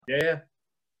Yeah.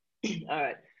 All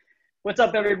right. What's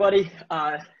up, everybody?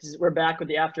 We're back with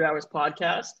the After Hours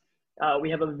podcast.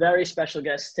 We have a very special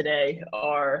guest today,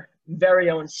 our very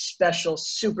own special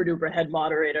super duper head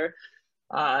moderator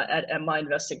at My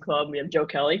Investing Club. We have Joe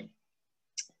Kelly.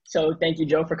 So thank you,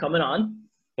 Joe, for coming on.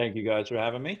 Thank you guys for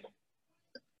having me.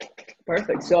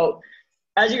 Perfect. So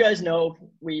as you guys know,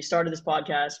 we started this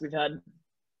podcast. We've had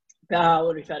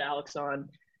Val, we've had Alex on.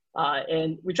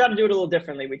 And we try to do it a little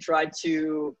differently. We try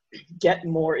to get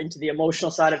more into the emotional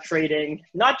side of trading.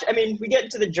 We get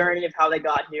into the journey of how they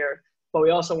got here, but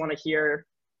we also want to hear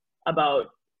about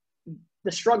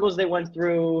the struggles they went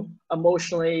through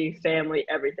emotionally, family,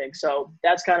 everything. So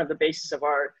that's kind of the basis of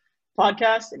our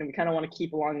podcast, and we kind of want to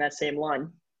keep along that same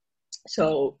line.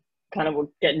 So kind of we're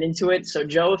getting into it. So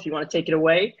Joe, if you want to take it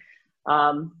away,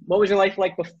 what was your life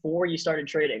like before you started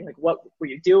trading? Like, what were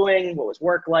you doing? What was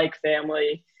work like,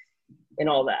 family, and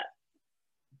all that?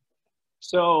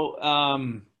 So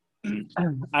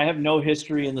I have no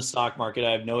history in the stock market.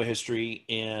 I have no history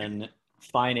in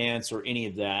finance or any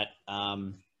of that.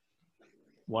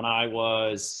 When I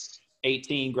was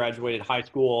 18, graduated high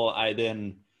school, I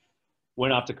then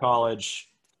went off to college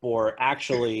for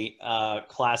actually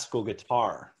classical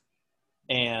guitar.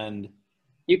 And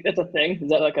that's a thing? Is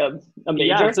that like a major?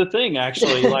 Yeah, it's a thing,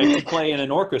 actually, like to play in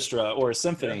an orchestra or a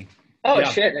symphony. Oh, yeah.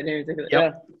 Shit. I didn't even think of that.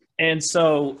 Yep. Yeah. And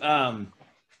so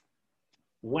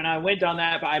when I went on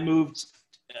that, I moved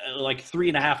like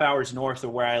 3.5 hours north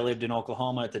of where I lived in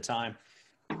Oklahoma at the time.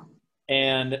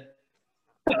 And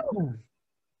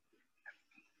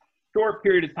short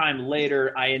period of time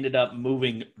later, I ended up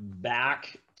moving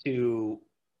back to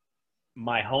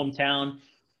my hometown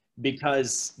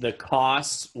because the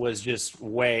cost was just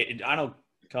I don't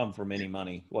come from any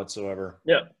money whatsoever.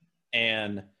 Yeah.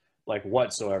 And like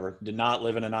whatsoever, did not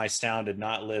live in a nice town, did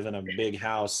not live in a big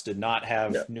house, did not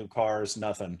have new cars,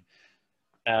 nothing.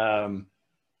 And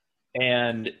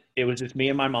it was just me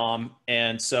and my mom.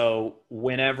 And so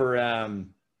whenever I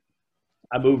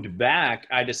moved back,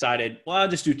 I decided, well, I'll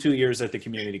just do 2 years at the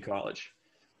community college,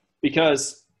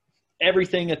 because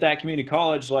everything at that community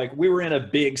college, like we were in a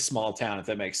big, small town, if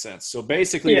that makes sense. So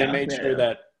basically they made sure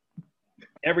that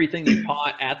everything they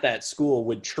taught at that school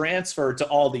would transfer to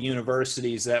all the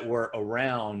universities that were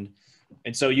around.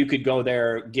 And so you could go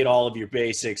there, get all of your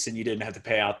basics, and you didn't have to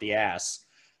pay out the ass.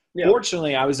 Yep.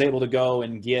 Fortunately, I was able to go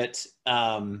and get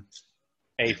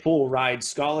a full ride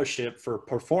scholarship for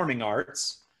performing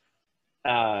arts.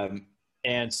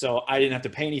 And so I didn't have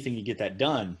to pay anything to get that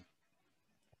done,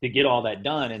 to get all that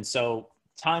done. And so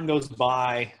time goes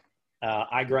by,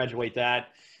 I graduate that,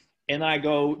 and I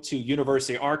go to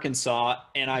University of Arkansas,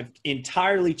 and I've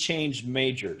entirely changed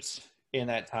majors in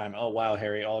that time. Oh, wow,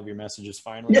 Harry, all of your messages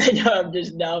finally. Yeah, I'm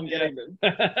getting them.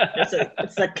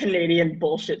 It's a Canadian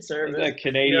bullshit service. It's a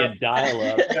Canadian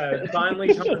dial-up. Yeah,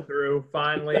 finally coming through.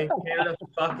 Finally. Canada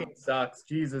fucking sucks.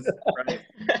 Jesus Christ.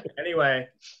 Anyway.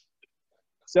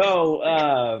 So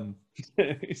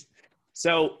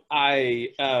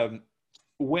I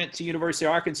went to University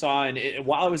of Arkansas, and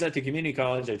while I was at the community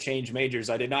college, I changed majors.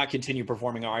 I did not continue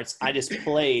performing arts. I just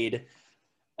played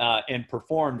and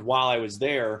performed while I was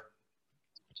there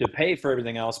to pay for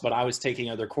everything else, but I was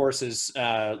taking other courses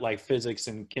like physics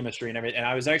and chemistry and everything. And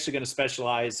I was actually going to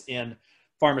specialize in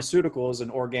pharmaceuticals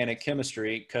and organic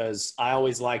chemistry, because I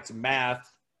always liked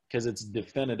math, because it's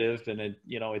definitive and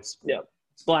it's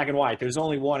black and white. There's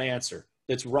only one answer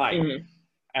that's right. Mm-hmm.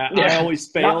 I always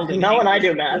failed. Not when I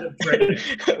do math.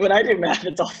 When I do math,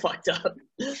 it's all fucked up.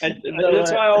 And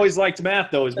that's why I always liked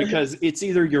math, though, is because it's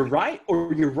either you're right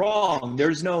or you're wrong.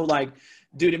 There's no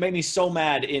dude, it made me so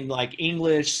mad in like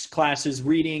English classes,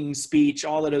 reading, speech,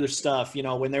 all that other stuff.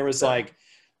 When there was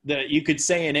you could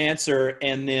say an answer,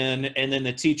 and then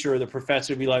the teacher or the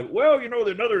professor would be like, well, there's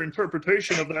another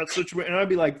interpretation of that situation. And I'd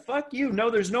be like, fuck you. No,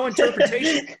 there's no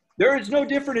interpretation. There is no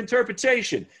different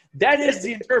interpretation. That is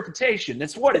the interpretation.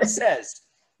 That's what it says.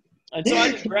 And so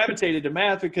I just gravitated to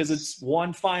math because it's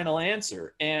one final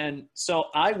answer. And so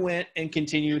I went and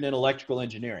continued in electrical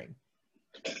engineering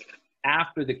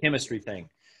after the chemistry thing,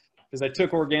 because I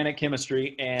took organic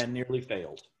chemistry and nearly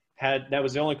failed. That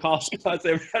was the only college class I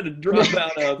ever had to drop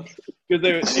out of,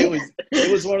 because it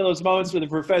was one of those moments where the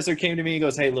professor came to me and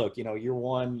goes, hey, look, you're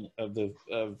one of the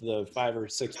 5 or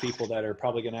 6 people that are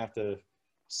probably going to have to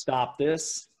stop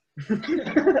this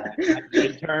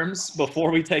midterms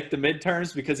before we take the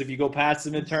midterms, because if you go past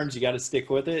the midterms, you got to stick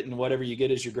with it, and whatever you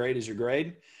get as your grade is your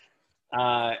grade.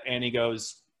 And he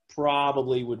goes,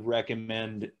 probably would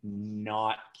recommend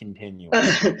not continuing.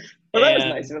 Well, that was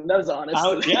nice of him. That was honest.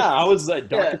 I was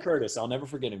Dr. Curtis. I'll never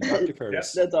forget him, Dr.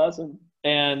 Curtis. That's awesome.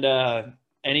 And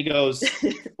And he goes,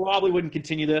 probably wouldn't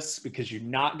continue this because you're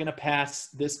not going to pass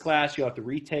this class. You'll have to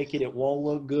retake it. It won't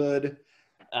look good.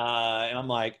 And I'm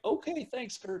like, okay,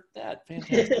 thanks for that.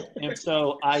 Fantastic. And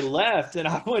so I left and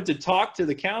I went to talk to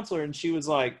the counselor, and she was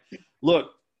like,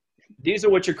 look, these are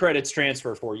what your credits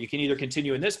transfer for. You can either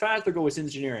continue in this path or go with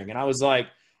engineering. And I was like,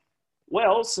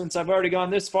 well, since I've already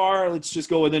gone this far, let's just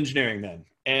go with engineering then.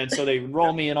 And so they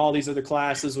enroll me in all these other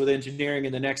classes with engineering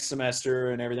in the next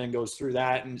semester, and everything goes through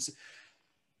that. And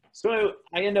so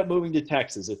I end up moving to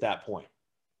Texas at that point.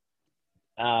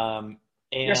 And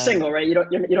you're single, right? You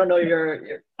don't know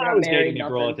you're I was married, dating a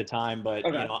girl at the time, but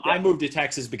okay, I moved to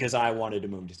Texas because I wanted to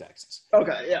move to Texas.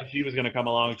 Okay, yeah. If she was going to come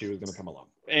along, she was going to come along.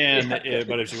 And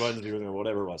but if she wasn't, she was going to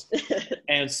whatever it was.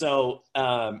 And so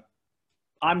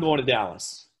I'm going to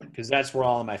Dallas because that's where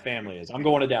all of my family is. I'm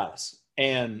going to Dallas.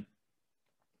 And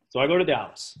so I go to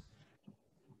Dallas.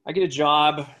 I get a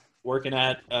job working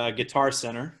at a Guitar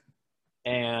Center,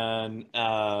 and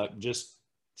just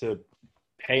to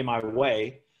pay my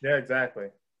way. Yeah, exactly.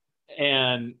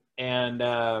 And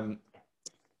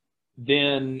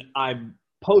then I'm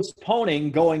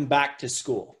postponing going back to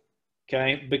school,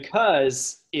 okay?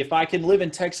 Because if I can live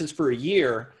in Texas for a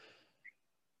year,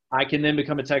 I can then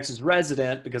become a Texas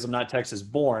resident because I'm not Texas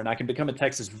born. I can become a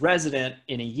Texas resident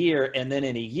in a year, and then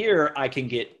in a year, I can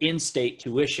get in-state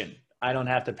tuition. I don't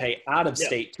have to pay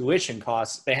out-of-state tuition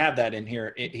costs. They have that in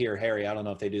here, Harry. I don't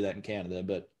know if they do that in Canada,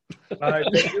 but they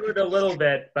do it a little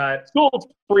bit, but school's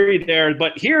free there.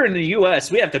 But here in the U.S.,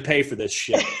 we have to pay for this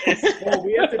shit. well,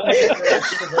 we have to pay for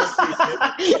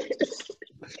university.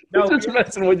 No, I'm just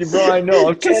messing with you, bro. I know.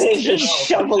 I'm just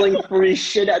shoveling free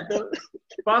shit at them.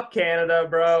 Fuck Canada,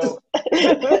 bro.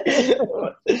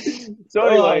 So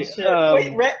anyway,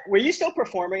 wait, were you still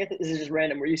performing? This is just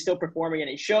random. Were you still performing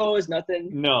any shows? Nothing?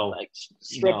 No. Like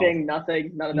stripping? No.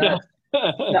 Nothing? None of that?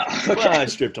 No. Okay. Well, I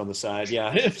stripped on the side.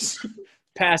 Yeah. It's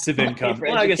passive income.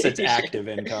 Well, I guess that's active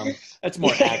income. That's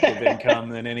more active income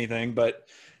than anything. But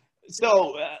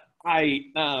so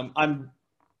I'm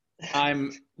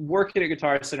working at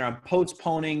Guitar Center. I'm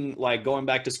postponing like going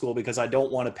back to school because I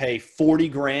don't want to pay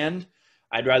 $40,000.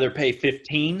 I'd rather pay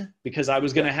 15 because I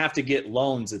was going to have to get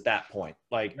loans at that point.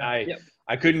 Like I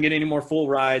couldn't get any more full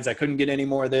rides. I couldn't get any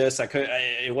more of this.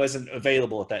 It wasn't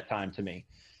available at that time to me.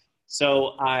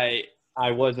 So I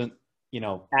wasn't,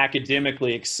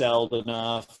 academically excelled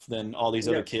enough than all these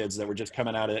other kids that were just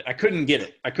coming out of it. I couldn't get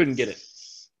it.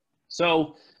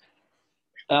 So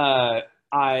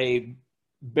I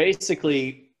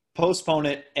basically postpone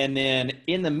it. And then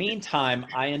in the meantime,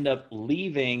 I end up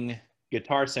leaving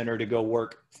Guitar Center to go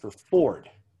work for Ford.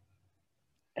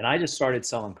 And I just started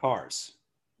selling cars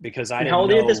because I didn't know. How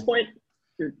old are you at this point?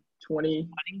 You're 20?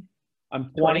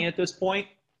 I'm 20 at this point.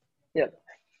 Yep.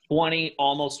 20,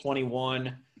 almost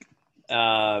 21.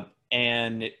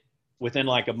 And within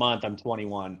like a month, I'm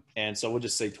 21. And so we'll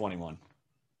just say 21.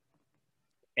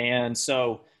 And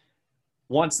so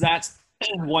once that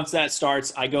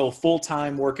starts, I go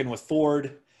full-time working with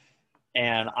Ford,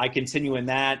 and I continue in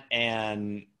that.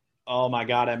 And oh my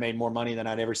God, I made more money than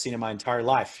I'd ever seen in my entire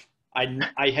life.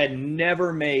 I had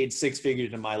never made six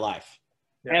figures in my life.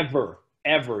 Ever.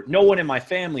 No one in my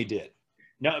family did.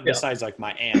 No, besides like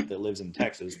my aunt that lives in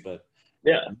Texas, but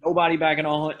nobody back in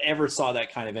Oklahoma ever saw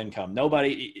that kind of income.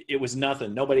 Nobody, it was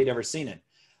nothing. Nobody had ever seen it.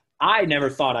 I never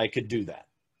thought I could do that.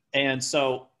 And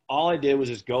so all I did was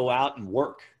just go out and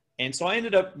work. And so I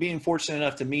ended up being fortunate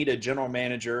enough to meet a general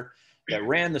manager that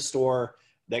ran the store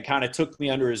that kind of took me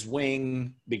under his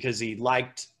wing because he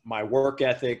liked my work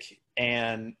ethic.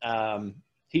 And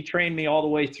he trained me all the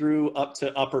way through up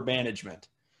to upper management.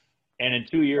 And in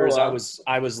 2 years, I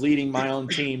was leading my own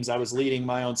teams. I was leading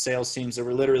my own sales teams. There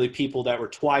were literally people that were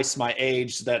twice my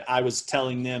age that I was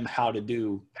telling them how to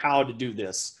do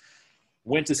this.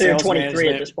 Went to sales 23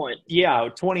 management. At this point. Yeah,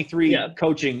 23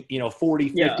 coaching, 40,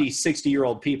 50,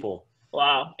 60-year-old people.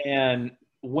 Wow. And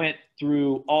went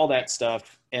through all that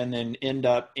stuff and then end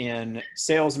up in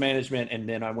sales management. And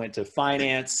then I went to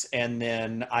finance, and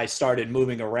then I started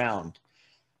moving around.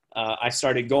 I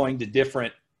started going to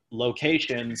different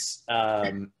locations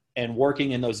and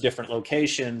working in those different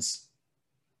locations.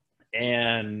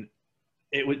 And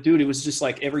it was just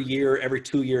like every year, every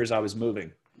 2 years I was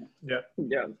moving.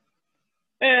 Yeah.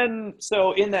 And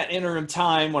so in that interim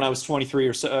time when I was 23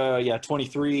 or so,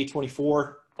 23,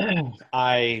 24,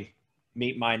 I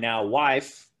meet my now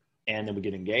wife, and then we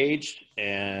get engaged,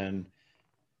 and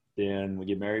then we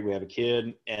get married, we have a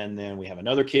kid, and then we have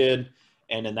another kid.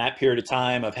 And in that period of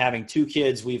time of having two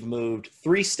kids, we've moved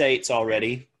 3 states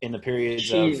already in the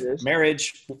periods of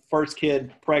marriage, first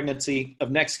kid, pregnancy of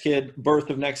next kid, birth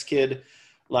of next kid.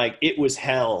 Like, it was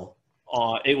hell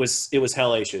it was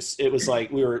hellacious. It was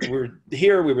like we were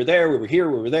here, we were there, we were here,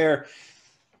 we were there.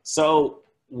 So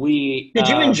we did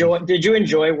you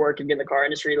enjoy working in the car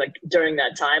industry like during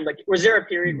that time? Like, was there a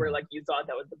period where like you thought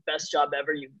that was the best job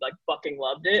ever? You like fucking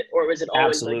loved it, or was it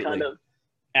always like kind of?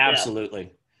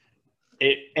 Absolutely.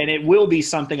 It will be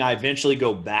something I eventually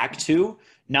go back to.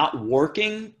 Not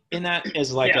working in that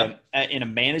as like in a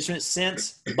management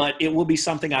sense, but it will be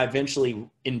something I eventually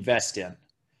invest in.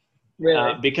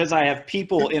 Really? Because I have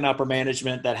people in upper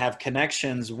management that have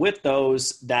connections with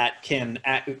those that can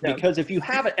because if you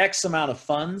have an X amount of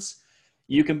funds,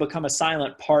 you can become a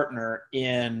silent partner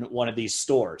in one of these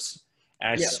stores.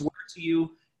 And I swear to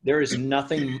you, there is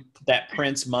nothing that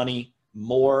prints money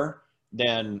more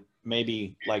than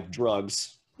maybe like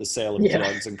drugs, the sale of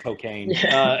drugs and cocaine,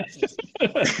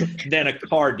 than a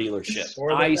car dealership.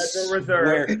 Or the Federal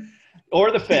Reserve.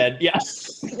 Or the Fed,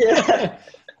 yes. Yeah.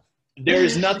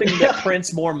 There's nothing that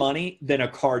prints more money than a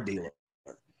car dealer.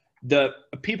 The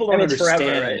people don't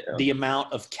understand the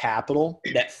amount of capital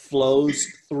that flows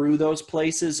through those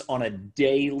places on a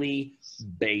daily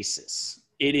basis.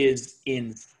 It is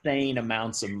insane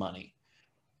amounts of money.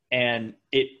 And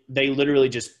they literally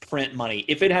just print money.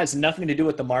 If it has nothing to do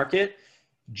with the market,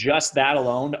 just that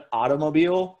alone,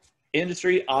 automobile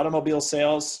industry, automobile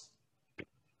sales,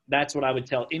 that's what I would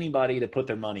tell anybody to put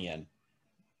their money in.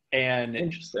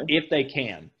 And if they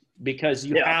can, because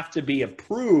you have to be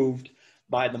approved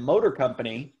by the motor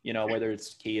company, you know, whether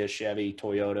it's Kia, Chevy,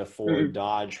 Toyota, Ford,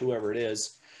 Dodge, whoever it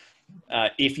is,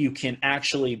 if you can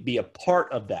actually be a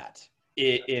part of that.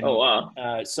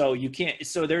 So you can't.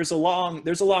 So there's a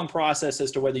long process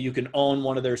as to whether you can own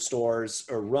one of their stores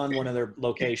or run one of their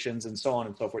locations and so on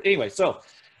and so forth. Anyway, so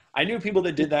I knew people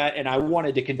that did that, and I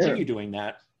wanted to continue doing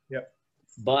that. Yep.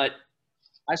 But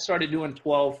I started doing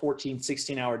 12, 14,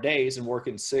 16-hour days and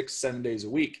working 6-7 days a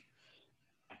week.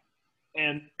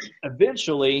 And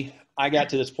eventually I got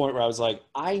to this point where I was like,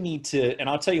 I need to, and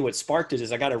I'll tell you what sparked it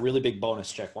is I got a really big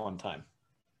bonus check one time.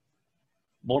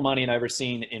 More money than I've ever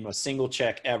seen in a single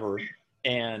check ever.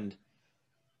 And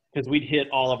because we'd hit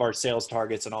all of our sales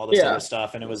targets and all this other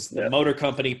stuff. And it was the motor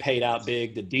company paid out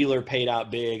big, the dealer paid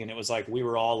out big. And it was like, we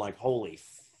were all like, holy.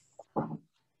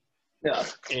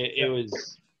 It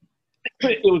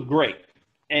was great.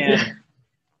 And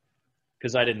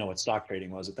because I didn't know what stock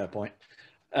trading was at that point.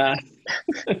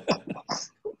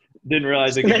 Didn't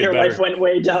realize it could get your better. life went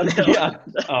way downhill. Yeah.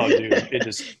 Oh, dude. It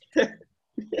just.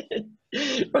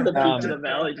 From the peak to the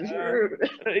valley.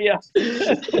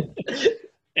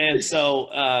 And so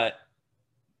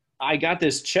I got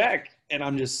this check and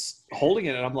I'm just holding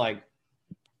it and I'm like,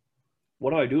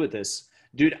 what do I do with this?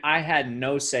 Dude, I had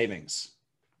no savings.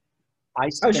 I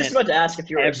was just about to ask if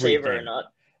you were a saver or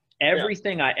not.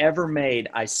 Everything I ever made,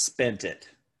 I spent it.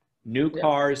 New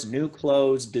cars, new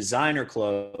clothes, designer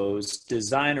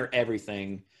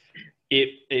everything.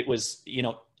 It was, you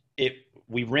know,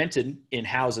 we rented in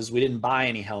houses. We didn't buy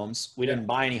any homes. We didn't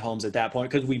buy any homes at that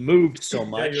point because we moved so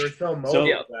much. Yeah, you were so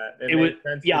mobile that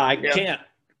I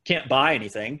can't buy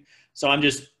anything. So I'm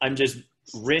just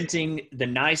renting the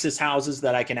nicest houses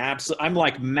that I can I'm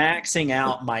like maxing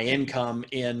out my income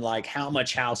in like how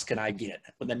much house can I get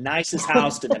with the nicest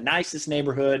house in the nicest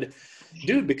neighborhood,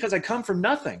 dude, because I come from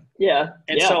nothing.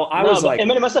 So I was like, I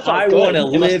want to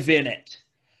live in it.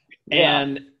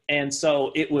 And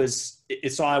so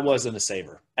so I wasn't a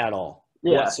saver at all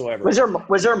whatsoever.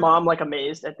 Was her mom like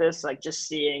amazed at this, like just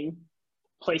seeing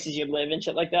places you'd live and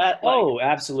shit like that? Oh,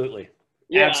 absolutely.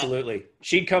 Yeah. Absolutely.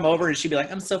 She'd come over and she'd be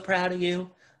like, I'm so proud of you.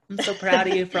 I'm so proud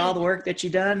of you for all the work that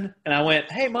you've done. And I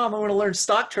went, hey, Mom, I want to learn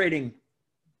stock trading.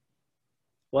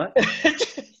 What?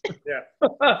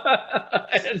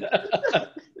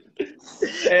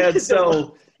 And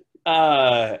so,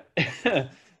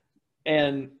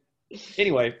 and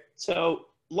anyway, so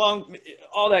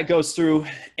all that goes through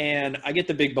and I get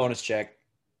the big bonus check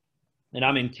and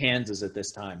I'm in Kansas at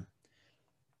this time.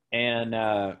 And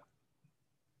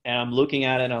I'm looking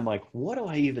at it and I'm like, what do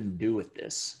I even do with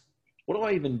this? What do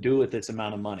I even do with this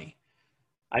amount of money?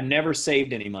 I've never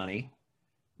saved any money,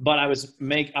 but I was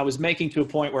making to a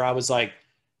point where I was like,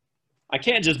 I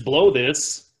can't just blow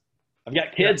this. I've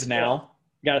got kids now.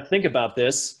 Got to think about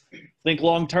this, think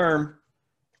long-term.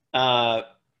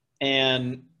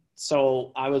 And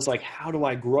so I was like, how do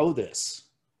I grow this?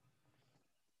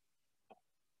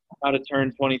 How to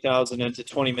turn 20,000 into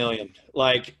 20 million.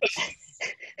 Like,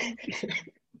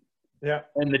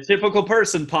 and the typical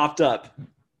person popped up.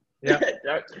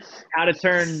 How to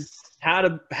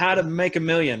make $1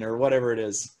 million or whatever it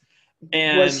is.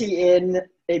 And was he in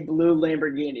a blue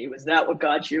Lamborghini? Was that what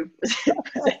got you?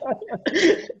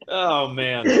 Oh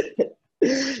man.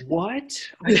 what?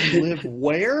 I can live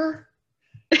where?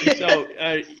 So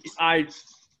I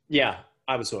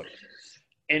was hooked.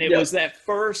 And it was that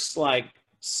first like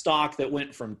stock that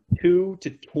went from 2 to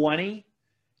 20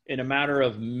 in a matter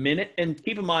of minute. And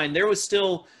keep in mind, there was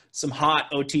still some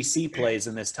hot OTC plays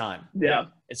in this time. Yeah.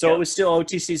 And so it was still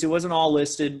OTCs. It wasn't all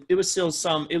listed. It was still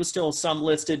some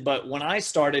listed, but when I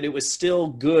started, it was still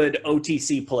good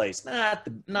OTC plays. Not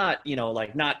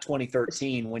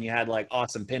 2013 when you had like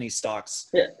awesome penny stocks.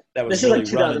 Yeah. That was this really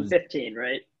is like 2015,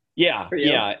 running. Right? Yeah.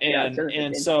 Yeah.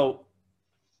 And so,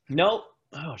 nope.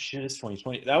 Oh shit, it's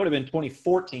 2020. That would have been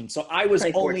 2014. So I was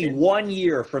only 1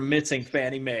 year from missing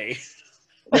Fannie Mae.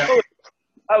 Yeah.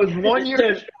 I was 1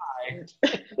 year shy.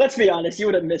 Let's be honest, you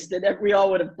would have missed it. We all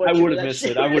would have. I would have missed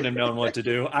it. I wouldn't have known what to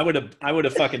do. I would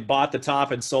have fucking bought the top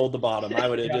and sold the bottom. I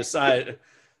would have Bao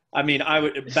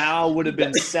would have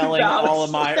been selling all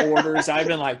of my orders. I've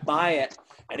been like, buy it.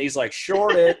 And he's like,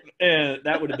 short it. And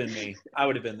that would have been me. I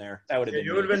would have been there. That would have been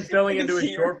You would have been filling into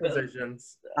his short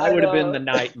positions. I would have been the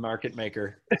night market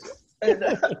maker.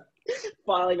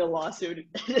 Filing a lawsuit.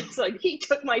 It's like, he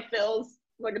took my fills.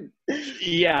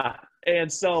 Yeah.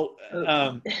 And so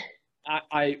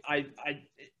I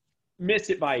missed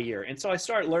it by a year. And so I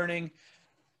start learning.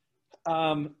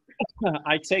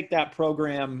 I take that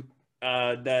program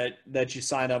that you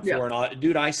sign up for. And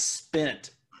dude, I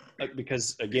spent,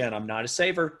 because again, I'm not a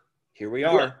saver. Here we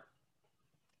are.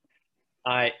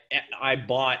 Yeah. I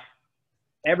bought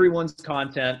everyone's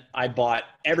content. I bought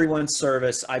everyone's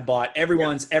service. I bought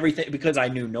everyone's everything, because I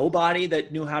knew nobody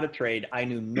that knew how to trade. I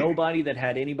knew nobody that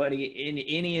had anybody in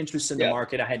any interest in the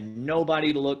market. I had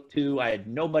nobody to look to. I had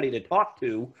nobody to talk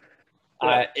to.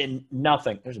 And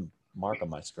nothing. There's a mark on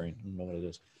my screen. I don't know what it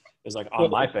is. It was like on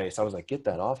my face. I was like, get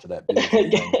that off to that beautiful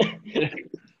thing.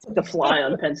 It's like the fly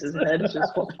on Pence's head. It's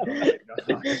just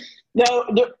no,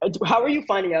 how are you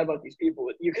finding out about these people?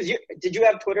 Did you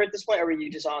have Twitter at this point, or were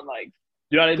you just on like?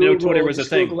 Dude, I didn't know Twitter was a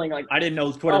thing. Like, I didn't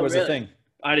know Twitter was a thing.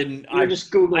 I didn't. You were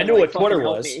just Googling. I knew like, what Twitter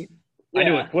was. Yeah. I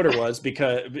knew what Twitter was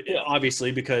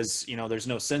because there's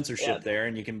no censorship there,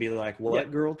 and you can be like, what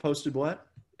girl posted what?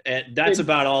 And that's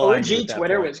about all I knew. OG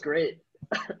Twitter was great.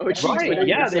 Right? Twitter,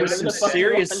 yeah, there was some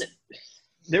serious.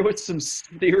 There was some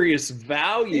serious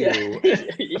value.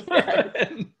 Yeah.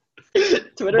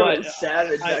 Twitter was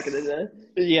savage back in the day.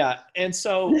 Yeah, and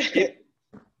so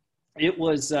it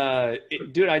was,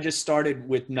 dude, I just started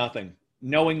with nothing,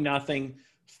 knowing nothing,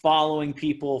 following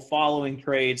people, following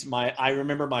trades. I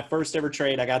remember my first ever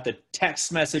trade, I got the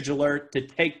text message alert to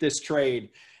take this trade.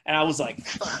 And I was like,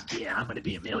 fuck yeah, I'm going to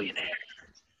be a millionaire.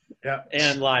 Yeah.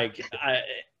 And like, I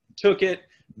took it,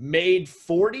 made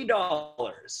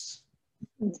 $40.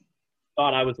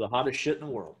 Thought I was the hottest shit in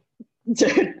the world.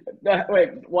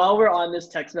 Wait, while we're on this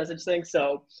text message thing,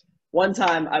 so one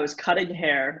time I was cutting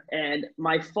hair and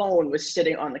my phone was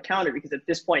sitting on the counter, because at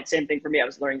this point, same thing for me, I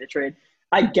was learning to trade.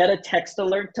 I get a text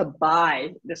alert to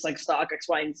buy this like stock X,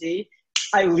 Y, and Z.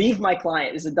 I leave my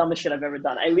client. This is the dumbest shit I've ever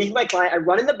done. I leave my client. I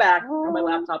run in the back on my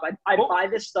laptop. I buy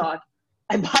this stock.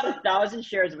 I bought 1,000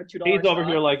 shares of a $2 He's stock. over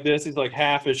here like this. He's like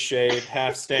half is shaved,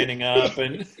 half standing up.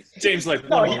 And James like,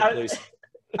 one moment, please.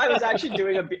 I was actually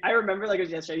doing I remember like it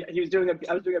was yesterday. I was doing a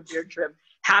beard trim.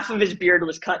 Half of his beard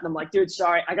was cut, and I'm like, dude,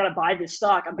 sorry, I gotta buy this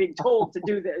stock. I'm being told to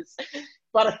do this.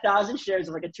 Bought 1,000 shares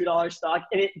of like a $2 stock,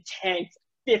 and it tanked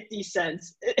 50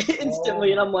 cents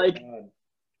instantly. And I'm like, and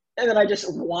then I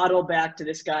just waddle back to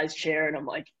this guy's chair, and I'm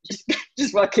like,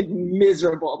 just fucking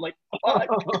miserable. I'm like, fuck.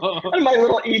 On my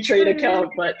little E-Trade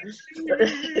account, but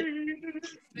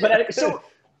so.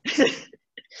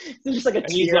 It's just like a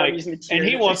tear. And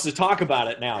he wants to talk about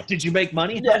it now. Did you make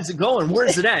money? How's it going?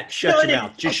 Where's it at? Shut your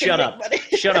mouth. Just shut up.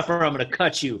 Shut up, or I'm going to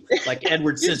cut you like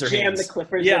Edward Scissorhands. Jam the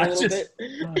Clippers in a little bit.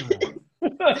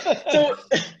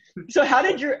 So how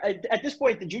did at this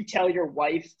point, did you tell your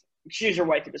wife? She's your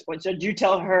wife at this point. So did you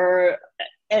tell her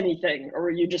anything, or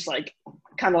were you just like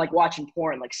kind of like watching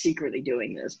porn, like secretly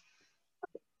doing this?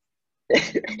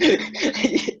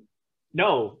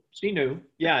 No, she knew.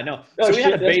 Yeah, no. So we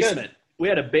had a basement. We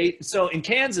had a So in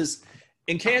Kansas,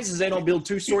 they don't build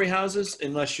 2-story houses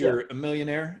unless you're a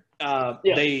millionaire.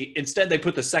 They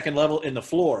put the second level in the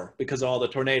floor because of all the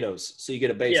tornadoes. So you get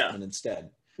a basement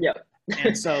instead. Yeah.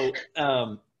 And so,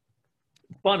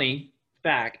 funny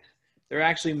fact, there are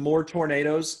actually more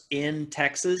tornadoes in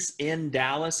Texas, in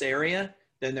Dallas area,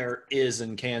 than there is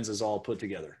in Kansas all put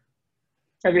together.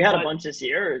 Have you had a bunch this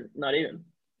year, or not even?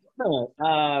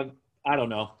 I don't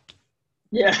know.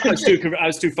 Yeah. I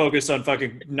was too focused on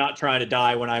fucking not trying to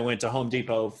die when I went to Home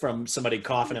Depot from somebody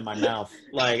coughing in my mouth.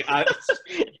 Like like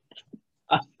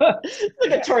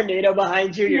a tornado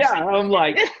behind you. I'm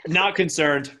like, not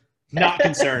concerned. Not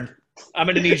concerned. I'm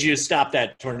going to need you to stop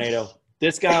that tornado.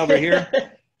 This guy over here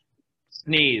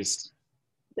sneezed.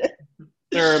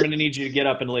 Sir, I'm going to need you to get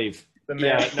up and leave.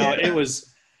 Yeah, no, it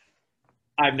was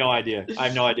 – I have no idea.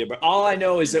 But all I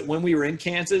know is that when we were in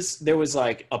Kansas, there was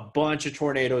like a bunch of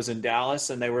tornadoes in Dallas,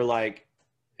 and they were like –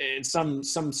 some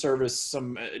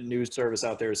news service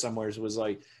out there somewhere was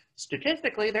like,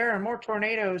 statistically, there are more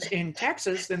tornadoes in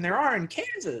Texas than there are in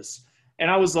Kansas.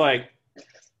 And I was like,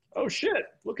 oh, shit,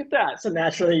 look at that. So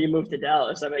naturally you moved to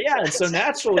Dallas. That makes sense. So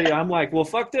naturally I'm like, well,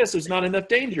 fuck this. There's not enough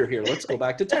danger here. Let's go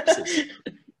back to Texas.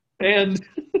 And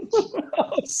I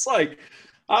was like,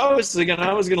 I was thinking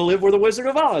I was going to live where the Wizard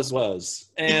of Oz was.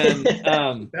 And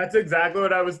that's exactly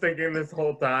what I was thinking this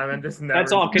whole time. And just never.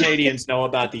 That's all Canadians know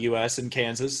about the U.S. and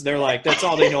Kansas. They're like, that's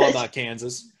all they know about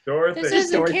Kansas. Dorothy. This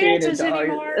isn't Kansas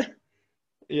anymore.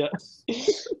 Yeah.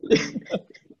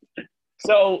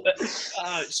 So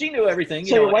she knew everything.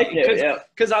 So your wife knew, yeah.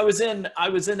 Because I was in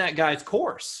that guy's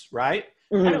course, right?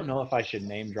 Mm-hmm. I don't know if I should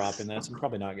name drop in this. I'm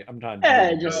probably not. I'm trying.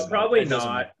 Probably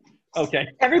not. Okay.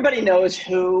 Everybody knows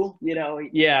who, you know.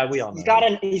 Yeah, we all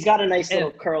know. He's got a nice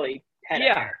little curly head.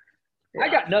 Yeah. I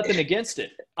got nothing against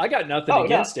it.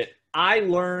 It. I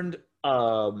learned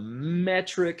a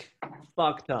metric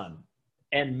fuck ton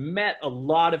and met a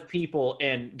lot of people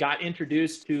and got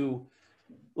introduced to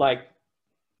like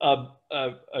a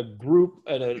group,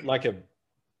 like a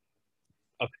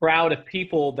crowd of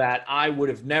people that I would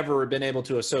have never been able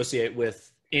to associate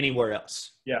with anywhere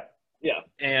else. Yeah. Yeah.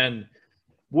 And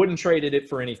wouldn't traded it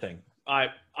for anything.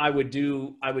 I would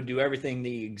do everything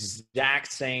the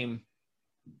exact same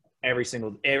every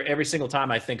single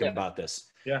time I think about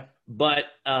this. Yeah. But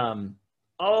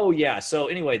so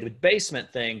anyway, the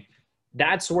basement thing,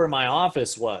 that's where my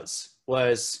office was,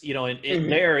 you know, in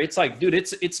there, it's like, dude,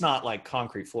 it's not like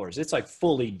concrete floors. It's like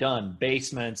fully done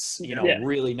basements, you know,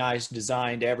 really nice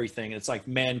designed everything. It's like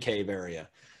man cave area.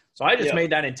 So I just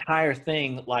made that entire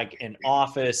thing like an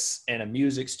office and a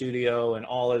music studio and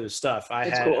all other stuff.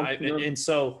 And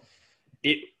so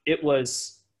it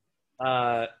was,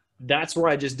 that's where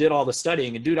I just did all the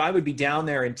studying. And dude, I would be down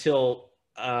there until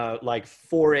like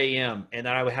 4 a.m. And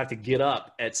then I would have to get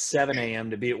up at 7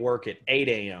 a.m. to be at work at 8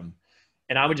 a.m.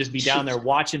 And I would just be down there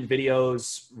watching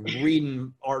videos,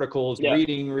 reading articles,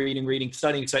 reading,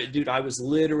 studying. So, dude, I was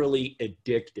literally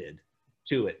addicted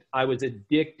to it.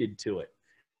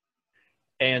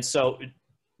 And so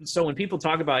when people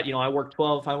talk about, you know, I work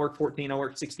 12, I work 14, I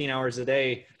work 16 hours a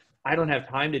day, I don't have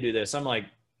time to do this. I'm like,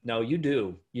 no, you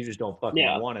do. You just don't fucking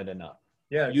want it enough.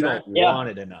 Yeah, exactly. You don't want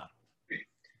it enough.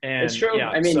 And it's true. Yeah,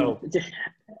 I mean,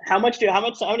 how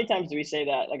many times do we say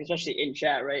that? Like, especially in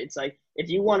chat, right? It's like, if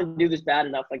you want to do this bad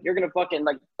enough, like, you're going to fucking,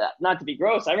 like, not to be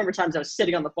gross. I remember times I was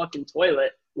sitting on the fucking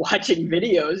toilet watching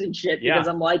videos and shit because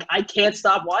I'm like, I can't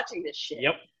stop watching this shit.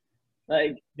 Yep.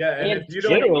 Like, and if you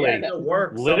don't get the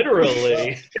work,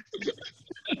 literally.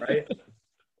 Right?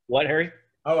 What, Harry?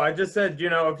 Oh, I just said, you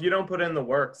know, if you don't put in the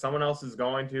work, someone else is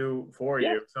going to for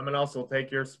you. Someone else will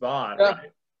take your spot. Yeah.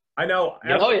 Right? I know.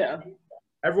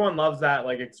 Everyone loves that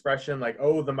like expression, like,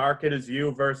 oh, the market is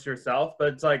you versus yourself. But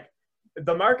it's like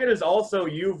the market is also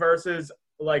you versus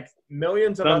like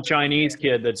millions of some Chinese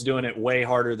kid that's doing it way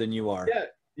harder than you are.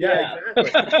 Yeah.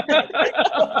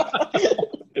 Exactly.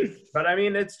 But I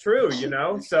mean, it's true, you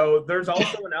know? So there's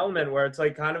also an element where it's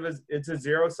like kind of it's a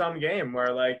zero-sum game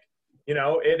where like, you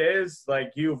know, it is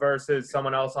like you versus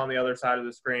someone else on the other side of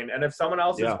the screen. And if someone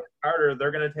else is harder,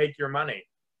 they're going to take your money,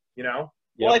 you know?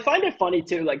 Well, I find it funny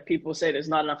too. Like, people say there's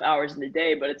not enough hours in the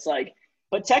day, but it's like,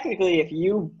 but technically if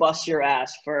you bust your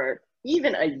ass for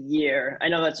even a year, I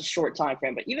know that's a short time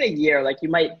frame, but even a year, like, you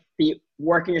might be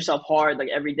working yourself hard, like,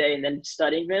 every day and then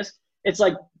studying this. It's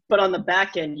like, but on the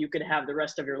back end, you could have the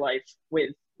rest of your life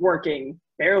with working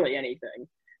barely anything,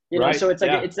 you know? Right. So it's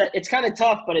like, it's kind of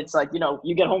tough, but it's like, you know,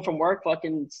 you get home from work,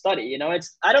 fucking study, you know?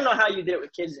 I don't know how you did it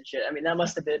with kids and shit. I mean, that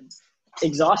must've been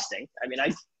exhausting. I mean,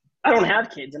 I don't have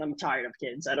kids and I'm tired of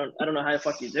kids. I don't know how the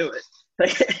fuck you do it.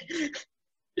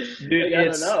 Dude, I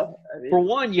don't know. I mean, for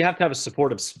one, you have to have a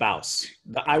supportive spouse.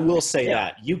 I will say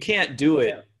that. You can't do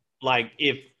it like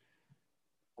if –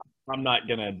 I'm not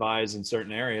going to advise in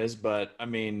certain areas, but I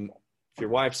mean, if your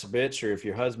wife's a bitch or if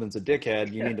your husband's a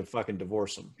dickhead, you need to fucking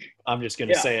divorce them. I'm just going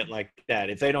to say it like that.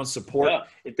 If they don't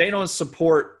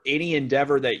support any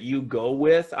endeavor that you go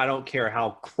with, I don't care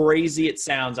how crazy it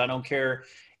sounds. I don't care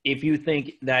if you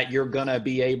think that you're going to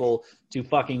be able to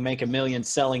fucking make $1 million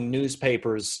selling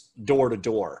newspapers door to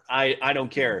door. I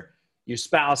don't care. Your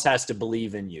spouse has to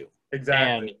believe in you.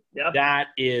 Exactly. And that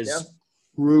is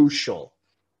crucial.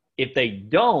 If they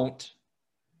don't,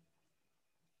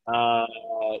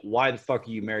 why the fuck are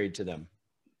you married to them?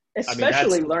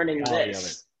 Especially learning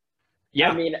this.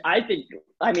 Yeah.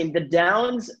 I mean, the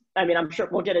downs, I mean, I'm sure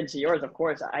we'll get into yours, of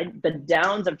course. The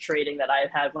downs of trading that I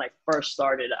had when I first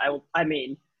started, I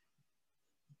mean,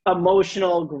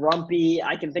 emotional, grumpy.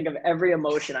 I can think of every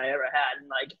emotion I ever had. And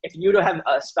like, if you don't have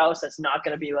a spouse that's not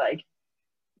going to be like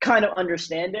kind of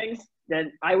understanding,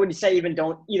 then I would say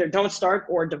don't start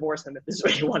or divorce them if this is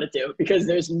what you want to do, because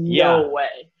there's no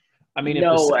way. I mean, if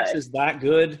the sex is that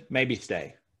good, maybe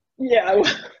stay. Yeah.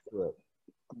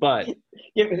 But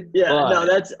no,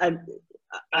 that's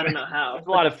I don't know how. There's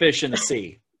a lot of fish in the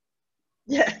sea.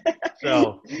 Yeah.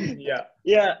 So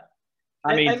yeah.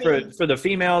 I mean, for the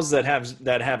females that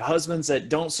have husbands that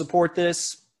don't support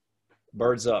this,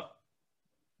 birds up.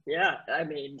 Yeah, I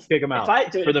mean, kick them out.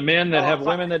 For the men that have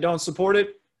women that don't support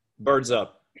it, birds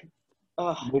up.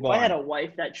 If I had a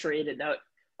wife that traded,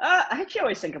 I actually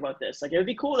always think about this. Like, it would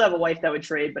be cool to have a wife that would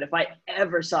trade, but if I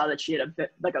ever saw that she had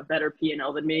a better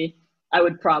P&L than me, I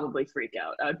would probably freak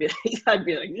out. I'd be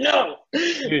like, no.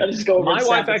 Dude, I'd just go over my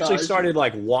wife actually started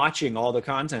like watching all the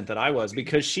content that I was,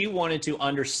 because she wanted to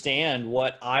understand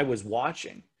what I was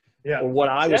watching, or what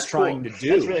I was trying to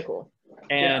do. That's really cool.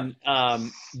 And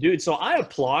dude, so I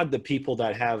applaud the people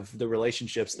that have the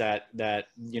relationships that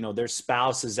their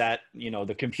spouse is at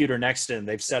the computer next to them.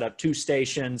 They've set up 2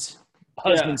 stations,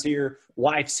 husband's here,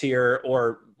 wife's here,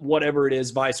 or whatever it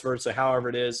is, vice versa, however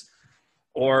it is.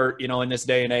 Or, in this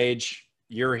day and age,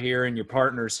 you're here and your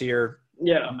partner's here.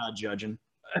 Yeah. I'm not judging.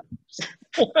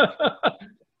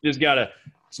 Just gotta,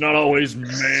 it's not always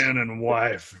man and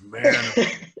wife,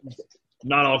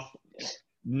 not all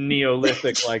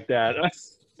Neolithic like that.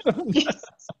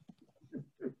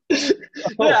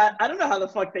 Yeah, I don't know how the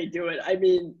fuck they do it. I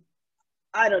mean,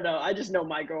 I don't know. I just know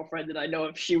my girlfriend, and I know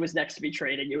if she was next to me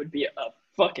trading, it would be a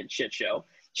fucking shit show.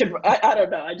 I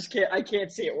don't know. I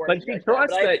can't see it working. But you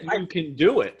trust that you can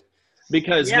do it,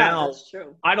 because now that's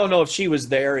true. I don't know if she was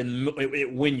there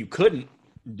when you couldn't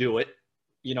do it.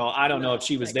 I don't know if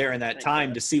she was there in that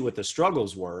time to see what the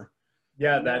struggles were.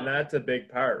 Yeah, that's a big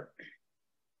part.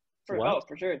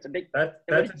 For sure, it's a big. That's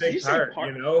a big part.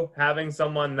 Having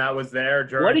someone that was there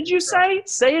during. What did you say?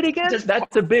 Say it again.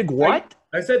 That's a big what?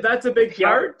 I said that's a big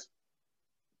part.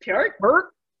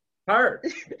 Part.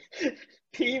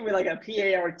 P with like a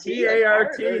P-A-R-T.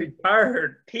 P-A-R-T.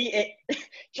 Part. P-A.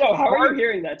 Joe, how are you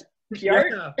hearing that? P-R?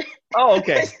 Yeah. Oh,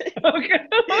 okay. Okay.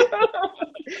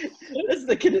 This is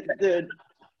the kid, dude.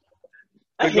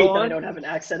 I hate that I don't have an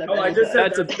accent. I just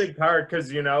said that's a big part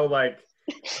because,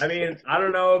 I mean, I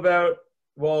don't know about,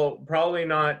 well, probably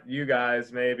not you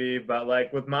guys maybe, but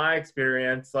like with my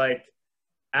experience, like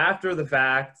after the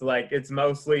fact, like it's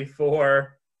mostly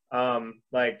for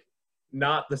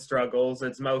not the struggles.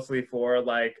 It's mostly for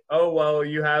like, oh, well,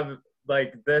 you have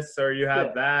like this or you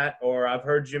have that, or I've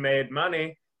heard you made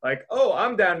money. Like, oh,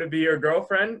 I'm down to be your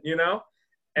girlfriend,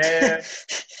 And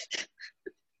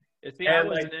see, I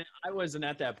wasn't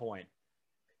at that point.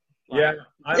 Like,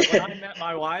 when I met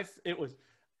my wife, it was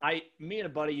me and a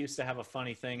buddy used to have a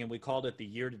funny thing, and we called it the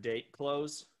year-to-date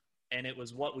close, and it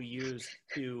was what we used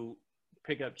to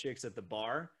pick up chicks at the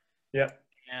bar. Yeah.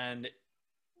 And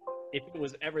if it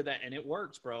was ever that, and it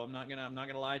works, bro. I'm not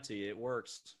gonna lie to you, it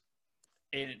works.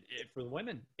 And for the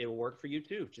women, it will work for you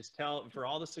too. Just for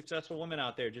all the successful women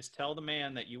out there, just tell the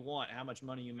man that you want how much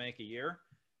money you make a year.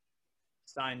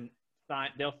 Sign.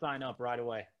 They'll sign up right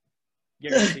away.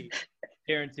 Guaranteed.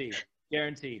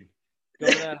 Guaranteed. Go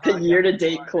to that the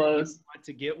year-to-date close. Want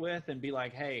to get with and be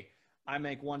like, hey, I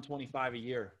make $125 a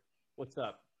year. What's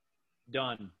up?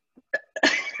 Done.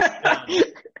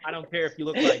 I don't care if you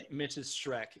look like Mrs.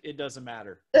 Shrek. It doesn't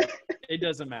matter. It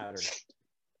doesn't matter.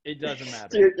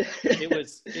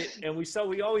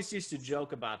 We always used to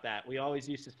joke about that. We always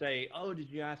used to say, oh,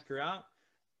 did you ask her out?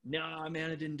 No,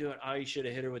 man, I didn't do it. Oh, you should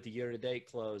have hit her with the year-to-date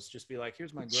close. Just be like,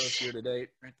 here's my gross year-to-date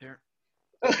right there.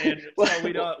 And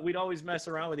so we'd always mess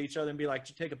around with each other and be like,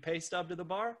 did you take a pay stub to the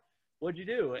bar? What'd you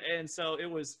do? And so it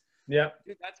was, dude,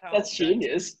 that's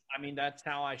genius. I mean, that's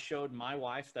how I showed my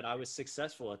wife that I was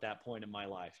successful at that point in my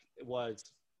life. It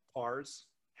was cars,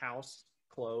 house,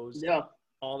 clothes,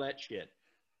 all that shit.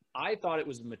 I thought it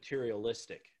was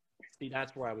materialistic. See,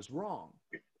 that's where I was wrong.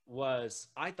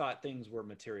 I thought things were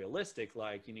materialistic,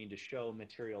 like you need to show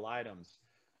material items.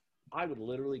 I would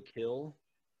literally kill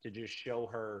to just show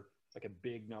her like a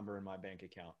big number in my bank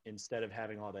account instead of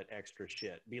having all that extra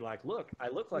shit. Be like, look, I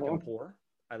look like I'm poor.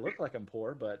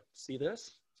 But see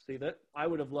this? See that? I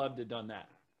would have loved to have done that.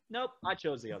 Nope, I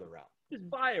chose the other route. Just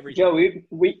buy everything. Joe,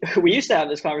 we used to have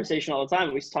this conversation all the time.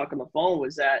 We used to talk on the phone,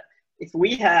 was that if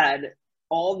we had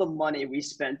all the money we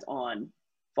spent on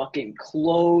fucking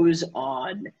clothes,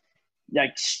 on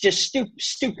like just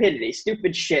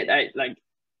stupid shit,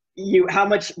 how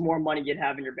much more money you'd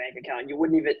have in your bank account. You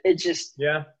wouldn't even, it just,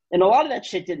 Yeah. and a lot of that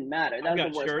shit didn't matter. I've That's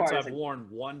got the worst shirts part. I've worn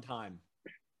one time.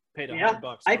 Paid Yeah,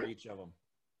 $100 I- for each of them.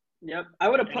 Yep. I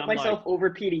would have And put I'm myself like- over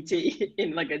PDT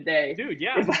in like a day. Dude,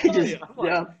 yeah. If I'm I telling just, you, I'm like,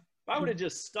 yeah. if I would have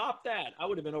just stopped that, I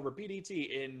would have been over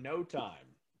PDT in no time.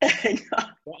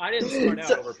 Well, I didn't start out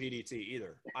So- over PDT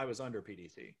either. I was under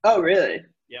PDT. Oh, really?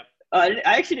 Yep. I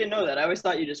actually didn't know that. I always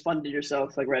thought you just funded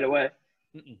yourself like right away.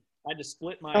 Mm-mm. I had to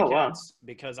split my Oh, wow. accounts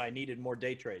because I needed more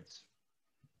day trades.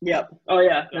 Yep. Oh,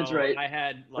 yeah, that's So right. I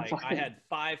had That's like I fine. had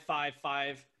 5, 5,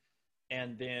 5,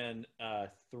 and then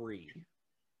 3,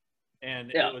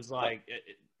 and Yeah. it was like,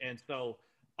 and so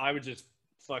I would just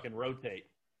fucking rotate.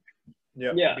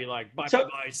 Yeah. Yeah. Be like, buy, So-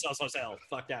 buy, sell, sell, sell.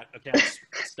 Fuck that account's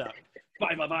stuck.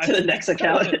 Buy, buy, buy. To the next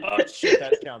account. Oh shit,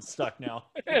 that account's stuck now.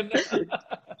 And,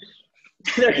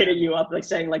 They're hitting you up like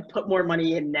saying like put more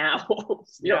money in now.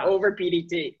 You're Yeah. over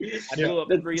PDT. I blew up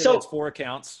 3 of So- those 4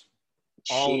 accounts.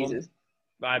 All of them. Jesus.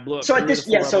 I blew up So 3 at of this-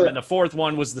 the 4 yeah, of so- them, and the 4th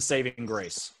one was the saving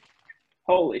grace.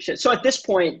 Holy shit. So at this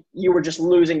point, you were just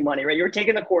losing money, right? You were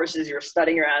taking the courses, you were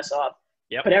studying your ass off.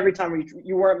 Yep. But every time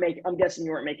you weren't making, I'm guessing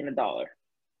you weren't making $1,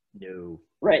 No.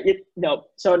 right? No.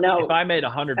 So now, If I made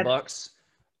 $100,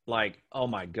 like, oh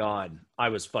my God, I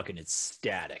was fucking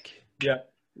ecstatic. Yeah.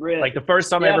 really, Like the first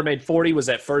time I Yeah. ever made 40 was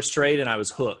that first trade, and I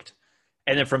was hooked.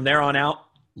 And then from there on out,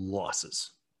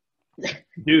 losses.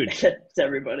 Dude, it's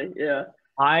everybody. Yeah.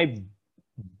 I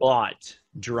bought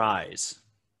Dries,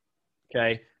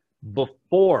 okay,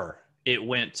 before it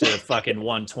went to fucking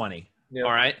 120. Yeah.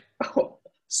 All right.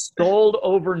 Sold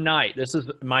overnight. This is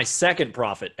my second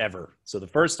profit ever. So the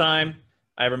first time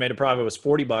I ever made a profit was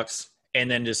 $40.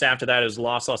 And then just after that, it was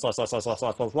loss.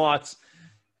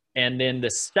 And then the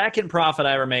second profit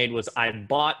I ever made was I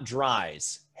bought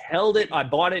Dries, held it. I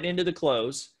bought it into the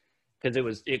close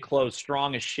because it closed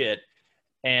strong as shit.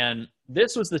 And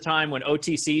this was the time when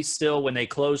OTC still, when they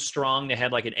closed strong, they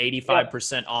had like an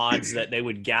 85% odds that they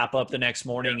would gap up the next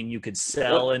morning, and you could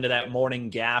sell into that morning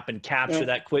gap and capture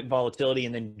that quick volatility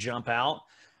and then jump out.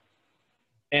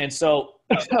 And so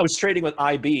I was trading with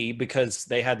IB because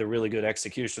they had the really good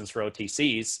executions for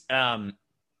OTCs.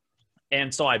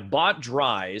 And so I bought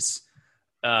Dries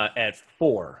at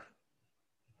 4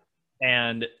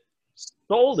 and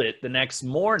sold it the next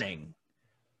morning,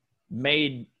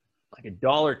 made like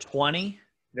 $1.20.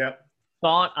 Yeah.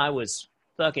 Thought I was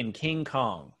fucking King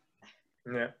Kong.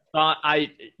 Yeah.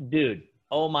 Dude,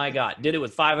 oh my God. Did it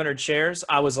with 500 shares.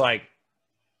 I was like,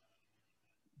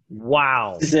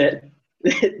 wow. This is it.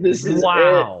 This is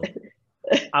Wow.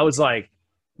 it. I was like,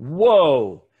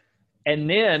 whoa. And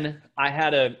then I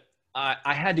had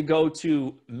to go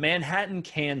to Manhattan,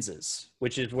 Kansas,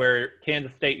 which is where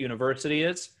Kansas State University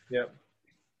is. Yeah.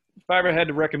 If I ever had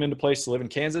to recommend a place to live in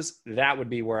Kansas, that would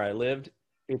be where I lived.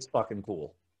 It's fucking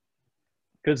cool.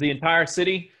 Because the entire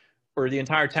city or the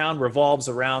entire town revolves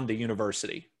around the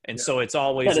university. And so it's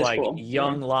always That is like cool.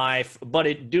 young life. But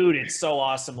it's so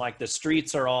awesome. Like the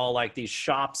streets are all like these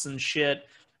shops and shit,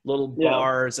 little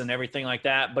bars and everything like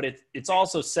that. But it's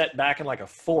also set back in like a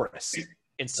forest.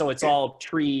 And so it's all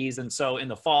trees. And so in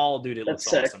the fall, dude, it looks That's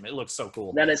sick. awesome. It looks so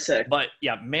cool. That is sick. But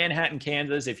yeah, Manhattan,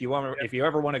 Kansas. If you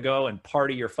ever want to go and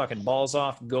party your fucking balls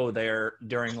off, go there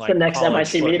during like The next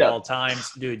college MIC football meetup.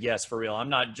 times, dude. Yes, for real. I'm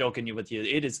not joking with you.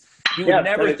 It is. You Yeah, would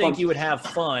never that'd be think fun. you would have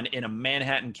fun in a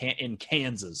Manhattan in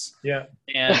Kansas. Yeah.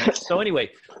 And so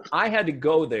anyway, I had to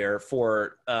go there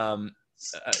for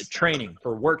training,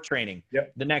 for work training.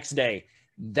 Yep. The next day.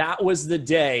 That was the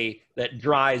day that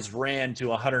Dries ran to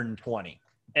 120.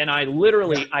 And I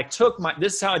literally,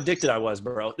 this is how addicted I was,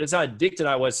 bro. This is how addicted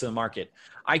I was to the market.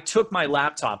 I took my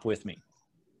laptop with me.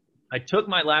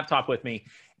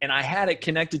 And I had it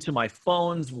connected to my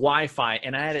phone's Wi-Fi,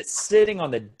 and I had it sitting on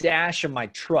the dash of my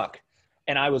truck.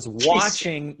 And I was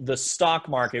watching the stock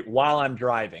market while I'm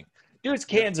driving. Dude, it's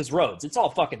Kansas roads. It's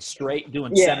all fucking straight,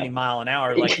 doing 70 mile an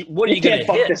hour. Like, what are you going can't to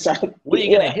fuck hit? this up. What are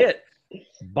you going to hit?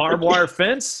 Barbed wire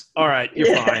fence? All right,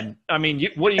 you're fine. I mean,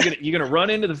 what are you gonna run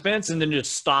into the fence and then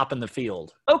just stop in the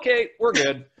field? Okay, we're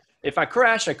good. If I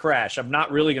crash, I crash. I'm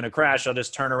not really gonna crash. I'll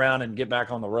just turn around and get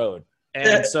back on the road.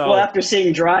 And so, well, after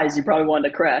seeing Dries, you probably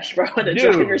wanted to crash. Probably wanted to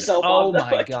drive dude, yourself oh off.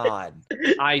 my God.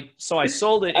 I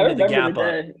sold it I into the remember gap the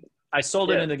up. day. I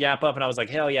sold it Yeah. in the gap up, and I was like,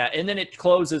 hell yeah. And then it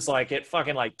closes like at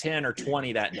fucking like 10 or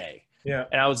 20 that day. Yeah.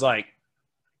 And I was like,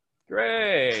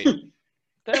 great.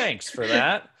 Thanks for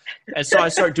that. And so I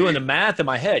start doing the math in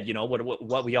my head,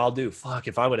 what we all do. Fuck,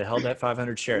 if I would have held that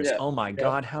 500 shares, Yeah. oh my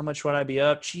God, how much would I be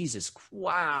up? Jesus,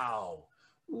 wow.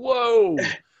 Whoa.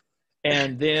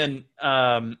 And then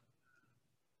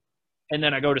And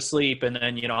then I go to sleep, and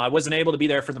then, I wasn't able to be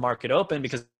there for the market open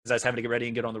because I was having to get ready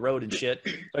and get on the road and shit.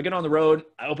 So I get on the road,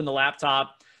 I open the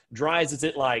laptop, dries is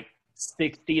at like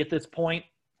 60 at this point,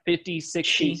 50,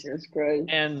 60. Jesus Christ.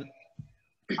 And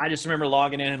I just remember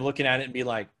logging in and looking at it and be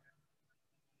like,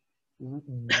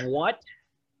 what?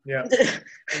 Yeah.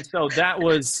 And so that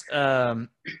was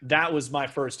my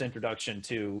first introduction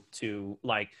to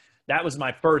like, that was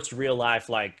my first real life,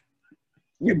 like,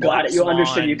 you got it. You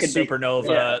understood you could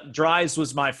Supernova. Dries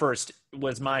was my first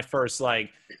like,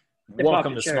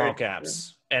 welcome to small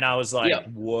caps. Yeah. And I was like,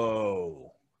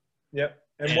 whoa. Yep.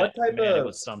 And what type of, it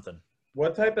was something.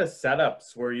 What type of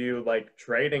setups were you like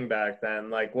trading back then?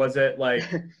 Like, was it like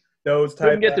those type?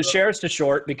 Couldn't get the shares to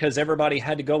short because everybody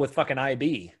had to go with fucking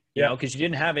IB. You know, because you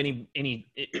didn't have any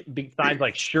besides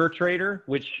like SureTrader,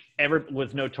 which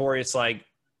was notorious. Like,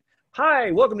 hi,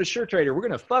 welcome to SureTrader. We're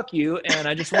gonna fuck you, and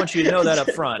I just want you to know that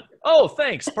up front. Oh,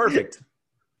 thanks, perfect,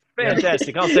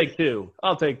 fantastic. I'll take two.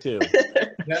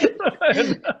 Yeah.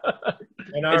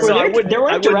 And so I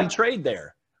wouldn't trade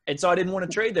there. And so I didn't want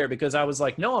to trade there because I was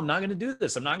like, no, I'm not going to do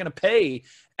this. I'm not going to pay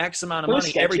X amount of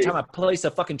money every time I place a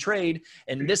fucking trade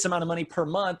and this amount of money per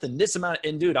month and this amount.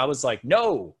 And dude, I was like,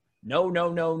 no.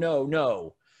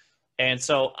 And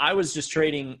so I was just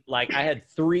trading, like I had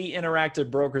 3 Interactive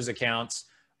Brokers accounts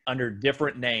under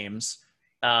different names.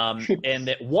 And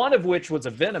that one of which was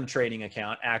a Venom trading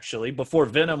account, actually, before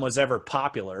Venom was ever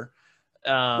popular.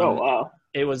 Oh, wow.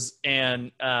 It was,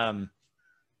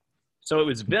 so it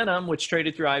was Venom, which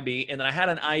traded through IB, and then I had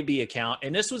an IB account.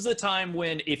 And this was the time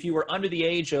when if you were under the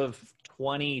age of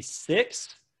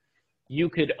 26, you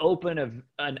could open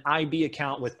an IB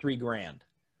account with $3,000.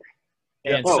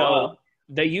 And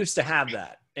they used to have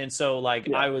that. And so like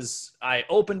I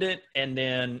opened it, and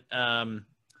then I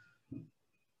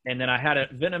had a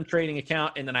Venom trading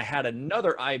account, and then I had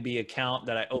another IB account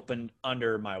that I opened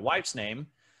under my wife's name.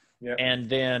 Yep. And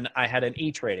then I had an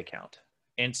E-Trade account.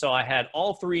 And so I had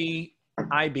all 3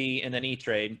 IB and then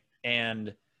E-Trade,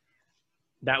 and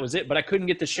that was it. But I couldn't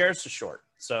get the shares to short,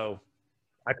 so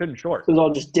I couldn't short. It was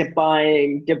all just dip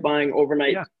buying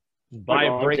overnight. Yeah. Buy,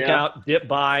 breakout, dip,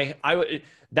 buy.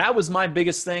 That was my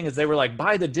biggest thing is they were like,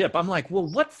 buy the dip. I'm like, well,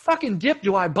 what fucking dip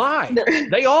do I buy?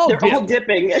 They're all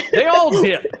dipping. They all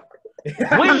dip.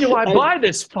 When do I buy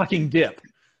this fucking dip?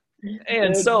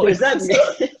 And so is that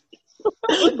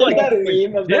like that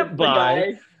meme of dip the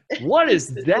buy? guy? What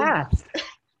is that?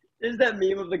 Is that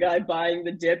meme of the guy buying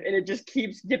the dip and it just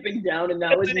keeps dipping down, and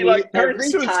that was me every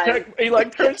time. He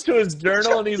like turns to his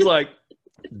journal and he's like,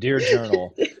 "Dear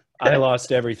journal, I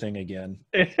lost everything again."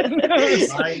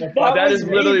 That is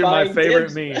literally my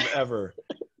favorite meme ever.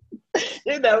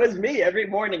 Dude, that was me. Every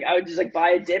morning I would just like buy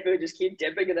a dip, it would just keep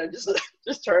dipping, and then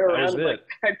just turn around and like,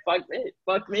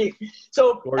 fuck me.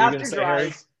 So after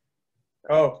Dries.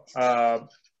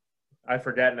 I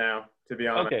forget now, to be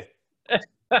honest. Okay.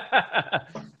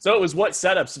 So it was what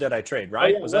setups did I trade,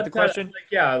 right? Was that the question?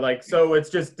 So it's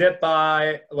just dip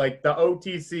buy, like the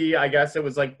OTC, I guess it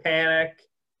was like panic.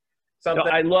 Something.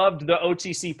 No, I loved the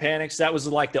OTC panics. That was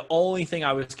like the only thing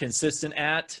I was consistent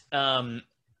at.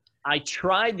 I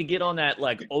tried to get on that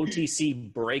like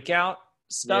OTC breakout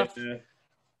stuff. Yeah.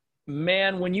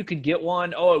 Man, when you could get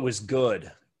one, it was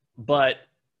good. But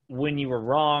when you were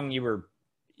wrong,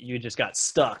 you just got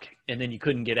stuck, and then you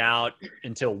couldn't get out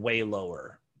until way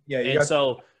lower. Yeah.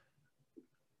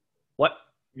 What?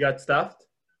 You got stuffed?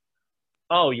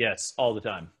 Oh yes, all the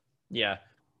time. Yeah.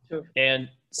 Sure. And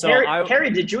so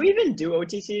Harry, did you even do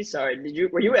OTCs? Sorry,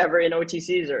 were you ever in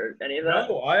OTCs or any of that?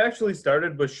 No, I actually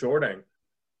started with shorting.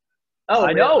 Oh,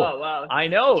 I know. Oh, wow. I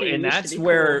know. Gee, and that's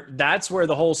where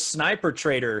the whole sniper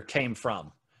trader came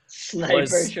from. Sniper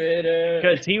trader.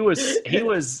 Because he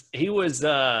was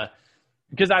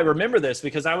because I remember this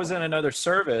because I was in another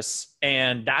service,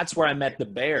 and that's where I met the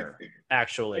bear,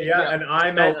 actually. Yeah, and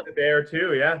I met the bear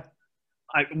too, yeah.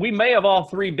 We may have all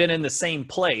 3 been in the same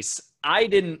place. I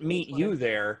didn't meet you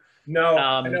there. No,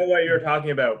 I know what you're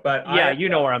talking about. But yeah, you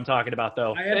know where I'm talking about,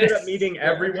 though. I ended up meeting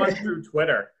everyone through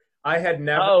Twitter. I had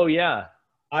never. Oh, yeah.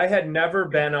 I had never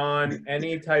been on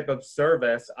any type of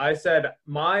service. I said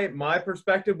my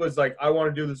perspective was like, I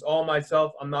want to do this all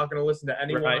myself. I'm not going to listen to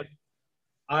anyone. Right.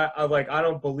 I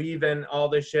don't believe in all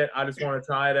this shit. I just want to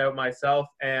try it out myself.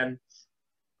 And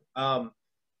and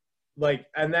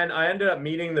then I ended up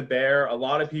meeting the bear, a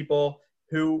lot of people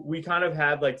who we kind of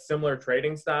had like similar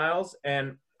trading styles.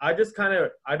 And I just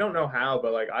I don't know how,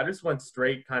 but like, I just went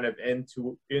straight kind of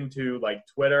into like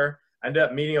Twitter. I ended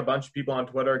up meeting a bunch of people on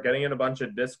Twitter, getting in a bunch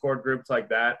of Discord groups like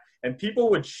that. And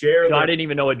people would share. I didn't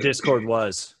even know what Discord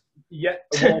was. Yeah.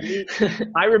 Well,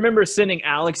 I remember sending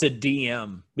Alex a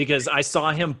DM because I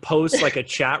saw him post like a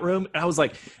chat room. And I was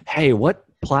like, hey, what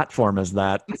platform is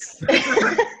that?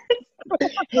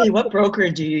 Hey, what broker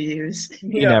do you use?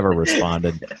 He never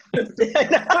responded. He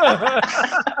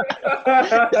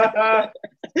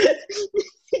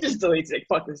just deletes it.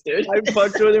 Fuck this dude. I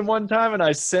fucked with him one time and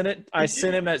I sent him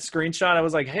that screenshot. I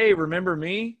was like, hey, remember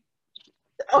me?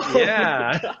 Oh,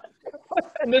 Yeah.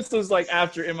 And this was like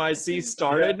after MIC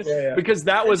started, Yeah. because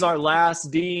that was our last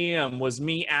DM, was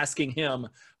me asking him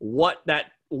what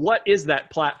is that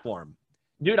platform?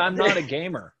 Dude, I'm not a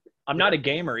gamer. I'm not a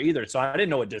gamer either, so I didn't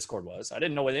know what Discord was. I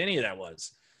didn't know what any of that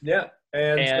was. Yeah.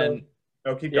 And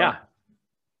so, keep going. Yeah.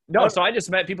 No, so I just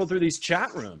met people through these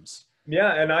chat rooms.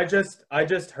 Yeah, and I just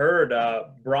heard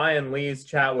Brian Lee's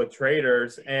chat with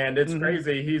traders, and it's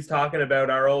crazy. He's talking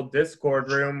about our old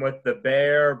Discord room with the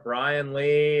Bear, Brian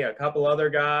Lee, a couple other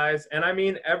guys, and I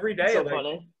mean every day. So like,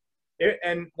 funny.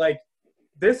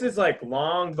 This is like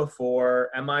long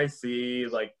before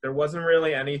MIC. Like there wasn't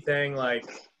really anything like,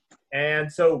 and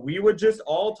so we would just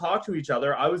all talk to each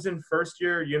other. I was in first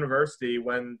year university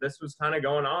when this was kind of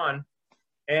going on.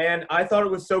 And I thought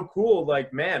it was so cool.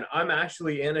 Like, man, I'm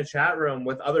actually in a chat room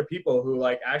with other people who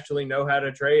like actually know how to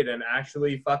trade and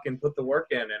actually fucking put the work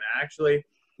in. And actually,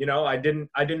 you know, I didn't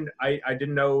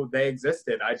know they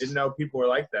existed. I didn't know people were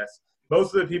like this.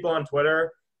 Most of the people on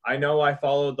Twitter, I know I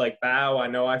followed like Bao. I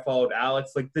know I followed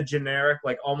Alex, like the generic,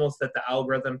 like almost that the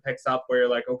algorithm picks up where you're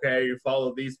like, okay, you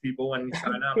follow these people when you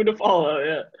sign up. Who to follow,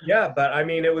 yeah. Yeah, but I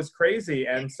mean, it was crazy.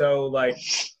 And so like,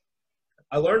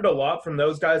 I learned a lot from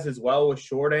those guys as well with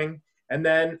shorting. And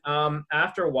then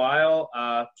after a while,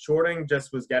 shorting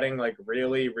just was getting like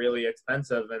really, really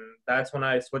expensive. And that's when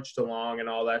I switched to long and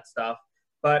all that stuff.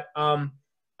 But I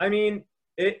mean,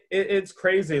 it's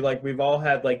crazy. Like we've all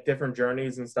had like different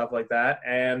journeys and stuff like that.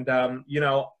 And, you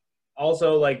know,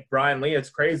 also like Brian Lee, it's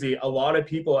crazy. A lot of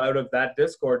people out of that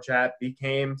Discord chat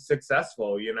became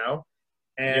successful, you know?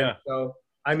 And so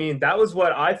I mean, that was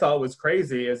what I thought was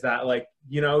crazy is that, like,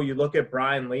 you know, you look at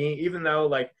Brian Lee, even though,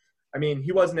 like, I mean,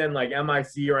 he wasn't in, like,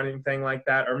 MIC or anything like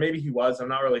that, or maybe he was, I'm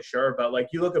not really sure. But, like,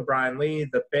 you look at Brian Lee,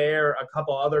 the Bear, a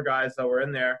couple other guys that were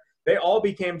in there, they all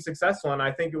became successful. And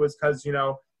I think it was because, you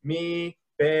know, me,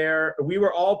 Bear, we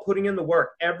were all putting in the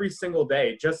work every single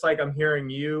day, just like I'm hearing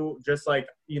you, just like,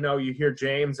 you know, you hear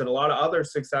James and a lot of other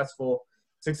successful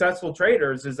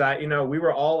traders is that, you know, we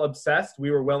were all obsessed. We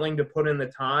were willing to put in the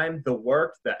time, the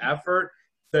work, the effort,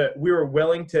 we were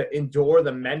willing to endure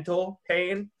the mental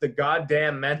pain, the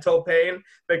goddamn mental pain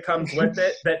that comes with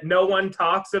it that no one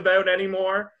talks about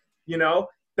anymore. You know,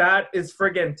 that is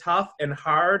friggin' tough and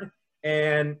hard.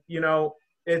 And, you know,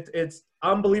 it's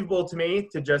unbelievable to me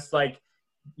to just like,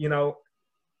 you know,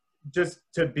 just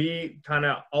to be kind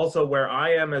of also where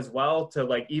I am as well, to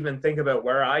like even think about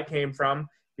where I came from.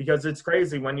 Because it's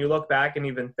crazy when you look back and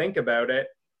even think about it,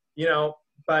 you know,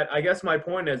 but I guess my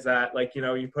point is that, like, you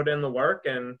know, you put in the work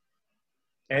and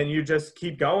you just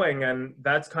keep going. And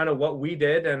that's kind of what we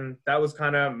did. And that was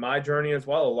kind of my journey as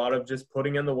well. A lot of just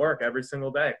putting in the work every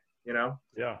single day, you know?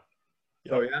 Yeah.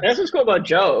 So, yeah. That's what's cool about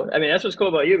Joe. I mean, that's what's cool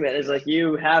about you, man, is like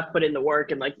you have put in the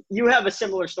work and like you have a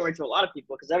similar story to a lot of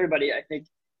people because everybody, I think,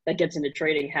 that gets into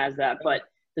trading has that. But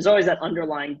there's always that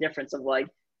underlying difference of like,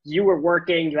 you were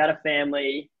working, you had a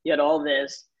family, you had all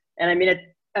this. And I mean,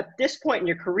 at this point in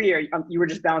your career, you were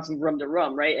just bouncing room to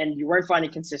room, right? And you weren't finding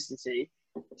consistency.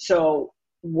 So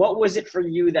what was it for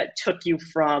you that took you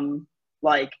from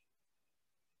like,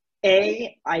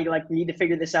 I like need to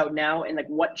figure this out now, and like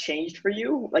what changed for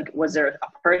you? Like, was there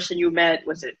a person you met?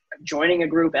 Was it joining a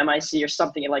group, MIC or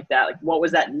something like that? Like, what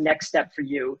was that next step for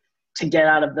you to get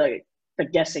out of the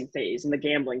guessing phase and the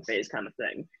gambling phase kind of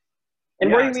thing?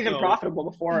 And were you even profitable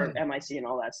before MIC and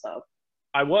all that stuff?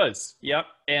 I was, yep.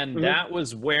 And that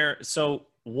was where, so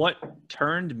what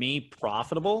turned me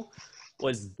profitable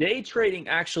was day trading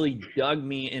actually dug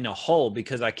me in a hole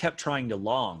because I kept trying to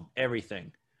long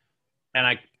everything.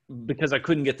 And because I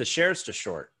couldn't get the shares to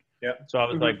short. Yeah. So I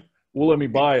was like, well, let me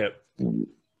buy it,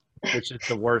 which is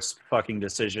the worst fucking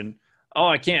decision. Oh,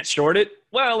 I can't short it?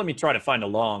 Well, let me try to find a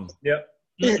long. Yep.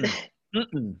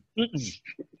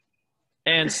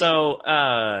 And so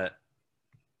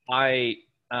I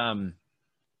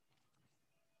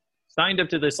signed up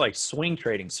to this like swing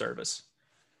trading service.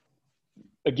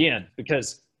 Again,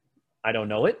 because I don't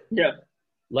know it. Yeah.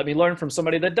 Let me learn from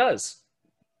somebody that does.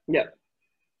 Yeah.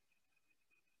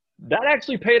 That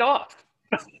actually paid off.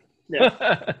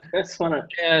 Yeah. That's funny.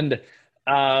 And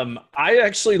I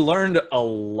actually learned a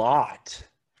lot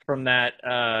from that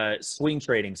swing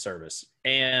trading service.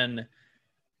 And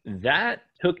that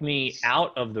took me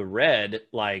out of the red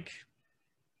like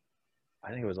I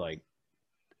think it was like,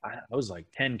 I was like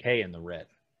 10K in the red.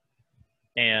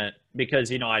 And because,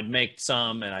 you know, I'd make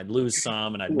some and I'd lose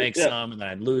some and I'd make some and then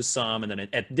I'd lose some. And then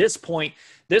at this point,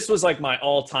 this was like my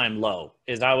all-time low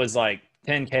is I was like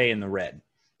 10K in the red.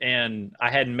 And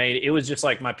I hadn't made it. It was just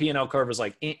like my P&L curve was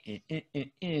like,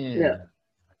 Yeah.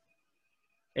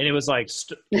 And it was like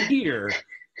here,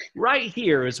 right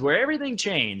here is where everything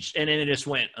changed. And then it just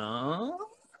went, and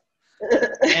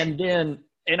then,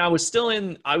 and I was still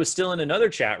in another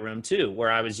chat room too,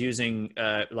 where I was using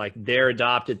like their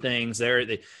adopted things.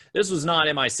 This was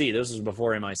not MIC. This was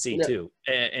before MIC too.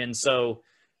 And so,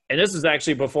 and this was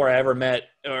actually before I ever met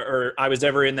or I was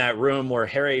ever in that room where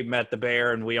Harry met the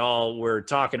bear and we all were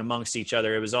talking amongst each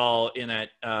other. It was all in that,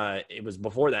 it was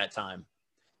before that time.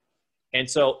 And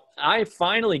so I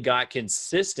finally got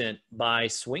consistent by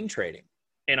swing trading,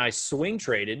 and I swing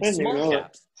traded small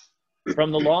caps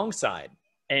from the long side.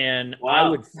 And I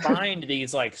would find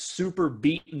these like super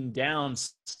beaten down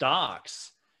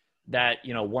stocks that,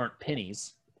 you know, weren't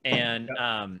pennies and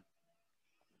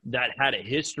that had a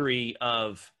history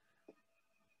of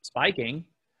spiking.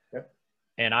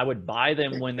 And I would buy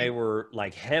them when they were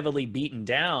like heavily beaten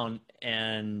down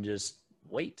and just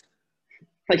wait.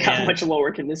 Like, how much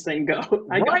lower can this thing go?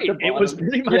 Right. It was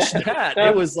pretty much that.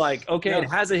 It was like, okay, it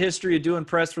has a history of doing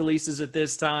press releases at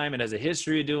this time. It has a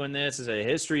history of doing this. It has a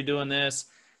history of doing this.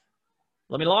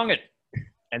 Let me long it.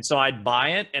 And so I'd buy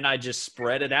it and I'd just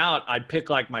spread it out. I'd pick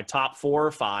like my top 4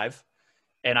 or 5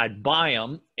 and I'd buy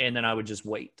them and then I would just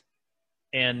wait.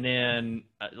 And then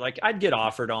like I'd get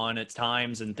offered on at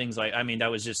times and things like, I mean, that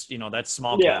was just, you know, that's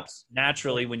small caps.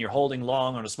 Naturally, when you're holding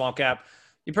long on a small cap,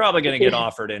 you're probably going to get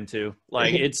offered into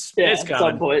like it's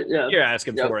coming. You're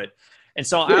asking for it. And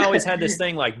so I always had this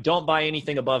thing like, don't buy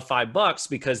anything above $5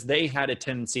 because they had a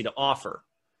tendency to offer.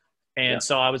 And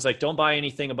so I was like, don't buy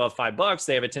anything above $5.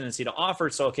 They have a tendency to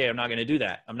offer. So, okay, I'm not going to do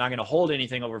that. I'm not going to hold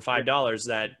anything over $5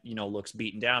 that, you know, looks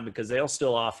beaten down because they'll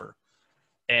still offer.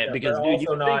 And because dude, you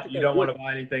don't want to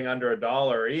buy anything under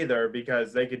 $1 either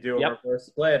because they could do a reverse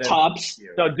split. Tops.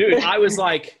 So dude, I was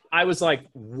like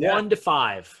 1 to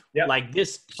 5, like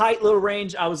this tight little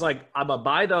range. I was like, I'm gonna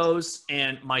buy those.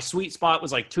 And my sweet spot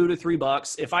was like $2 to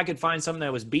 $3. If I could find something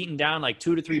that was beaten down like $2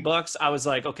 to $3, I was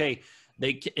like, okay,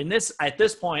 at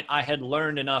this point, I had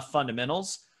learned enough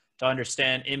fundamentals to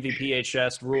understand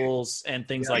MVPHS rules and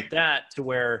things like that to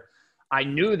where I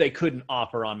knew they couldn't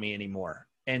offer on me anymore.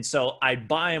 And so I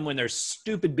buy them when they're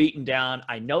stupid beaten down.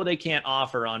 I know they can't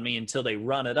offer on me until they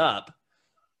run it up.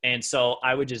 And so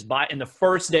I would just buy, and the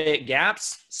first day it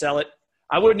gaps, sell it.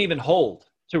 I wouldn't even hold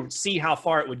to see how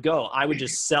far it would go. I would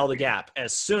just sell the gap.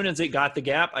 As soon as it got the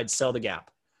gap, I'd sell the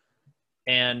gap.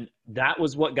 And that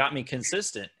was what got me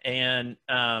consistent. And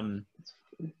that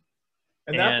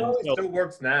probably still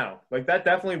works now. Like that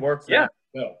definitely works now.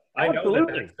 So I know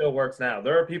that it still works now.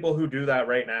 There are people who do that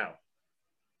right now.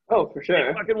 Oh, for sure.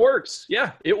 It fucking works.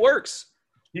 Yeah, it works.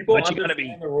 People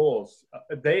understand the rules.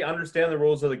 They understand the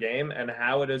rules of the game and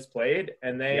how it is played,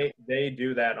 and they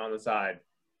do that on the side.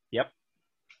 Yep.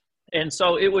 And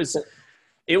so it was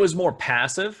more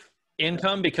passive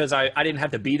income because I didn't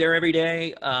have to be there every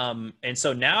day. And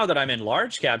so now that I'm in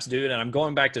large caps, dude, and I'm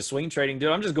going back to swing trading,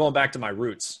 dude, I'm just going back to my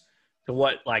roots, to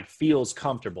what like feels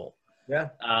comfortable. Yeah.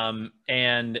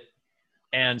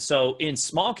 And so in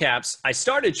small caps, I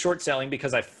started short selling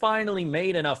because I finally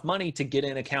made enough money to get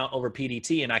an account over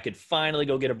PDT and I could finally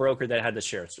go get a broker that had the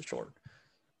shares to short.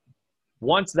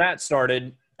 Once that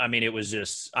started, I mean, it was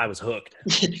just, I was hooked.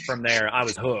 From there, I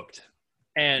was hooked.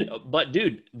 But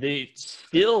dude, the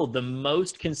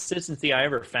most consistency I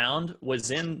ever found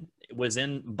was in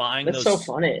buying That's those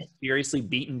so funny. seriously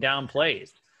beaten down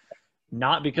plays.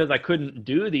 Not because I couldn't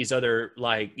do these other,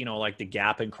 like, you know, like the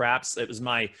gap and craps. That was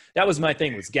my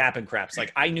thing, was gap and craps.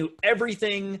 Like I knew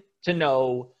everything to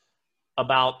know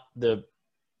about the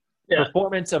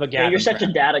performance of a gap. You're such a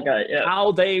data guy. Yeah.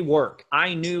 How they work.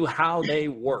 I knew how they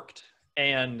worked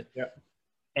and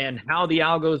how the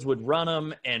algos would run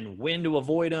them and when to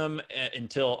avoid them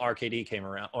until RKD came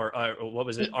around, or what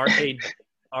was it? RKDA.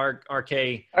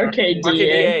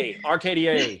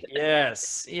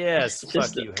 Yes.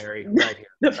 Fuck you, Harry. Right here.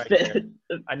 Right there.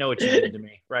 I know what you did to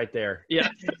me. Right there. Yeah.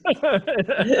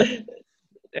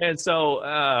 And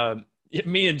so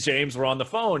me and James were on the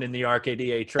phone in the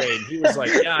RKDA trade. He was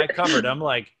like, yeah, I covered. I'm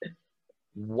like,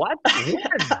 what?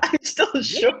 I'm still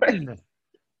short.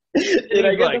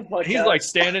 He's like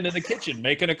standing in the kitchen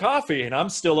making a coffee and I'm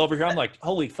still over here. I'm like,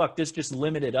 holy fuck, this just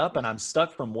limited up and I'm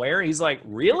stuck from where? He's like,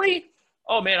 really?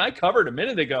 Oh man, I covered a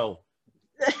minute ago.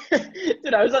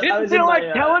 Dude, I was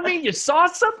telling me you saw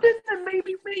something that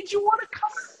maybe made you want to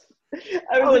cover?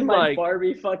 I was in my like,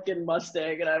 Barbie fucking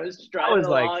Mustang, and I was driving was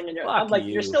like, along, and fuck I'm like,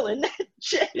 you. "You're still in that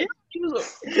shit?" Yeah, he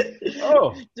was like,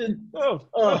 oh, dude, dude,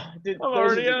 I'm those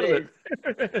already are out the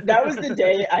of days. it. That was the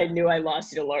day I knew I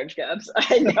lost you to large caps.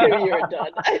 I knew you were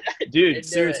done. I Dude,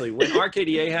 seriously, when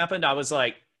RKDA happened, I was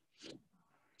like,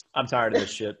 I'm tired of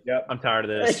this shit. Yep. I'm tired of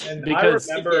this. And Because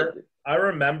I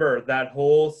remember that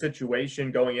whole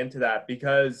situation going into that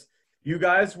because you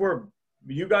guys were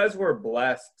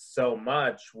blessed so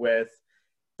much with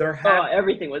there hadn't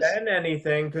everything was been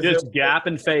anything because just gap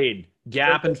and fade.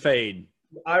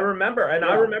 I remember, and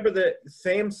I remember the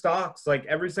same stocks like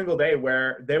every single day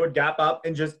where they would gap up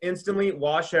and just instantly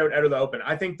wash out of the open.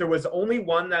 I think there was only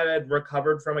one that had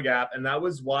recovered from a gap, and that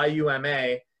was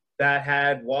YUMA that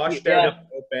had washed out of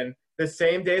the open the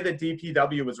same day that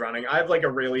DPW was running. I have like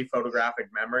a really photographic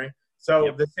memory.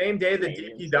 So the same day that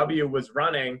DPW was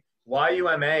running,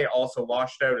 YUMA also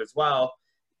washed out as well.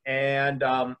 And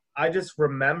I just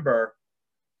remember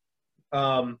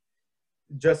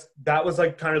just that was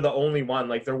like kind of the only one.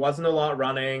 Like there wasn't a lot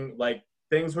running. Like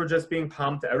things were just being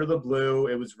pumped out of the blue.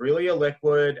 It was really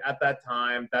illiquid at that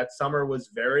time. That summer was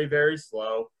very, very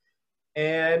slow.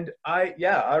 And I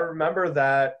remember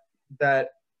that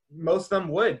most of them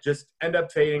would just end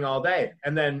up fading all day.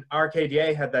 And then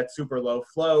RKDA had that super low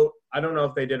float. I don't know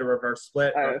if they did a reverse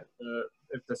split or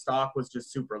if the stock was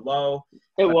just super low.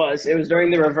 It was during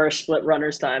the reverse split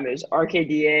runners time. It was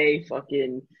RKDA,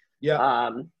 fucking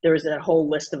there was that whole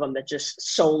list of them that just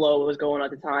solo was going on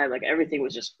at the time. Like everything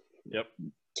was just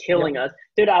killing us.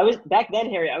 Dude, I was back then,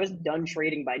 Harry, I was done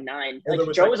trading by 9.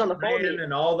 Like Joe was on the phone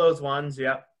and all those ones,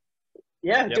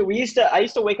 Yeah, dude, I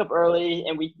used to wake up early,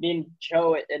 and me and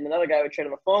Joe and another guy would trade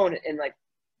on the phone, and like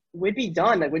we'd be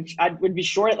done. Like we'd be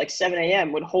short at like 7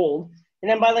 a.m. would hold,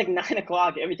 and then by like 9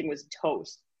 o'clock, everything was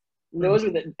toast. And those were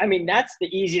that's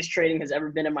the easiest trading has ever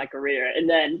been in my career. And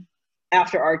then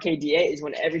after RKDA is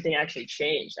when everything actually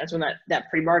changed. That's when that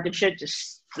pre-market shit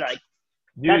just like.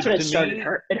 Dude, that's when it started.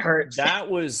 It hurts. That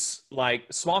was like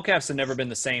small caps have never been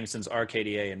the same since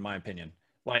RKDA, in my opinion.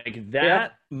 Like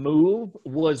that move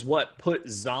was what put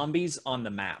zombies on the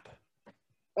map.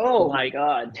 Oh my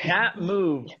God. That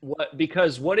move,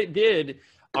 because what it did,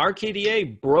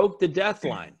 RKDA broke the death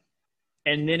line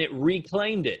and then it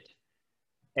reclaimed it.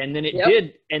 And then it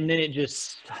did, and then it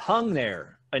just hung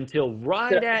there until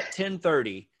right at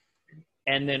 10:30.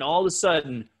 And then all of a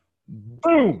sudden,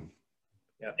 boom.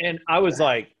 Yep. And I was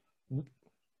like,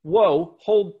 whoa,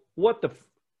 hold, what the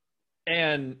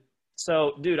and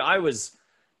so dude,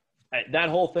 that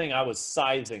whole thing, I was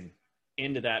sizing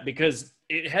into that because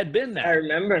it had been that. I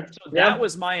remember. So that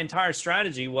was my entire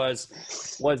strategy was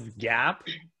gap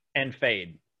and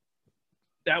fade.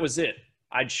 That was it.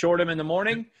 I'd short them in the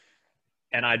morning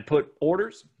and I'd put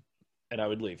orders and I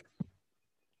would leave.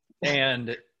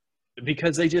 And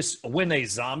because when they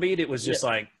zombied, it was just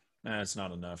like, it's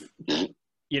not enough.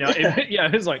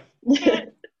 It was like.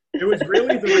 It was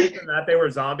really the reason that they were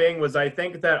zombieing was I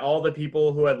think that all the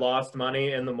people who had lost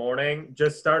money in the morning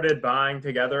just started buying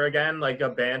together again like a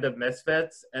band of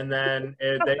misfits, and then they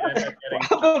ended up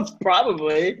getting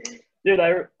probably. Dude,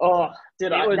 it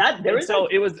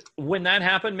was when that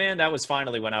happened, man. That was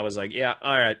finally when I was like, yeah,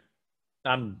 all right,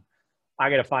 I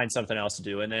got to find something else to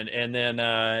do. And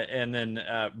then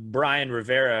Brian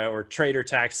Rivera, or Trader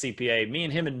Tax CPA, me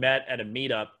and him had met at a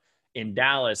meetup in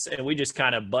Dallas, and we just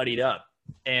kind of buddied up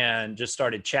and just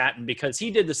started chatting because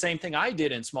he did the same thing I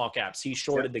did in small caps. He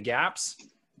shorted the gaps,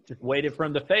 just waited for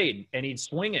him to fade, and he'd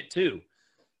swing it too.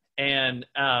 And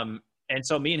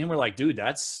so me and him were like, dude,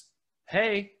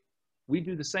 hey, we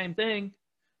do the same thing.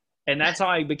 And that's how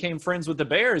I became friends with the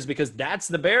Bears, because that's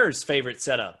the Bears' favorite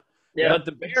setup. Yeah, but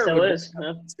the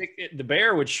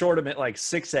Bear would short him at like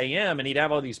 6 a.m. and he'd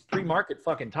have all these pre-market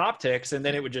fucking top ticks, and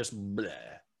then it would just bleh.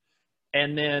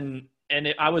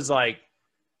 I was like,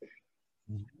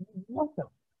 what the?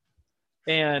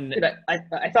 And dude,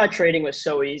 I thought trading was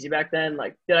so easy back then.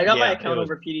 Like, I got my account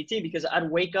over PDT because I'd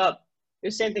wake up. It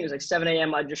was the same thing. It was like 7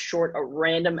 a.m. I'd just short a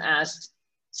random ass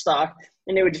stock,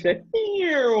 and it would just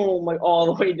go like all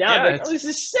the way down. Yeah, like, this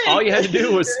is sick. All you had to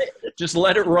do was just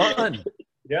let it run.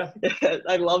 Yeah.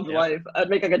 I loved life. I'd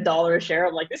make like $1 a share.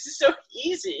 I'm like, this is so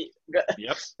easy. Yep.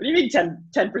 What do you mean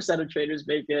 10% of traders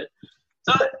make it?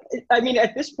 So, I mean,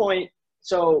 at this point,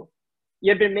 so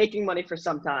you had been making money for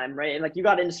some time, right? And like you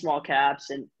got into small caps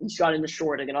and you got into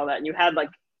shorting and all that. And you had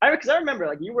because I remember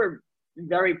like you were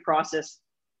very process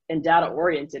and data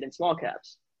oriented in small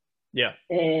caps. Yeah.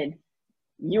 And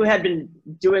you had been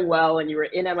doing well and you were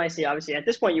in MIC, obviously. At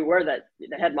this point, you were the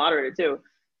head moderator too.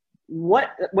 what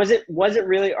was it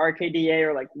really RKDA,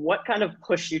 or like what kind of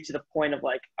pushed you to the point of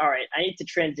like, all right, I need to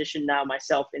transition now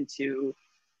myself into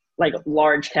like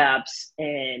large caps?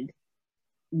 And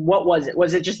what was it?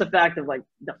 Was it just the fact of like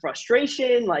the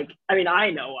frustration? Like, I mean, I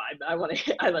know I want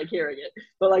to, I like hearing it,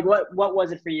 but like, what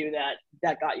was it for you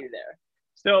that got you there?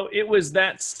 So it was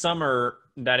that summer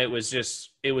that it was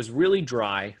really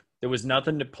dry. There was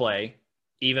nothing to play,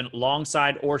 even long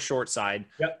side or short side.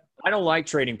 Yep. I don't like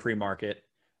trading pre-market.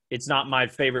 It's not my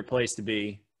favorite place to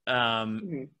be.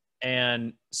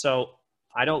 And so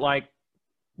I don't like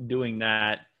doing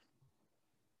that.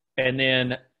 And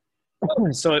then,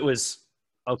 so it was,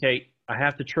 okay, I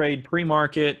have to trade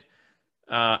pre-market.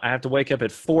 I have to wake up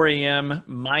at 4 a.m.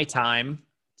 my time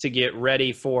to get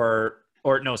ready for,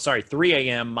 3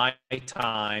 a.m. my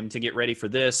time to get ready for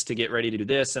this, to get ready to do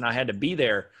this. And I had to be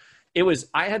there.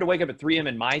 I had to wake up at 3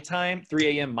 a.m. my time,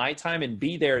 and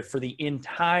be there for the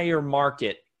entire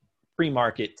market,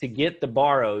 pre-market, to get the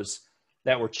borrows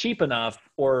that were cheap enough,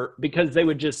 or because they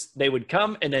would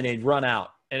come and then they'd run out,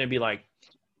 and it'd be like,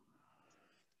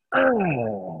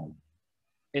 oh.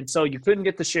 And so you couldn't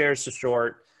get the shares to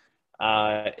short.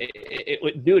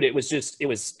 It was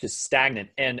just stagnant.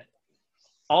 And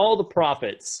all the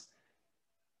profits,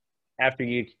 after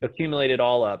you accumulate it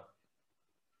all up,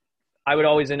 I would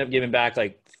always end up giving back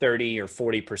like 30 or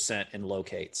 40% in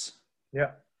locates.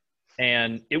 Yeah.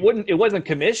 And it wasn't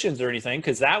commissions or anything,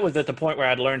 because that was at the point where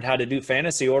I'd learned how to do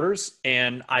fantasy orders,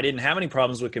 and I didn't have any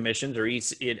problems with commissions or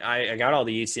I got all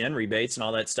the ECN rebates and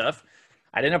all that stuff.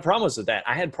 I didn't have problems with that.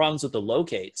 I had problems with the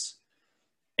locates.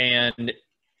 And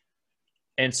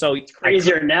so it's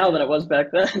crazier now than it was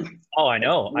back then. Oh, I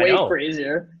know. Way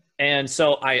crazier. And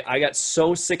so I got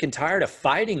so sick and tired of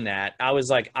fighting that. I was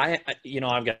like, I've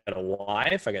got a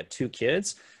wife, I got 2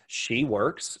 kids. She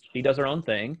works, she does her own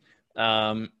thing.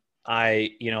 The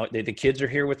kids are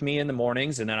here with me in the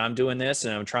mornings, and then I'm doing this,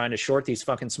 and I'm trying to short these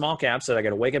fucking small caps that I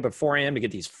got to wake up at 4 a.m. to get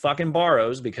these fucking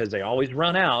borrows, because they always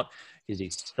run out, because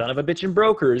these son of a bitchin'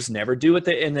 brokers never do it.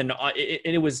 And then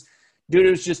it was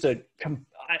just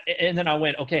and then I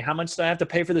went, okay, how much do I have to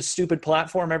pay for this stupid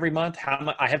platform every month? How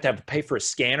much I have to pay for a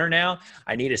scanner now?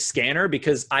 I need a scanner,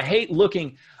 because I hate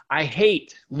looking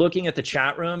at the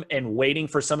chat room and waiting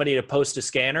for somebody to post a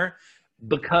scanner,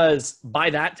 because by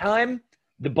that time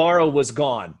the borrow was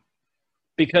gone,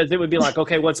 because it would be like,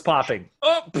 okay, what's popping?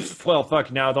 Oh, well,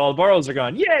 fuck, now all the borrows are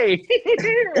gone. Yay.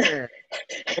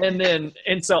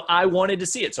 And so I wanted to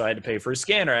see it. So I had to pay for a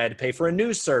scanner. I had to pay for a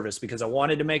news service, because I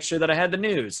wanted to make sure that I had the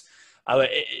news.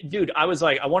 I was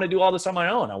like, I want to do all this on my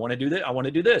own. I want to do that. I want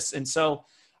to do this. And so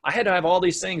I had to have all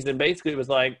these things. And basically it was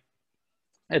like,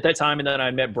 at that time, and then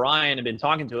I met Brian and been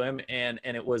talking to him, and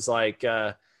it was like,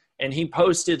 and he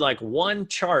posted like one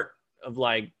chart of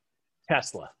like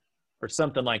Tesla or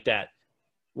something like that,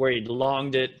 where he'd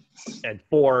longed it at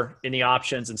 4 in the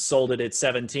options and sold it at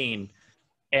 17.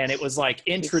 And it was like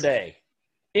intraday,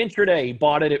 he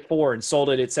bought it at 4 and sold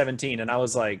it at 17. And I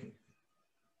was like,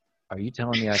 are you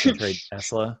telling me I can trade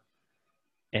Tesla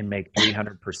and make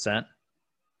 300%?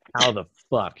 How the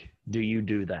fuck do you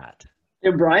do that?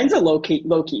 Dude, Brian's a low-key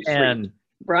freak. And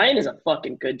Brian is a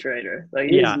fucking good trader. Like,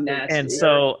 he's nasty. And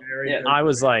so I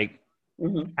was like,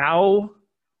 how?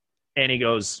 And he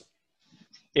goes,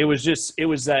 it was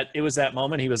that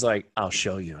moment. He was like, I'll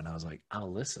show you. And I was like,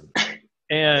 I'll listen.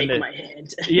 And take my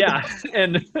hand. Yeah.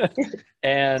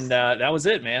 And that was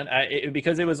it, man.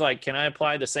 Because it was like, can I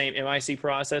apply the same MIC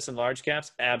process in large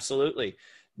caps? Absolutely.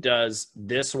 Does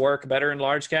this work better in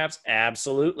large caps?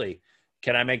 Absolutely.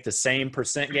 Can I make the same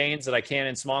percent gains that I can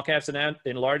in small caps and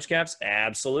in large caps?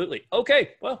 Absolutely. Okay.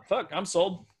 Well, fuck, I'm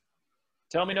sold.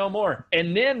 Tell me no more.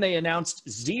 And then they announced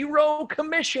 0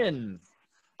 commission.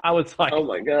 I was like, oh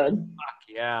my God.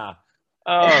 Fuck yeah.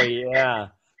 Oh yeah.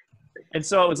 And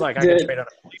so it was like, I can trade on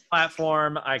a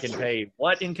platform. I can pay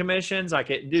what in commissions?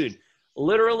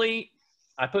 Literally,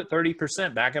 I put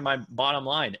 30% back in my bottom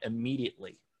line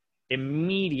immediately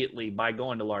by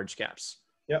going to large caps.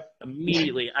 Yep.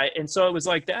 Immediately. And so it was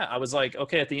like that. I was like,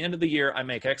 okay, at the end of the year, I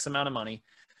make X amount of money.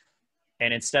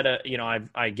 And instead of,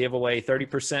 I give away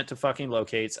 30% to fucking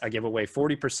locates. I give away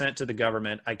 40% to the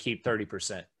government. I keep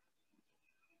 30%.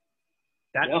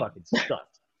 That fucking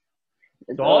sucked.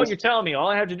 So all you're telling me, all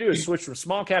I have to do is switch from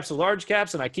small caps to large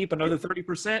caps, and I keep another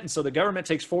 30%, and so the government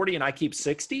takes 40 and I keep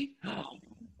 60?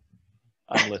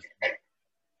 I'm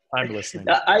listening.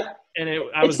 I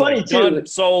was funny like, too. Done,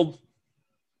 sold.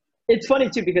 It's funny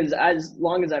too, because as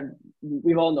long as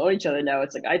we've all known each other now,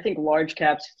 it's like I think large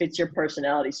caps fits your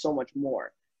personality so much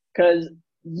more, because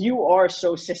you are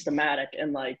so systematic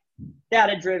and like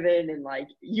data driven, and like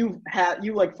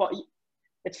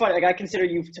it's funny. Like I consider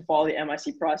you to follow the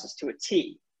MIC process to a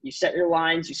T. You set your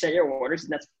lines, you set your orders,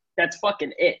 and that's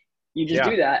fucking it. You just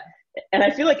do that. And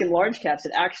I feel like in large caps,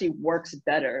 it actually works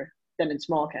better than in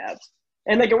small caps.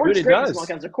 And like it works great in small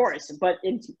caps, of course, but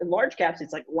in large caps,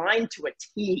 it's like line to a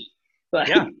T. Like,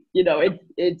 you know,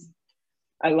 it's,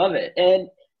 I love it. And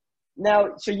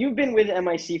now, so you've been with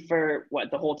MIC for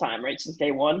what, the whole time, right? Since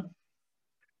day one?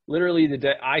 Literally the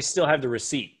day, I still have the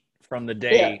receipt from the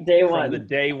day, from the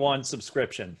day one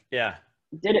subscription. Yeah.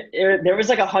 There was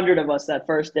like 100 of us that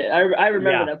first day. I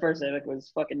remember that first day, like it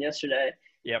was fucking yesterday.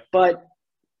 Yep. But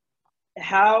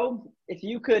how, if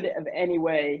you could have any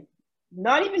way,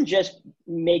 not even just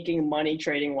making money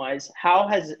trading wise, how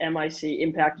has MIC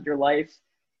impacted your life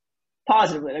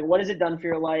positively? Like what has it done for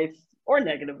your life, or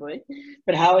negatively,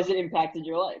 but how has it impacted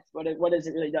your life? What has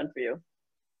it really done for you?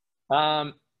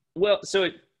 Well, so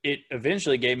it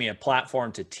eventually gave me a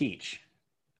platform to teach.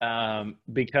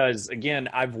 Because again,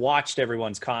 I've watched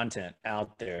everyone's content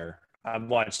out there. I've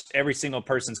watched every single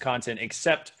person's content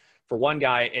except for one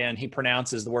guy, and he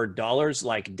pronounces the word dollars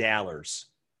like dollars.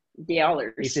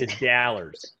 Dollars. He says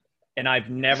dollars. And I've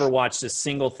never watched a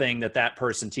single thing that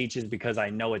person teaches because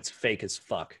I know it's fake as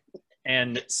fuck.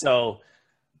 And so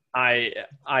I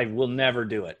will never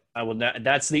do it. I will not.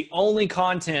 That's the only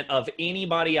content of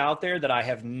anybody out there that I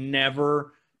have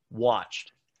never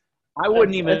watched. I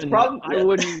wouldn't even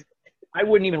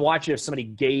watch it if somebody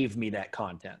gave me that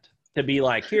content to be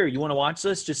like, here, you want to watch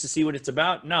this just to see what it's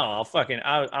about? No,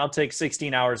 I'll take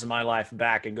 16 hours of my life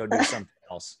back and go do something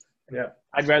else. Yeah.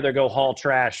 I'd rather go haul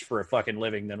trash for a fucking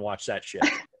living than watch that shit.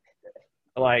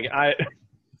 Like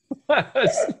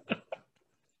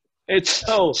it's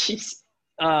so,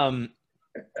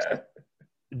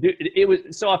 dude, it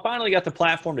was, so I finally got the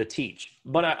platform to teach,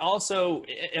 but I also,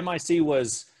 MIC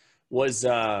was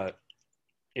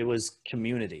it was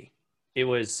community. It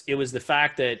was the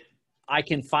fact that I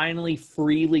can finally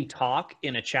freely talk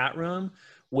in a chat room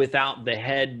without the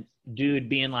head dude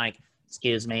being like,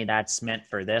 excuse me, that's meant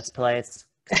for this place.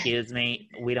 Excuse me,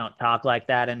 we don't talk like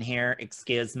that in here.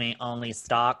 Excuse me, only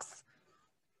stocks.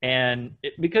 And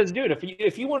because, dude,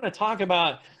 if you want to talk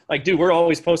about, like, dude, we're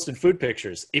always posting food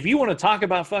pictures. If you want to talk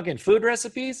about fucking food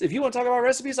recipes, if you want to talk about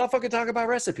recipes, I'll fucking talk about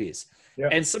recipes. Yeah.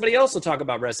 And somebody else will talk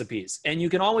about recipes. And you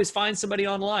can always find somebody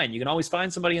online. You can always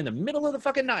find somebody in the middle of the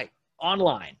fucking night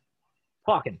online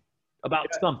talking about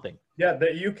something. Yeah,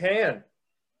 that you can.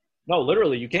 No,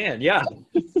 literally you can. Yeah.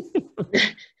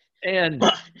 and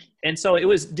so it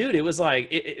was, dude, it was like,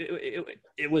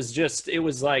 it was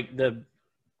like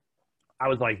I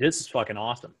was like, this is fucking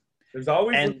awesome. There's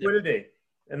always liquidity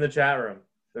in the chat room.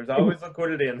 There's always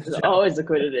liquidity in the chat room. There's always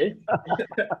liquidity.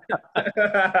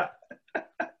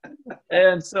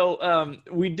 And so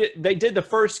they did the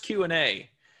first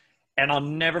Q&A, and I'll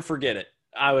never forget it.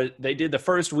 They did the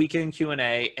first weekend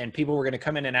Q&A, and people were going to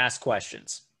come in and ask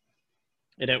questions.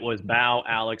 And it was Bao,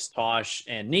 Alex, Tosh,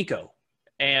 and Nico.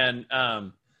 And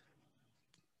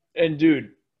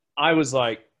dude, I was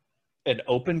like, an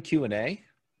open Q&A?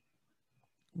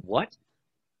 What?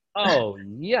 Oh,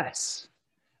 yes.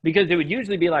 Because it would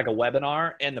usually be like a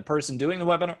webinar, and the person doing the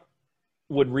webinar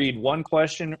would read one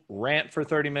question, rant for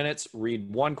 30 minutes, read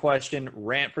one question,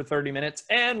 rant for 30 minutes,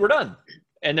 and we're done.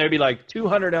 And there'd be like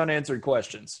 200 unanswered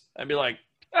questions. I'd be like,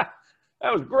 that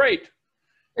was great.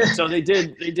 So they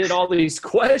did all these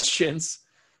questions,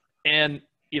 and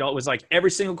you know, it was like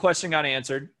every single question got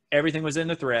answered. Everything was in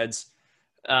the threads.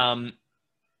 And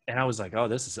I was like, oh,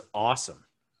 this is awesome.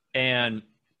 And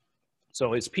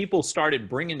so as people started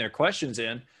bringing their questions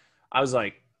in, I was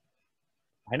like,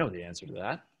 I know the answer to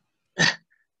that.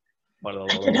 I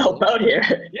can help out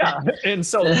here. Yeah. And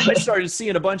so I started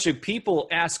seeing a bunch of people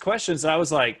ask questions, and I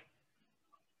was like,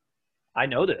 I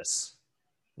know this.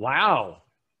 Wow.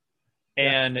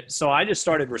 And so I just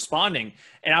started responding,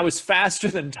 and I was faster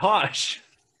than Tosh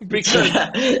because,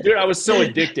 dude, I was so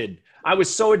addicted. I was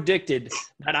so addicted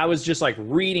that I was just like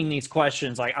reading these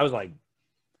questions. Like I was like,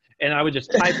 and I would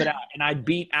just type it out, and I'd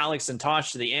beat Alex and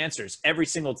Tosh to the answers every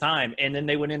single time. And then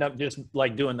they would end up just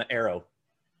like doing the arrow,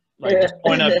 like just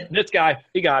point up, this guy,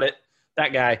 he got it,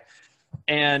 that guy.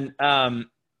 And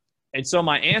so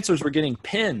my answers were getting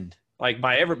pinned, like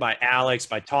by Alex,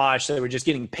 by Tosh. They were just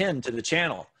getting pinned to the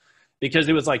channel because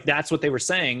it was like, that's what they were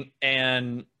saying.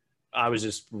 And I was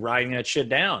just writing that shit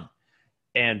down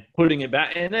and putting it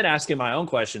back, and then asking my own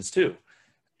questions too.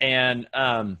 And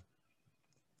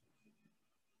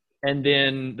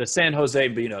then the San Jose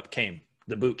meetup came,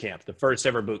 the boot camp, the first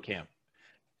ever boot camp.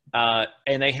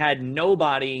 And they had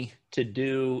nobody to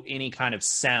do any kind of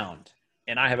sound.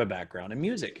 And I have a background in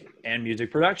music and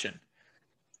music production.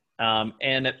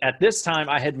 And at this time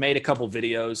I had made a couple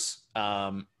videos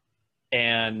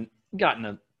and gotten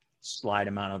a slight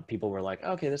amount of people were like,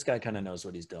 okay, this guy kind of knows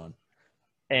what he's doing.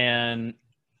 And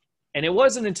it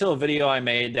wasn't until a video I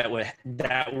made that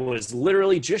was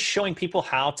literally just showing people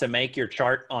how to make your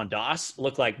chart on DOS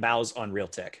look like Bao's on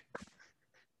Realtek.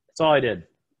 That's all I did.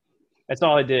 That's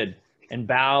all I did. And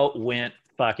Bao went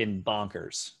fucking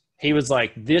bonkers. He was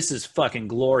like, this is fucking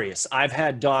glorious. I've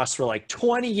had DOS for like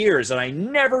 20 years and I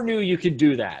never knew you could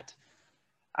do that.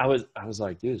 I was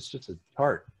like, dude, it's just a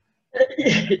chart. From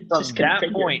that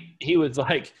point, he was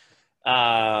like,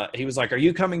 are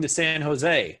you coming to San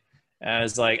Jose? And I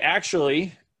was like,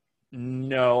 actually,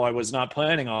 no, I was not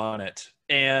planning on it.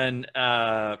 And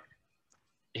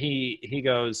he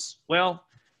goes, well,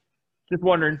 just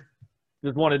wondering,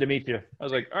 just wanted to meet you. I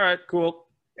was like, all right, cool.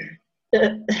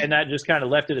 And that just kind of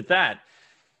left it at that.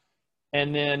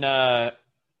 And then,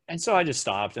 and so I just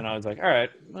stopped and I was like, all right,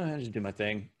 I'll just do my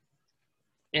thing.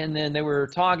 And then they were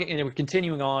talking and they were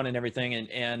continuing on and everything.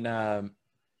 And I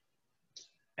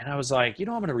was like, I'm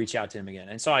going to reach out to him again.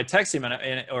 And so I texted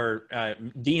him or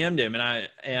DM'd him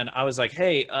and I was like,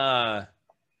 hey, I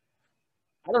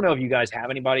don't know if you guys have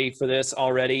anybody for this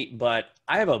already, but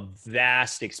I have a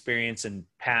vast experience and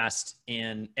past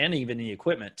and even the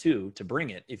equipment too, to bring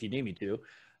it if you need me to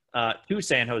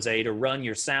San Jose to run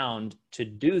your sound to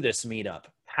do this meetup.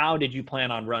 How did you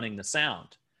plan on running the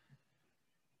sound?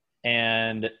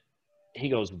 And he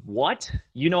goes, what?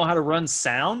 You know how to run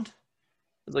sound? I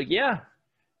was like, yeah.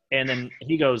 And then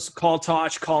he goes, call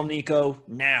Tosh, call Nico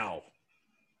now.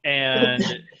 And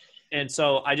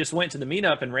so I just went to the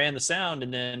meetup and ran the sound,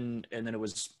 and then it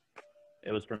was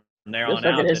from there on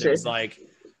out that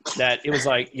it was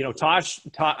like Tosh,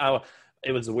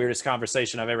 it was the weirdest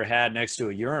conversation I've ever had next to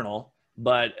a urinal.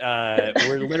 But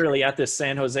we're literally at this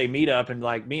San Jose meetup, and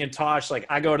like me and Tosh, like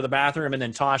I go to the bathroom, and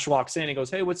then Tosh walks in and goes,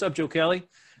 hey, what's up, Joe Kelly?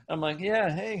 I'm like, yeah,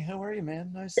 hey, how are you,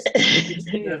 man? Nice to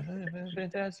see you.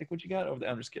 Fantastic. What you got over there?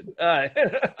 I'm just kidding.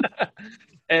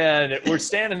 And we're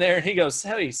standing there, and he goes,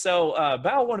 hey, so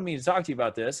Bao wanted me to talk to you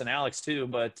about this, and Alex too,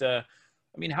 but I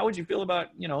mean, how would you feel about,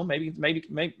 maybe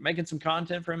making some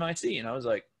content for MIT? And I was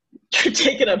like, you're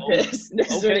taking a piss.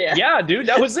 Okay. Yeah, dude,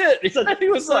 that was it. He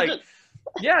was like,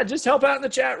 yeah, just help out in the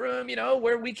chat room,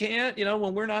 where we can't,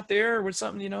 when we're not there or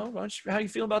something, how you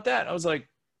feel about that? I was like,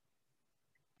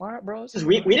 all right, bro.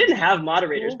 We didn't have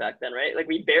moderators back then, right? Like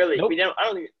we barely, nope.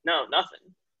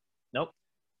 Nothing. Nope.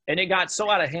 And it got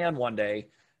so out of hand one day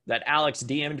that Alex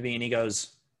DM'd me and he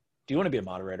goes, do you want to be a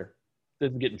moderator?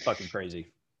 This is getting fucking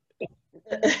crazy.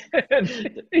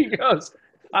 And he goes,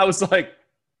 I was like,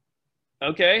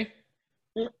 okay.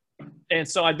 And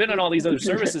so I'd been on all these other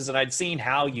services and I'd seen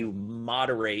how you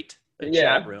moderate the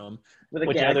chat room. With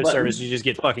the other service, you just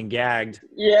get fucking gagged.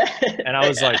 Yeah. And I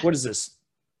was like, what is this?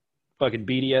 Fucking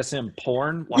BDSM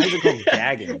porn? Why is it called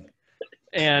gagging?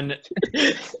 And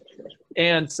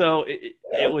so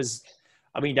it was,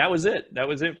 I mean, that was it. That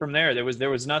was it from there. There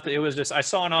was nothing. It was just, I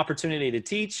saw an opportunity to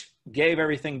teach, gave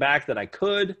everything back that I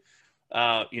could.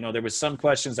 There was some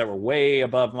questions that were way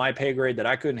above my pay grade that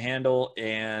I couldn't handle.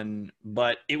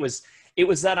 But it was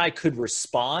that I could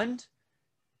respond.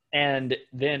 And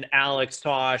then Alex,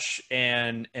 Tosh,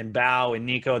 and Bao and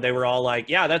Nico, they were all like,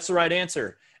 yeah, that's the right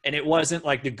answer. And it wasn't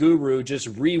like the guru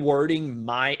just rewording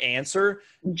my answer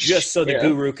just so the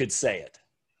guru could say it.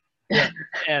 Yeah.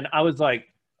 And I was like,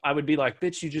 I would be like,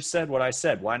 bitch, you just said what I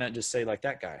said. Why not just say like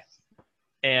that guy?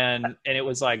 And it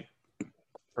was like,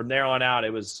 from there on out,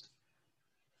 I was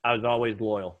always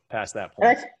loyal past that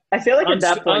point. I feel like at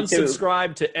that point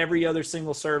unsubscribed to every other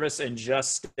single service and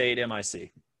just stayed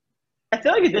MIC. I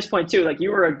feel like at this point too, like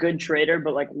you were a good trader,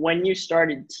 but like when you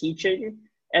started teaching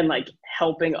and like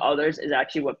helping others is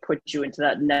actually what put you into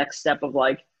that next step of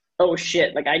like, oh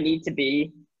shit, like I need to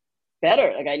be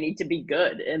better. Like I need to be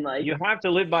good. And like, you have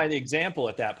to live by the example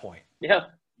at that point. Yeah.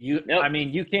 I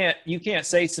mean, you can't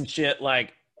say some shit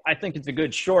like, I think it's a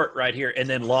good short right here and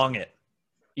then long it.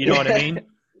 You know what I mean?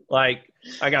 Like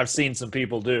I've seen some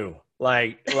people do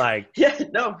like, yeah,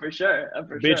 no, for sure.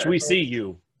 Bitch, we see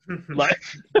you. Like,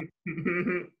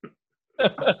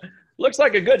 looks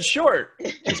like a good short.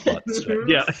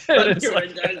 Yeah. And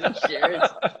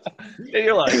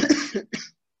you're like,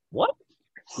 what?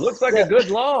 Looks like a good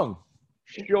long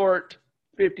short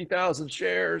 50,000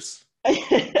 shares.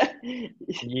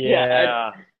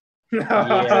 Yeah.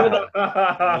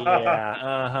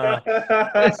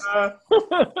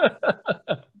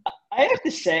 I have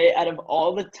to say, out of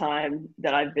all the time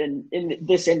that I've been in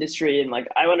this industry, and like,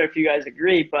 I wonder if you guys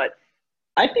agree, but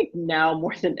I think now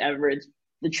more than ever,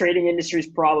 the trading industry is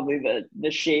probably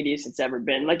the shadiest it's ever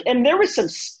been. Like, and there was some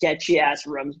sketchy ass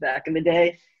rooms back in the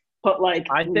day, But like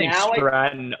I think now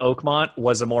Stratton Oakmont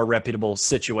was a more reputable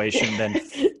situation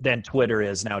than Twitter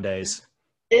is nowadays.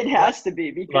 it has to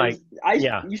be because Like,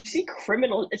 you see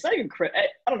criminal. It's not even I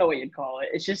don't know what you'd call it.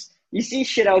 It's just you see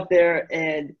shit out there,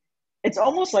 and it's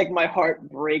almost like my heart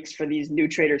breaks for these new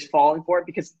traders falling for it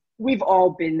because we've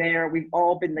all been there. We've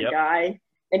all been the guy,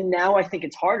 and now I think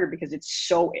it's harder because it's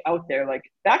so out there. Like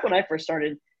back when I first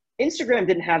started, Instagram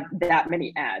didn't have that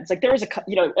many ads. Like there was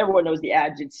everyone knows the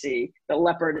ads you'd see, the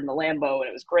leopard and the Lambo, and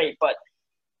it was great, but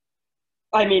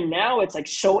I mean, now it's like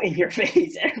so in your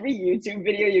face. Every YouTube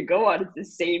video you go on, it's the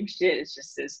same shit. It's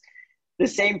just the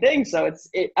same thing. So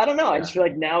I don't know. I just feel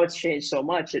like now it's changed so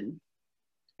much, and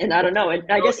I don't know. And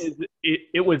I guess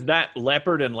it was that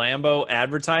leopard and Lambo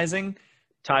advertising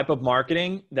type of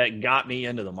marketing that got me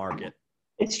into the market.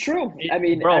 It's true.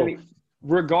 Bro,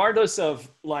 regardless of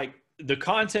like the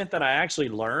content that I actually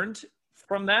learned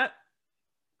from that,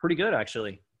 pretty good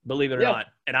actually, believe it or not.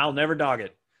 And I'll never dog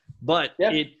it, but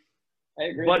I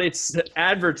agree. But it's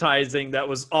advertising that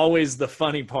was always the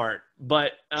funny part.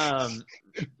 But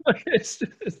it's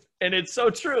just, and it's so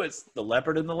true. It's the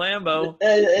leopard and the Lambo.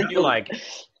 You're like,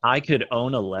 I could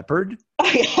own a leopard?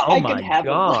 Oh my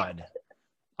God.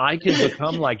 I could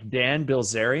become like Dan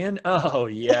Bilzerian? Oh,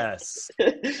 yes.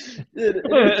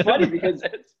 It's funny because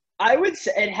I would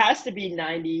say it has to be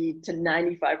 90 to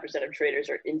 95% of traders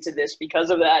are into this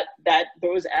because of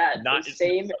those ads. Not the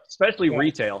same, especially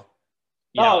retail.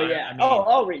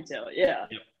 Retail. Yeah.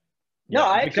 Yep.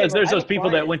 No, because there's those people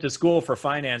that went to school for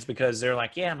finance because they're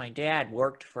like, yeah, my dad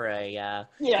worked for he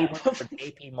worked for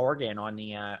JP Morgan on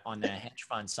the hedge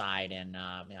fund side, and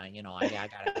I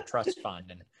got a trust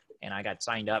fund, and I got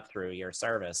signed up through your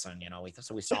service, and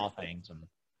we saw things, and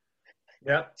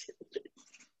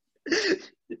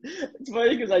It's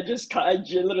funny because I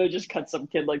literally just cut some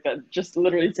kid like that just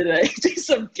literally today. Just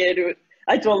some kid who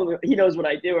I told him he knows what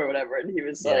I do or whatever, and he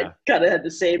was like kind of had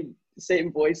the same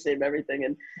voice, same everything.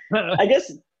 And I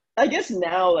guess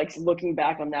now, like looking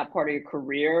back on that part of your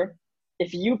career,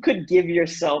 if you could give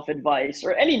yourself advice,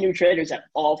 or any new traders at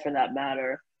all for that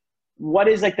matter, what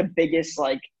is like the biggest,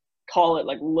 like call it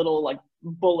like little like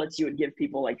bullets you would give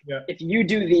people? Like if you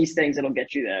do these things, it'll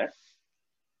get you there.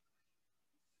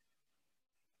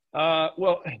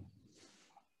 Well,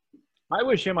 I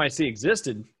wish MIC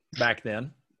existed back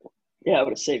then. Yeah, I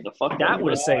would have saved the fuck. That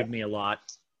would have saved me a lot.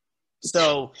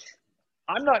 So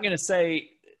I'm not going to say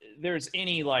there's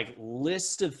any like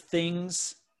list of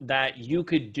things that you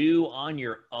could do on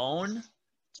your own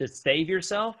to save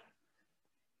yourself.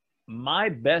 My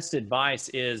best advice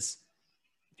is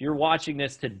if you're watching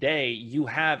this today, you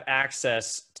have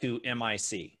access to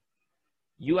MIC.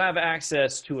 You have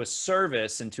access to a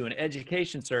service and to an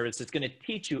education service that's going to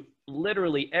teach you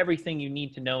literally everything you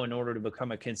need to know in order to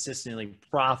become a consistently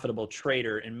profitable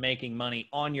trader and making money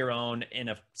on your own in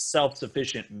a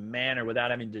self-sufficient manner without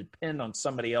having to depend on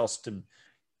somebody else to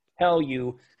tell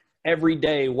you every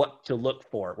day what to look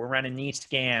for. We're running these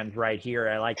scans right here.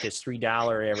 I like this $3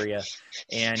 area.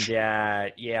 And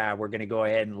we're going to go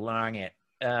ahead and long it.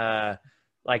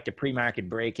 Like the pre-market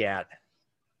breakout.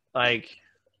 Like,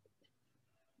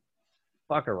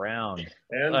 fuck around.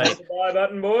 And like, the buy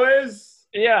button, boys.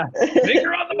 Yeah,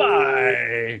 finger on the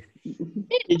buy.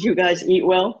 Did you guys eat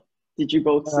well? Did you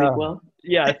both sleep well?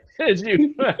 Yeah, did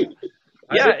you?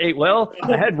 Yeah, ate well.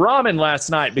 I had ramen last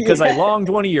night because I longed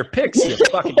one of your picks, you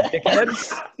fucking dickhead.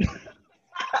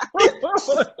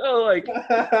 Like,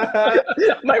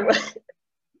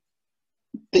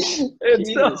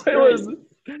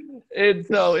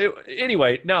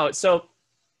 anyway, no, so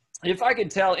if I could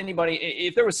tell anybody,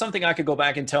 if there was something I could go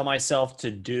back and tell myself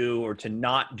to do or to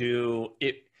not do,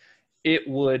 it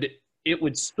would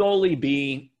solely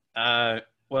be, well,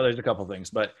 there's a couple things,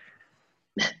 but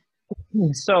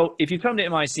so if you come to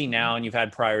MIC now and you've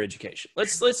had prior education,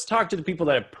 let's talk to the people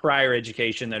that have prior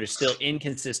education that are still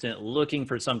inconsistent, looking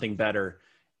for something better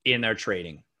in their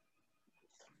trading.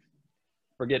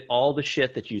 Forget all the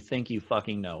shit that you think you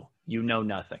fucking know. You know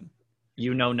nothing.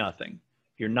 You know nothing.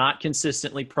 You're not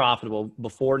consistently profitable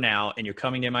before now, and you're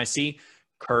coming to MIC,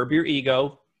 curb your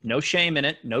ego. No shame in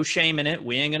it. No shame in it.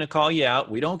 We ain't going to call you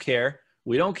out. We don't care.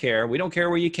 We don't care. We don't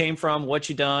care where you came from, what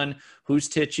you done, whose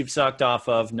tits you've sucked off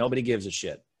of. Nobody gives a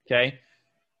shit, okay?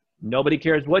 Nobody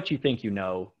cares what you think you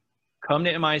know. Come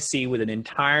to MIC with an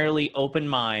entirely open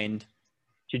mind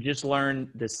to just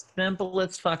learn the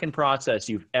simplest fucking process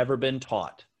you've ever been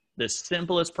taught. The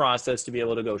simplest process to be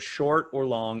able to go short or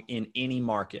long in any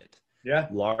market. Yeah.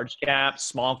 Large cap,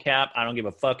 small cap. I don't give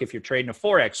a fuck if you're trading a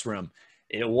Forex room.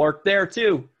 It'll work there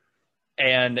too.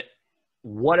 And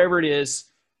whatever it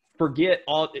is, forget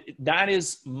all. That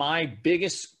is my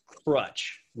biggest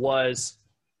crutch was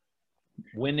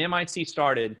when MIC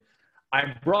started,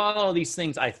 I brought all these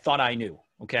things I thought I knew,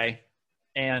 okay?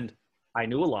 And I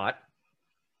knew a lot,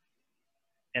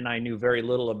 and I knew very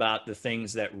little about the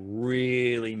things that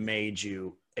really made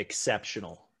you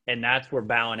exceptional. And that's where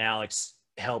Bao and Alex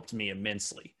helped me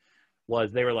immensely.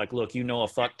 Was they were like, look, you know a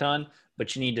fuck ton,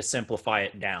 but you need to simplify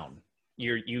it down.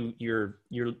 You're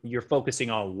focusing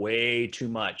on way too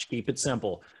much. Keep it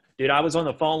simple. Dude, I was on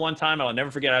the phone one time. I'll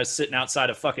never forget. I was sitting outside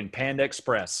of fucking Panda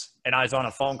Express, and I was on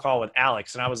a phone call with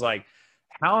Alex, and I was like,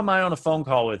 how am I on a phone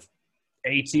call with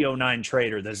AT09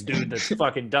 Trader, this dude that's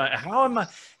fucking done?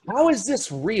 How is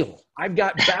this real? I've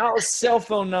got Bao's cell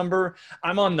phone number.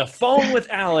 I'm on the phone with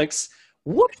Alex.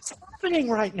 What's happening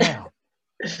right now?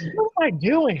 What am I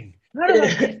doing? How did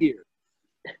I get here?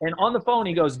 And on the phone,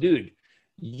 he goes, dude,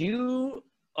 you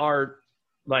are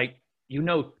like, you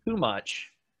know too much,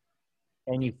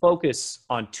 and you focus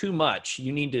on too much.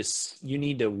 You need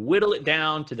to whittle it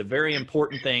down to the very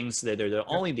important things that are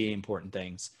only the important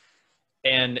things.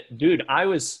 And dude, I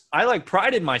like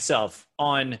prided myself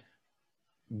on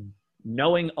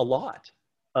knowing a lot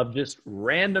of just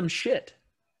random shit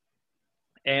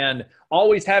and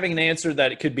always having an answer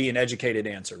that it could be an educated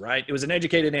answer, right? It was an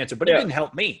educated answer, but it didn't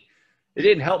help me. It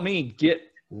didn't help me get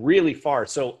really far.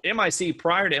 So MIC,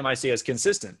 prior to MIC, as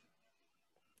consistent.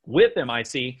 With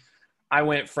MIC, I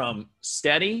went from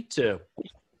steady to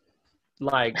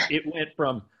like, it went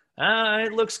from,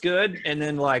 it looks good. And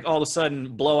then like all of a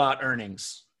sudden blowout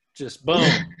earnings, just boom,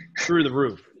 through the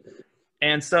roof.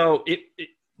 And so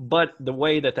but the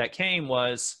way that came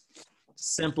was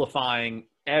simplifying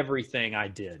everything I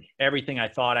did, everything I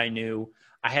thought I knew.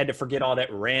 I had to forget all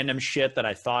that random shit that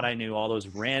I thought I knew, all those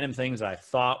random things that I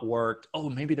thought worked. Oh,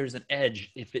 maybe there's an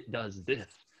edge if it does this,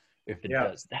 if it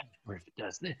does that, or if it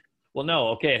does this. Well, no,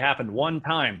 okay, it happened one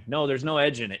time. No, there's no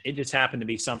edge in it. It just happened to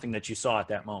be something that you saw at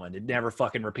that moment. It never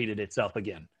fucking repeated itself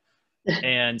again.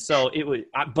 And so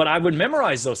but I would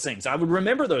memorize those things. I would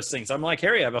remember those things. I'm like,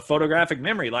 Harry, I have a photographic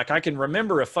memory. Like I can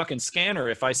remember a fucking scanner.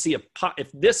 If I see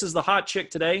if this is the hot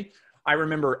chick today, I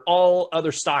remember all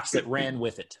other stocks that ran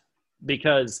with it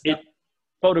because it's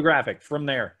photographic from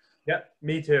there. Yep,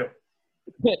 me too.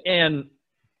 And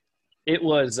it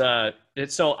was,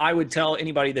 so I would tell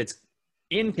anybody that's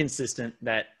inconsistent,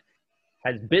 that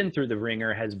has been through the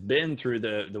ringer, has been through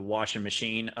the washing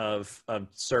machine of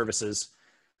services,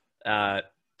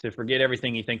 to forget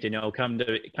everything you think they know, come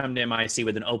to MIC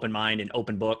with an open mind, an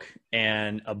open book,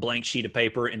 and a blank sheet of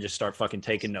paper, and just start fucking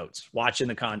taking notes, watching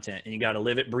the content. And you got to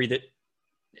live it, breathe it,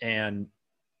 and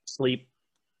sleep,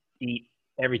 eat,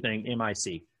 everything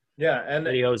MIC. Yeah, and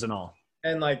videos and all.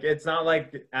 And like, it's not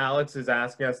like Alex is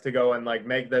asking us to go and like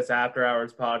make this after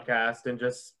hours podcast and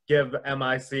just give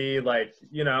MIC like,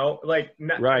 you know, like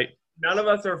right. None of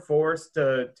us are forced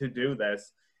to do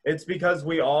this. It's because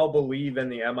we all believe in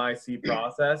the MIC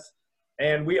process.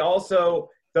 And we also,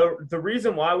 the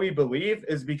reason why we believe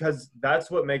is because that's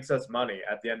what makes us money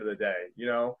at the end of the day, you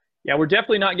know? Yeah, we're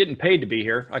definitely not getting paid to be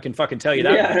here. I can fucking tell you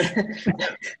that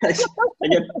much. I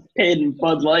get paid in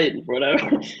Bud Light or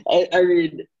whatever. I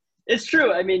mean, it's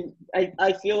true. I mean,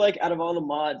 I feel like out of all the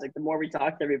mods, like the more we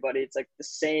talk to everybody, it's like the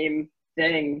same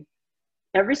thing.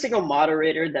 Every single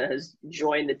moderator that has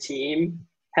joined the team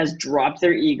has dropped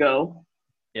their ego,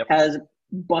 has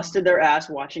busted their ass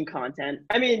watching content.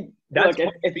 I mean, that's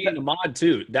look, if being a mod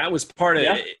too. That was part of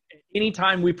it.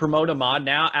 Anytime we promote a mod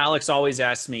now, Alex always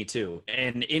asks me too.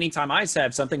 And anytime I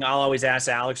have something, I'll always ask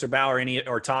Alex or Bao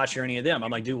or Tosh or any of them. I'm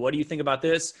like, dude, what do you think about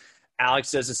this?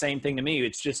 Alex does the same thing to me.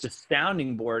 It's just a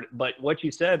sounding board. But what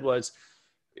you said was,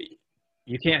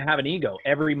 you can't have an ego.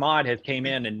 Every mod has came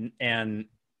in and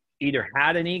either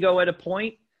had an ego at a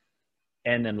point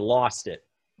and then lost it.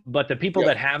 But the people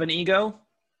that have an ego,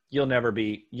 you'll never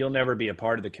be a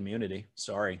part of the community.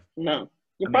 Sorry. No.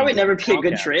 You'll probably never be a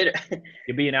good trader.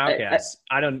 You'll be an outcast.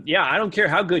 I don't care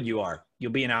how good you are.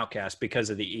 You'll be an outcast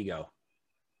because of the ego.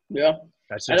 Yeah.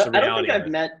 That's just the reality.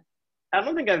 I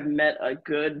don't think I've met a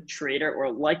good trader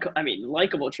or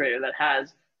likable trader that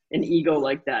has an ego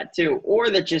like that too,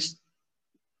 or that just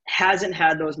hasn't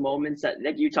had those moments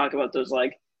that you talk about, those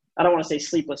like, I don't want to say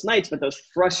sleepless nights, but those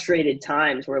frustrated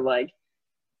times where like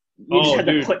you just had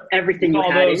to put everything you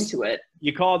had into it.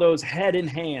 You call those head in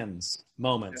hands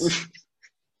moments.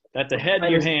 That's a head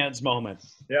in your hands moment.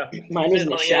 Yeah. Mine is in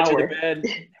the shower. Bed,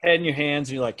 head in your hands,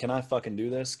 and you're like, can I fucking do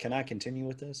this? Can I continue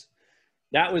with this?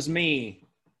 That was me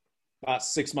about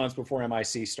 6 months before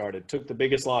MIC started. Took the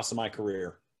biggest loss of my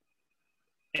career.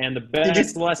 And the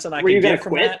best lesson I could get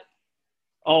from that,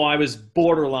 I was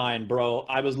borderline, bro.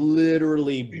 I was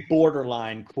literally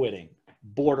borderline quitting.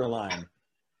 Borderline.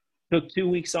 Took 2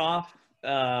 weeks off.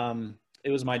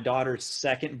 my daughter's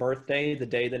second birthday, the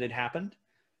day that it happened.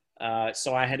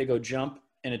 So I had to go jump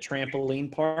in a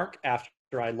trampoline park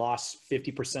after I lost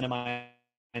 50% of my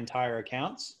entire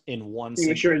accounts in one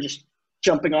You sure just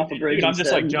jumping off a bridge? Dude, I'm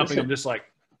just like jumping. I'm just like,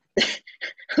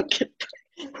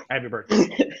 happy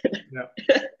birthday.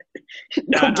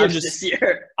 No gifts this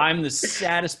year. I'm the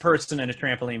saddest person in a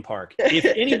trampoline park. If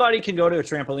anybody can go to a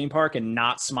trampoline park and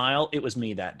not smile, it was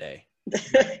me that day.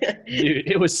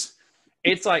 Dude,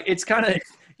 it's like, it's kind of,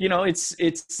 you know, it's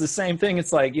the same thing.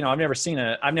 It's like, you know, I've never seen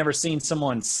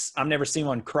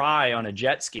one cry on a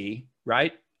jet ski,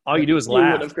 right? All you do is laugh.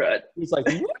 You would have cried. He's like,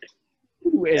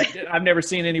 what? I've never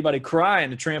seen anybody cry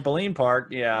in a trampoline park.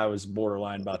 Yeah, I was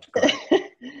borderline about to cry.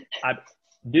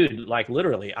 Dude, like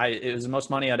literally, it was the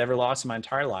most money I'd ever lost in my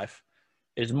entire life.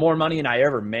 It's more money than I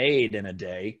ever made in a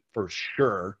day, for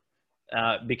sure.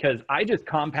 Because I just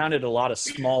compounded a lot of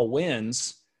small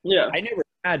wins. Yeah. I never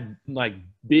had like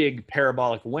big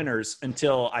parabolic winners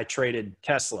until I traded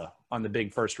Tesla on the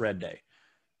big first red day.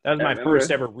 That was my first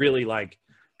ever really like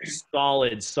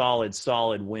solid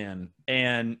win.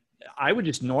 And I would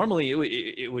just normally,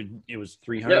 it was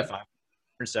 300, 500,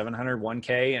 700,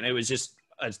 1K. And it was just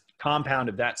a compound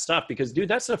of that stuff because, dude,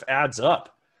 that stuff adds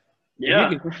up. Yeah.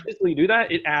 If you can consistently do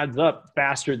that, it adds up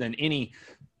faster than any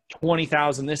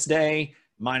 20,000 this day,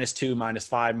 -2,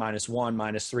 -5, -1,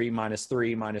 -3,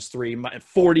 -3, -3,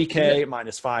 40K,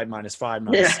 -5, -5,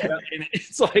 -7. And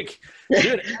it's like,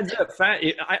 dude, it adds up fat.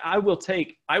 I will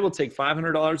take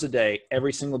 $500 a day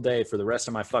every single day for the rest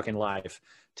of my fucking life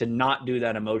to not do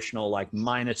that emotional, like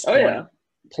 -20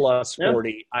 plus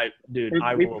 40.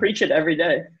 We preach it every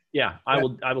day. Yeah,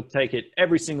 I will take it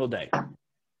every single day.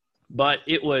 But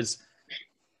it was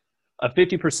a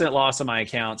 50% loss on my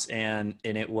accounts, and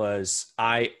it was,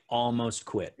 I almost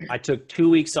quit. I took 2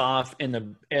 weeks off, and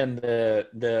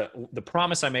the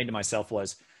promise I made to myself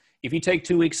was, if you take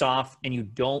 2 weeks off and you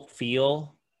don't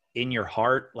feel in your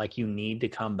heart like you need to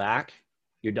come back,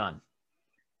 you're done.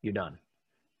 You're done.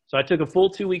 So I took a full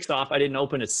 2 weeks off. I didn't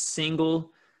open a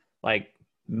single like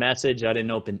message. I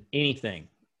didn't open anything.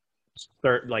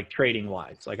 Start like trading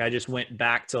wise. Like I just went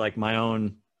back to like my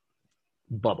own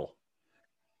bubble.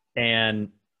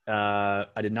 And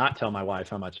I did not tell my wife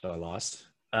how much I lost.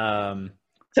 To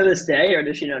this day, or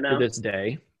does she know now? To this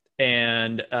day.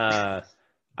 And I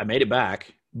made it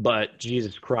back, but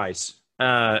Jesus Christ.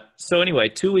 So anyway,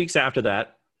 2 weeks after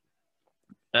that,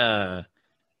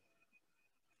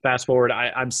 fast forward,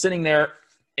 I'm sitting there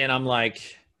and I'm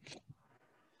like,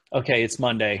 okay, it's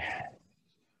Monday.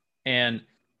 And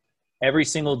every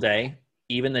single day,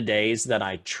 even the days that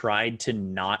I tried to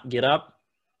not get up,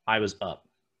 I was up.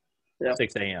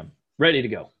 6 a.m. ready to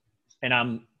go. And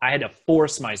I had to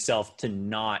force myself to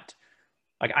not,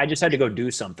 like, I just had to go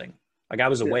do something. Like I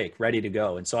was awake, ready to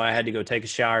go. And so I had to go take a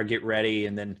shower, get ready.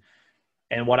 And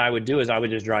what I would do is I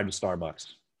would just drive to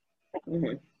Starbucks.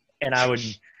 Mm-hmm. And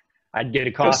I'd get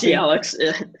a coffee. Go see Alex.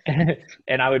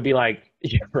 And I would be like,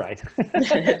 yeah, right.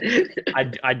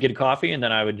 I'd get a coffee and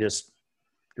then I would just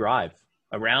drive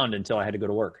around until I had to go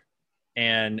to work.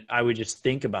 And I would just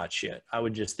think about shit. I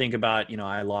would just think about, you know,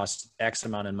 I lost X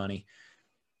amount of money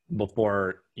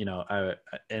before, you know,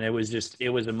 and it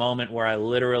was a moment where I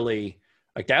literally,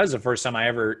 like, that was the first time I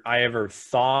ever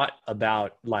thought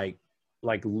about like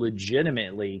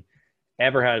legitimately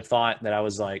ever had a thought that I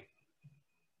was like,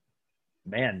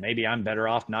 man, maybe I'm better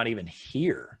off not even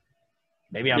here.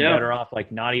 Maybe I'm better off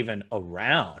like not even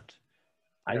around.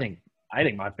 I think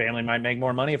my family might make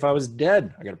more money if I was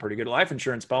dead. I got a pretty good life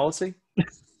insurance policy.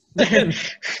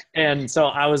 and so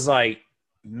I was like,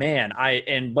 man,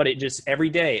 but it just every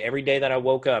day that I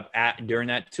woke up during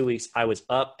that 2 weeks, I was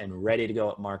up and ready to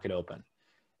go at market open.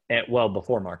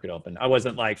 Before market open. I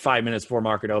wasn't like 5 minutes before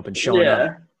market open showing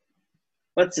up.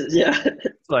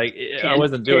 Like I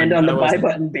wasn't doing hand on the buy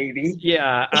button, baby.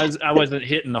 Yeah, I wasn't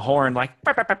hitting the horn like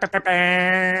here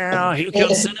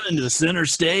comes Cinnamon to the center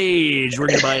stage. We're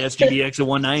gonna buy SGBX at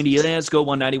 190. Let's go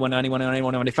 190, 190, 190,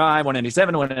 195,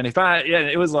 197, 195. Yeah,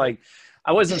 it was like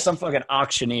I wasn't some fucking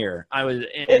auctioneer.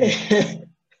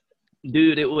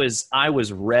 Dude, I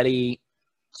was ready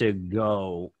to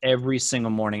go every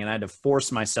single morning, and I had to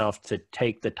force myself to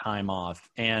take the time off.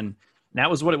 And that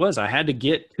was what it was. I had to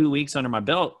get 2 weeks under my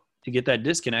belt to get that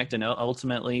disconnect. And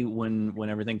ultimately, when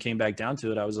everything came back down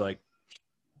to it, I was like,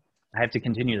 I have to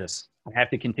continue this.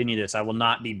 I will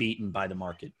not be beaten by the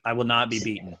market. I will not be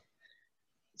beaten.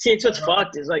 See, it's what's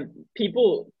fucked is like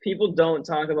people don't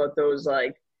talk about those,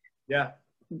 like,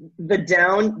 the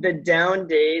down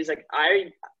days. Like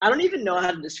I don't even know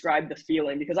how to describe the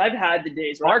feeling because I've had the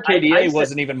days where RKDA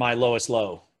wasn't even my lowest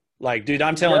low. Like, dude,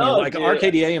 I'm telling you, No, like dude.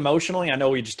 RKDA emotionally, I know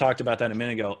we just talked about that a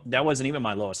minute ago. That wasn't even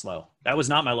my lowest low. That was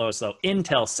not my lowest low.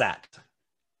 Intelsat,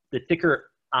 the ticker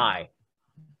I,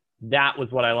 that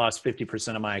was what I lost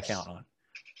 50% of my account on.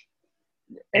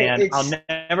 And I'll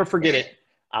never forget it.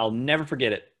 I'll never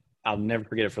forget it. I'll never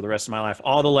forget it for the rest of my life.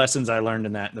 All the lessons I learned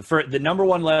in that. The number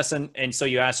one lesson, and so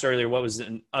you asked earlier, what was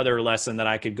another lesson that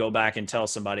I could go back and tell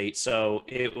somebody? So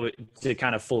it would, to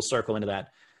kind of full circle into that,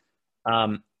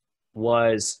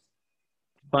 was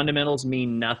fundamentals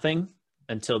mean nothing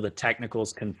until the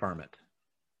technicals confirm it.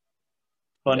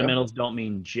 Fundamentals don't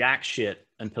mean jack shit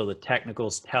until the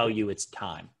technicals tell you it's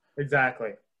time.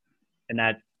 Exactly.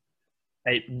 And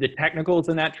the technicals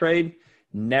in that trade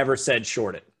never said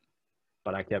short it,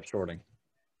 but I kept shorting.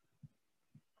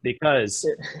 Because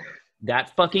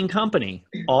that fucking company,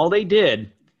 all they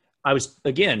did, I was,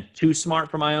 again, too smart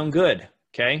for my own good,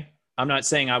 okay? I'm not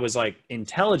saying I was, like,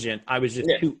 intelligent. I was just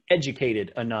too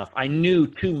educated enough. I knew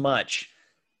too much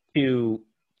to,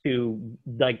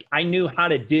 like, I knew how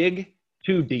to dig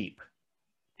too deep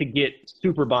to get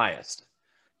super biased.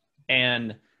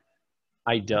 And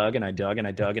I dug and I dug and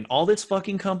I dug. And all this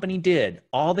fucking company did,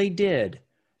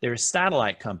 they're a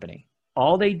satellite company.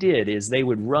 All they did is they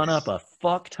would run up a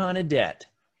fuck ton of debt,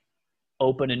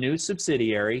 open a new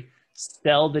subsidiary,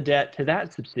 sell the debt to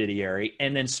that subsidiary,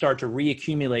 and then start to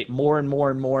reaccumulate more and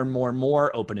more and more and more and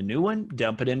more, open a new one,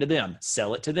 dump it into them,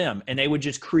 sell it to them. And they would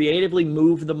just creatively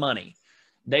move the money.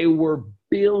 They were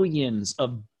billions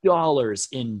of dollars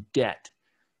in debt,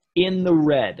 in the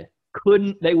red.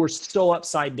 They were so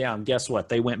upside down. Guess what?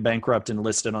 They went bankrupt and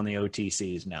listed on the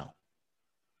OTCs now.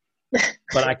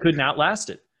 But I couldn't outlast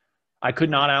it. I could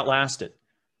not outlast it.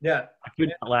 Yeah. I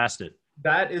couldn't outlast it.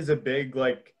 That is a big,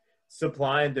 like,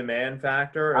 supply and demand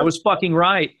factor. I was fucking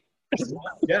right.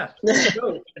 Yeah.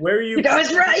 So where you I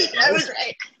was right. I was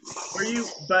right.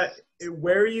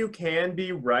 Where you can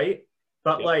be right,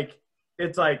 but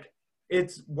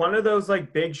it's one of those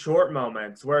like big short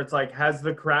moments where it's like, has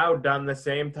the crowd done the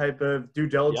same type of due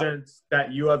diligence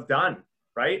that you have done,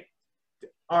 right?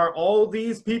 Are all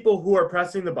these people who are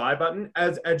pressing the buy button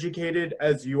as educated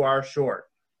as you are short?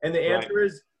 And the answer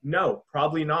is no,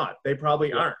 probably not. They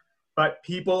probably aren't. But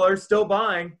people are still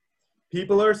buying.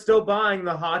 People are still buying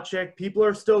the hot chick. People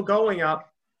are still going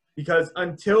up because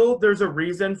until there's a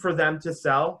reason for them to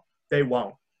sell, they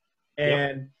won't.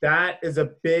 And that is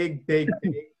a big, big,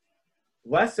 big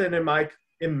lesson in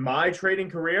my trading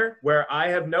career where I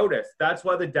have noticed. That's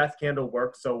why the death candle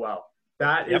works so well.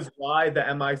 That is why the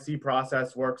MIC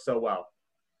process works so well.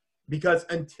 Because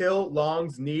until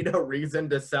longs need a reason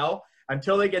to sell,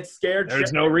 until they get scared.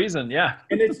 There's no reason,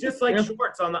 And it's just like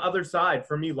shorts on the other side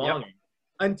for me longing.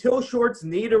 Until shorts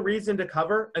need a reason to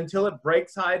cover, until it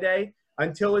breaks high day,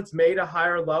 until it's made a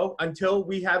higher low, until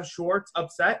we have shorts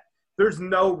upset, there's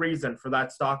no reason for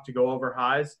that stock to go over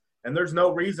highs. And there's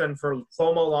no reason for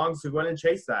FOMO longs to go in and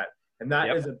chase that. And that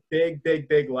is a big, big,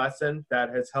 big lesson that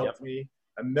has helped me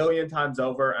a million times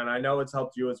over. And I know it's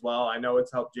helped you as well. I know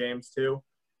it's helped James too.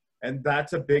 And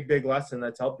that's a big, big lesson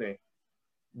that's helped me.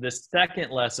 The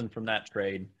second lesson from that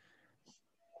trade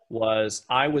was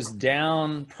I was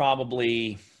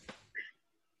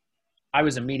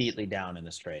immediately down in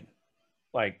this trade.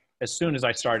 Like as soon as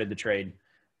I started the trade,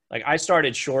 like I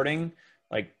started shorting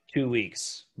like 2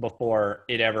 weeks before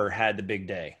it ever had the big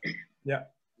day. Yeah.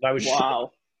 I was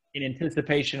in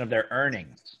anticipation of their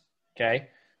earnings. Okay.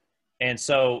 And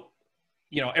so,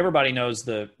 you know, everybody knows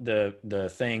the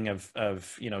thing of,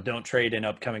 you know, don't trade in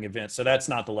upcoming events. So that's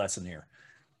not the lesson here.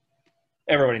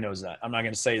 Everybody knows that. I'm not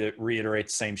going to say that, reiterate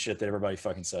the same shit that everybody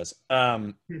fucking says.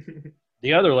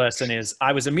 The other lesson is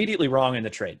I was immediately wrong in the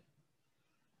trade.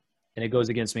 And it goes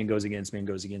against me and goes against me and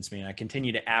goes against me. And I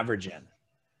continue to average in.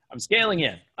 I'm scaling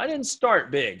in. I didn't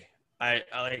start big.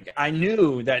 I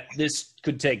knew that this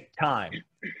could take time.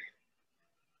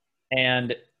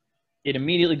 And it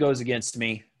immediately goes against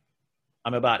me.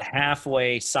 I'm about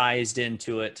halfway sized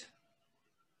into it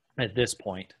at this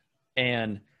point.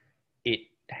 And it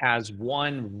has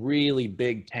one really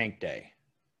big tank day.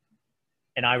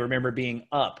 And I remember being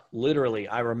up, literally,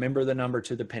 I remember the number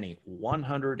to the penny,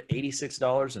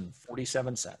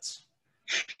 $186.47.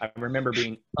 I remember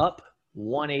being up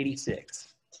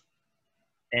 186.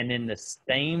 And in the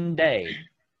same day,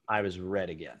 I was red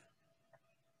again.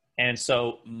 And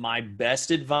so my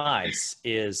best advice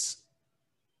is,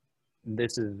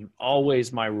 this is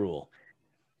always my rule.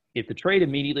 If the trade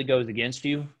immediately goes against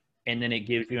you and then it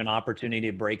gives you an opportunity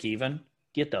to break even,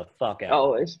 get the fuck out.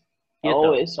 Always. Get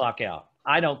the fuck out.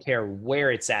 I don't care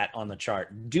where it's at on the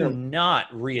chart. Do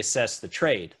not reassess the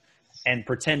trade and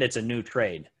pretend it's a new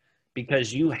trade,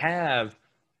 because you have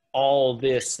all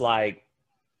this like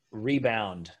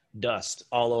rebound dust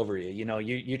all over you. You know,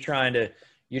 you're trying to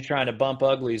bump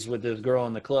uglies with this girl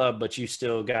in the club, but you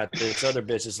still got this other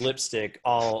bitch's lipstick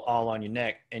all on your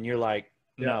neck. And you're like,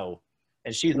 no.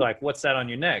 And she's like, what's that on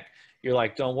your neck? You're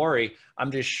like, don't worry.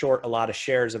 I'm just short a lot of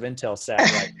shares of Intelsat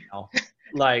right now.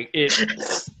 Like it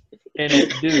just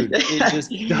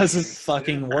doesn't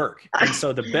fucking work. And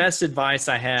so the best advice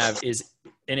I have is,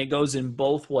 and it goes in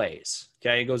both ways.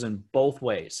 Okay. It goes in both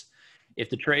ways. If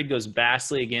the trade goes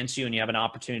vastly against you and you have an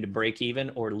opportunity to break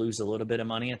even or lose a little bit of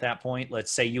money at that point,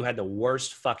 let's say you had the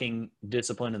worst fucking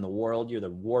discipline in the world. You're the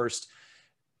worst.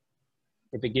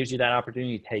 If it gives you that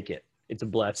opportunity, take it. It's a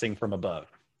blessing from above.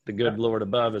 The good Lord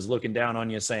above is looking down on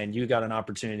you saying, you got an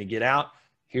opportunity to get out.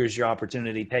 Here's your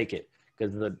opportunity. Take it.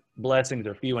 Because the blessings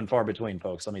are few and far between,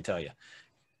 folks, let me tell you.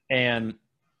 And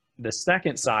the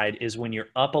second side is when you're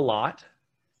up a lot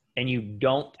and you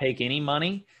don't take any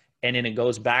money and then it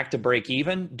goes back to break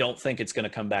even, don't think it's going to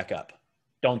come back up.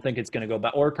 Don't think it's going to go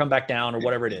back or come back down or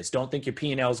whatever it is. Don't think your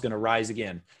P&L is going to rise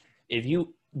again. If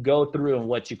you go through in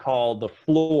what you call the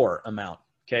floor amount,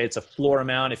 okay, it's a floor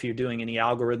amount. If you're doing any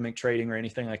algorithmic trading or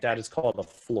anything like that, it's called a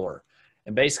floor.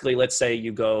 And basically, let's say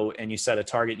you go and you set a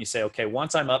target and you say, okay,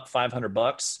 once I'm up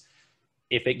 $500,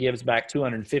 if it gives back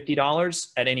 $250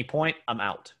 at any point, I'm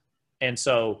out. And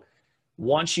so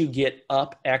once you get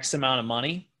up X amount of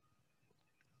money,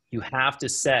 you have to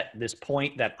set this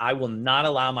point that I will not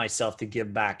allow myself to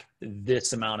give back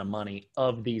this amount of money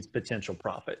of these potential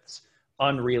profits,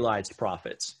 unrealized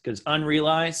profits. Because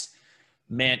unrealized,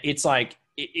 man, it's like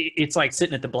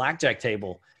sitting at the blackjack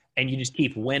table and you just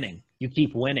keep winning. You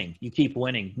keep winning. You keep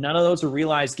winning. None of those are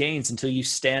realized gains until you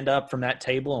stand up from that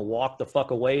table and walk the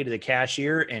fuck away to the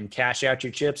cashier and cash out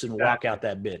your chips and walk out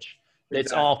that bitch.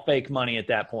 It's all fake money at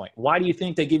that point. Why do you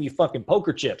think they give you fucking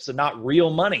poker chips and not real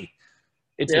money?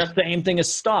 It's the same thing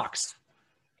as stocks.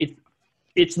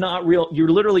 It's not real. You're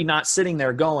literally not sitting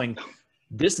there going,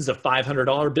 this is a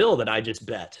 $500 bill that I just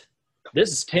bet.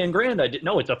 This is 10 grand. I didn't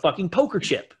know. It's a fucking poker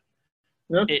chip.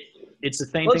 Yeah. It's the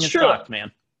same thing as stocks,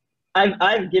 man.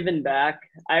 I've given back.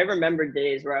 I remember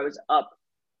days where I was up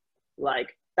like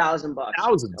 $1,000,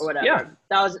 thousands, or whatever. Yeah,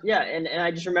 thousand, yeah. And I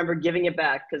just remember giving it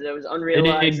back because it was unrealized.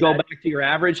 And it'd go back to your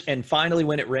average, and finally,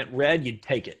 when it went red, you'd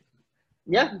take it.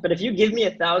 Yeah, but if you give me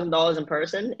 $1,000 in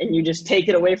person and you just take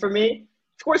it away from me,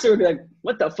 of course it would be like,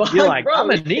 what the fuck? You're like, bro? I'm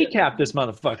gonna kneecap this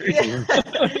motherfucker.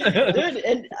 Yeah. Dude,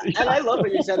 and I love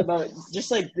what you said about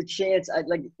just like the chance.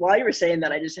 While you were saying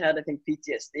that, I just had, I think,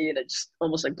 PTSD, and I just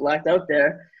almost like blacked out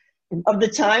there. Of the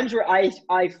times where I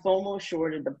FOMO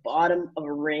shorted the bottom of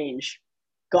a range,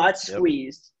 got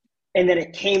squeezed, and then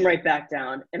it came right back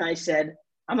down, and I said,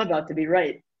 I'm about to be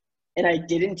right. And I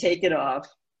didn't take it off.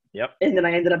 Yep. And then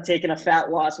I ended up taking a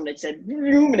fat loss when it said,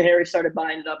 boom, and Harry started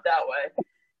buying it up that way.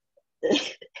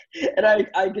 And I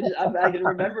can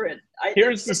remember it.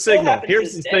 Here's the signal.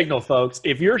 Here's the signal, folks.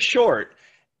 If you're short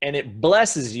and it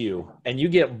blesses you and you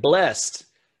get blessed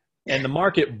and the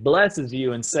market blesses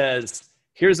you and says,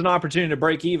 here's an opportunity to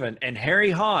break even, and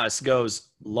Harry Haas goes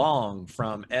long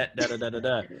from that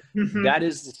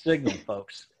is the signal,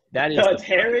 folks. That is it's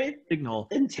Harry signal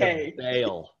and Tay.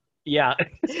 Bail. Yeah.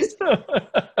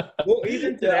 Well,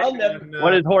 even today,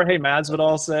 what did Jorge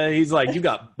Masvidal say? He's like, you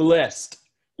got blessed.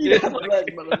 Yeah, even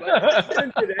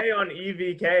today on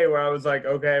EVK, where I was like,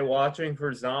 okay, watching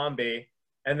for Zombie,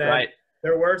 and then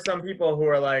there were some people who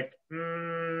were like,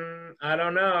 I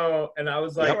don't know, and I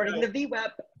was like, the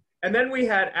VWAP. And then we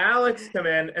had Alex come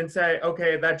in and say,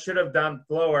 okay, that should have done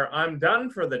lower. I'm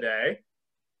done for the day.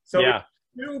 So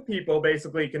two people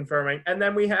basically confirming. And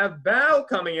then we have Bao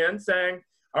coming in saying,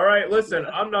 all right, listen,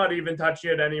 I'm not even touching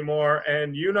it anymore.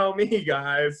 And you know me,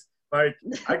 guys. Like,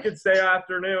 I could say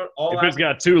afternoon. If it's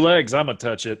got two legs, I'm going to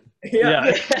touch it. Yeah.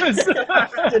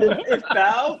 If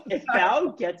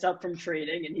Bao gets up from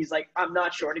trading and he's like, I'm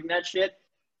not shorting that shit,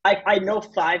 I know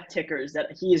 5 tickers that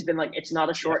he has been like, it's not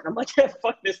a short. And I'm like, yeah,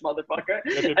 fuck this motherfucker.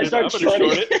 I start shorting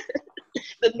it.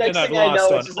 The next thing I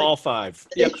know is all 5.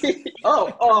 Yep.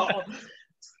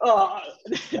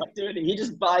 Dude, he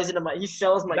just buys into he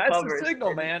sells my covers. That's the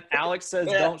signal, man. Alex says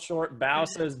don't short, Bao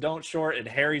says don't short, and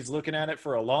Harry's looking at it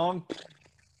for a long.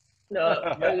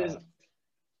 Dude.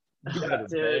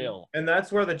 And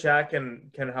that's where the chat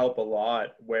can help a lot,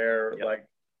 where like,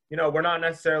 you know, we're not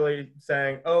necessarily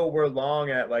saying, oh, we're long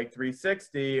at like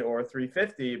 360 or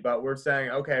 350, but we're saying,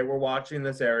 okay, we're watching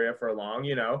this area for long.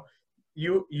 You know,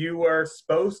 you are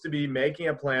supposed to be making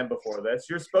a plan before this.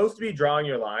 You're supposed to be drawing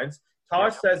your lines.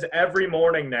 Tosh says every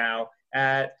morning now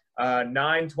at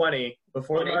 9:20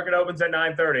 before the market opens at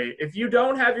 9:30. If you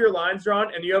don't have your lines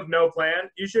drawn and you have no plan,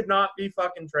 you should not be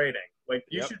fucking trading. Like,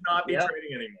 you should not be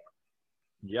trading anymore.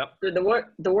 Yep.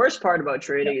 The worst part about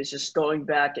trading is just going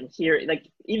back and hearing, like,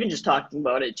 even just talking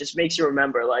about it just makes you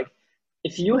remember, like,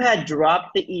 if you had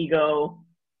dropped the ego,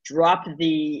 dropped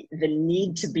the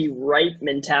need to be right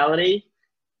mentality,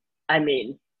 I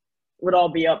mean, would all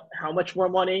be up how much more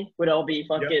money? Would all be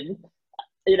fucking,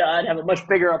 I'd have a much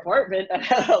bigger apartment. I'd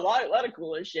have a lot of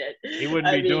cooler shit. He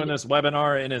wouldn't be doing this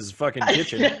webinar in his fucking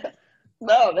kitchen.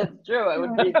 No, that's true. I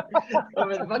would be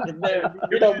over the fucking there,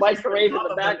 microwave in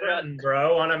the background,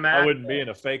 bro, on a Mac. I wouldn't be in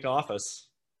a fake office.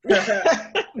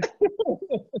 I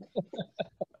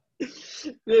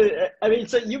mean,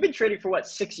 so you've been trading for what,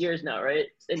 6 years now, right?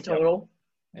 In total.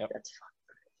 Yep. That's fun.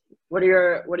 What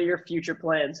are your future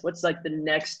plans? What's like the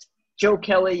next Joe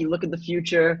Kelly? You look at the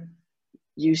future,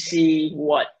 you see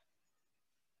what?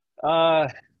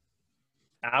 Algo.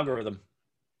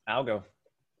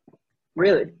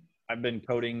 Really? I've been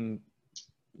coding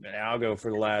algo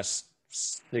for the last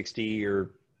 60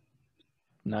 or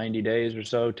 90 days or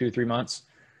so, 2-3 months.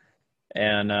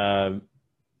 And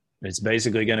it's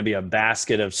basically going to be a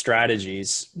basket of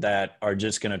strategies that are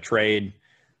just going to trade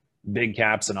big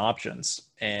caps and options.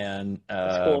 And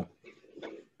That's cool.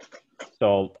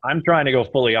 So I'm trying to go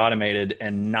fully automated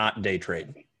and not day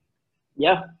trade.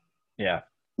 Yeah. Yeah.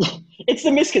 It's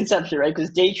the misconception, right?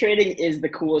 Because day trading is the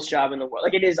coolest job in the world.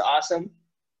 Like, it is awesome.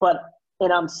 But,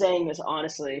 and I'm saying this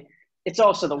honestly, it's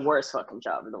also the worst fucking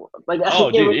job in the world. Like,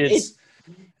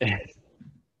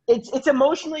 it's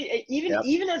emotionally,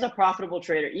 even as a profitable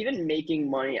trader, even making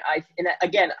money. I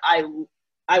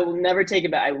will never take it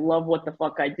back. I love what the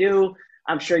fuck I do.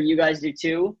 I'm sure you guys do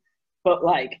too. But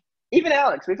like, even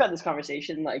Alex, we've had this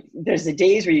conversation. Like, there's the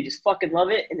days where you just fucking love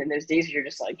it, and then there's days where you're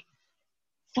just like,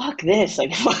 fuck this.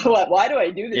 Like, why do I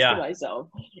do this to myself?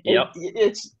 Yep.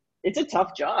 It's a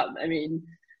tough job. I mean,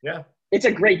 yeah, it's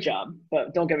a great job,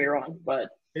 but don't get me wrong.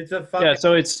 But it's a fucking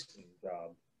so it's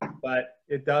job. But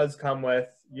it does come with,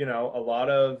 a lot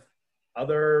of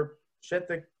other shit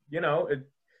that,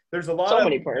 there's a lot of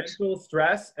mental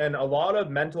stress and a lot of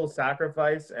mental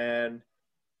sacrifice and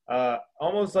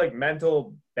almost like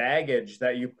mental baggage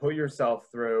that you put yourself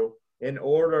through in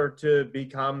order to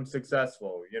become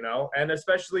successful, and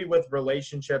especially with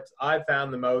relationships, I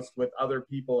found the most with other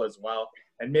people as well.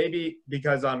 And maybe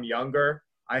because I'm younger,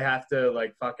 I have to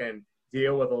like fucking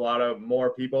deal with a lot of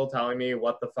more people telling me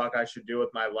what the fuck I should do with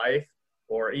my life,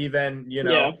 or even,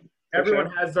 everyone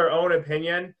has their own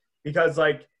opinion, because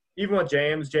like, even with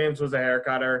James was a hair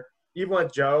cutter. Even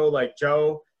with Joe, like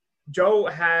Joe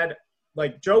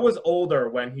was older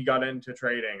when he got into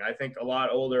trading. I think a lot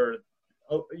older.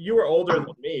 You were older than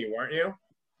me, weren't you?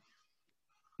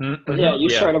 Mm-hmm. Yeah, you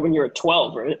started when you were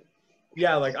 12, right?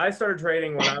 Yeah, like I started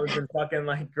trading when I was in fucking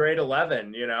like grade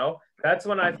 11, That's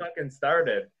when I fucking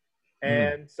started.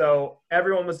 And so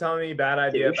everyone was telling me bad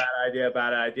idea.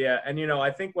 And,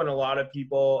 I think when a lot of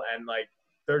people and like,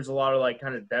 there's a lot of like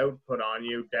kind of doubt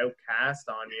cast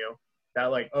on you that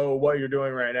like, oh, what you're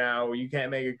doing right now, you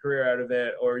can't make a career out of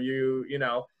it. Or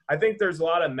I think there's a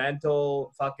lot of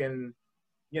mental fucking,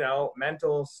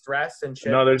 mental stress and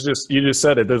shit. No, you just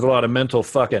said it. There's a lot of mental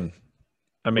fucking.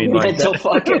 I mean, mental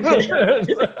fucking.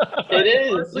 It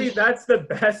is. Honestly, that's the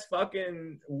best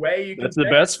fucking way you can. That's the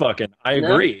best fucking. I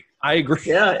agree.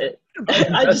 Yeah.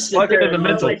 I just sit fucking there in the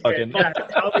mental like fucking. Yeah,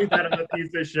 tell me that I'm a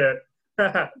piece of shit.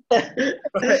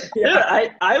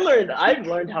 I've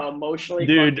learned how emotionally.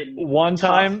 Dude, one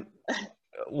time,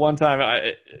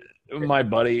 my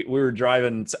buddy, we were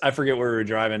driving. I forget where we were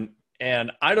driving.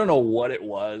 And I don't know what it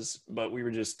was, but we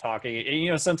were just talking.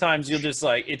 And, sometimes you'll just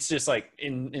like, it's just like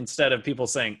instead of people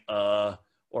saying, and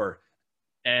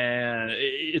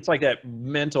it's like that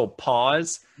mental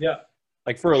pause. Yeah.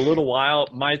 Like for a little while,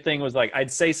 my thing was like,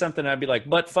 I'd say something, and I'd be like,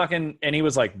 butt fucking. And he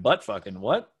was like, butt fucking,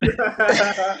 what?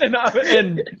 and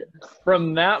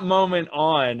from that moment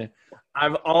on,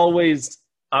 I've always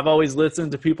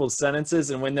listened to people's sentences.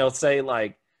 And when they'll say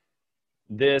like,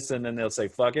 this and then they'll say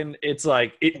fucking, it's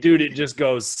like it just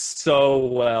goes so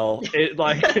well. It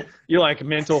like you're like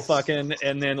mental fucking,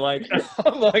 and then like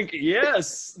I'm like,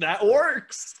 yes, that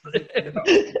works.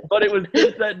 But it was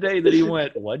just that day that he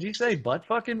went, what'd you say, butt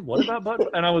fucking, what about butt?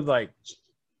 And I was like,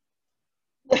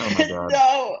 oh my god.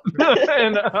 No.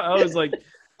 And I was like,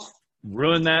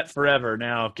 ruin that forever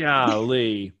now,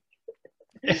 golly.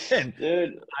 And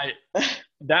dude,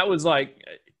 that was like,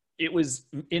 it was,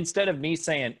 instead of me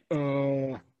saying,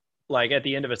 like at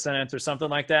the end of a sentence or something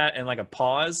like that, and like a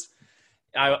pause,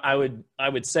 I would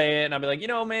say it, and I'd be like,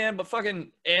 man, but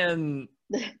fucking, and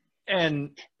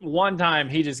one time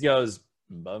he just goes,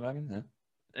 butt fucking,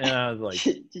 and I was like,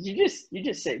 did you just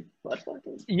say butt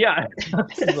fucking? Yeah.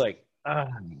 He's like, oh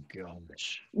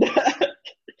gosh.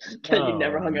 You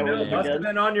never hung out with It him must have again.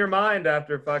 been on your mind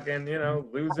after fucking,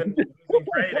 losing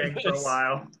trading for a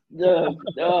while.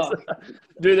 Oh.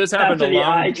 Dude, this happened After the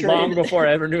eye long trade. before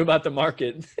I ever knew about the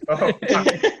market. Oh,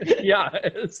 Yeah.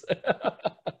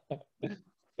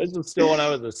 This was still when I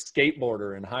was a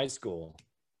skateboarder in high school.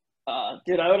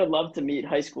 Dude, I would have loved to meet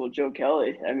high school Joe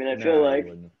Kelly. I mean, I No, feel you like,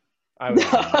 wouldn't. I was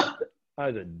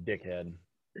a dickhead.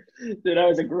 dude, I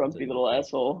was a grumpy little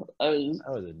asshole. I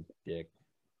was a dick.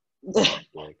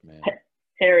 Dick, man.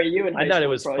 Harry, you and I thought it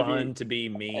was fun to be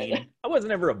mean. I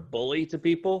wasn't ever a bully to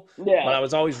people, Yeah. but I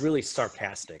was always really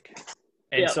sarcastic.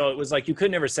 And so it was like you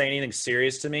could never say anything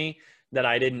serious to me that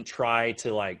I didn't try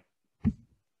to like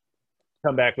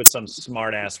come back with some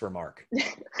smart ass remark.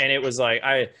 And it was like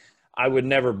I would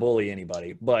never bully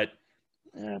anybody, but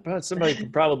somebody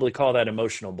could probably call that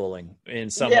emotional bullying in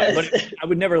some way. But I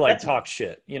would never like talk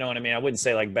shit. You know what I mean? I wouldn't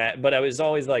say like bad, but I was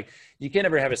always like, you can't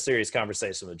ever have a serious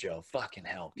conversation with Joe. Fucking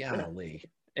hell, golly.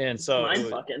 And so mind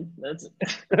fucking. That's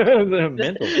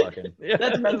mental fucking.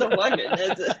 That's mental fucking.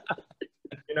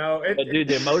 But dude,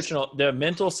 the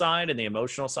mental side and the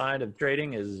emotional side of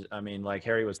trading is, I mean, like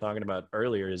Harry was talking about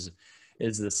earlier, is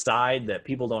the side that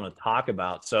people don't talk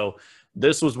about. So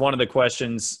this was one of the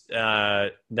questions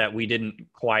that we didn't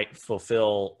quite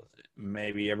fulfill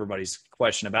maybe everybody's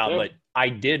question about, but I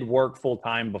did work full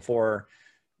time before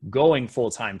going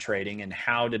full-time trading. And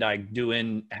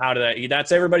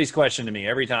that's everybody's question to me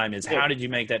every time is, how did you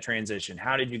make that transition?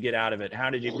 How did you get out of it?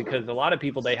 Because a lot of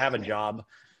people, they have a job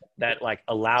that like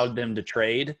allowed them to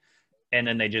trade and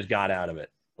then they just got out of it.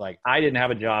 Like I didn't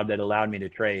have a job that allowed me to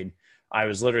trade. I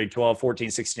was literally 12, 14,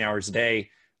 16 hours a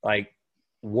day, like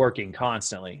working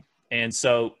constantly. And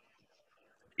so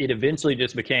it eventually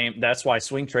just became, that's why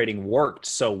swing trading worked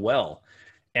so well.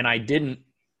 And I didn't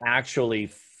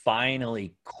actually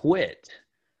finally quit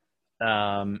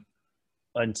until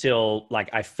like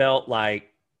I felt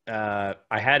like I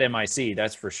had MIC,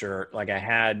 that's for sure. Like I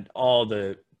had all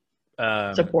the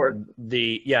support,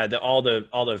 all the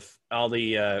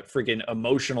freaking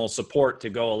emotional support to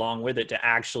go along with it to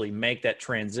actually make that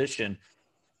transition.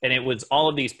 And it was all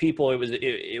of these people,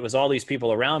 it was all these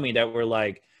people around me that were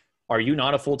like, are you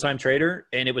not a full-time trader?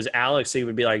 And it was Alex, he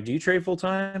would be like, do you trade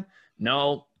full-time?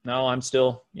 No, I'm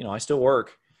still, I still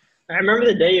work. I remember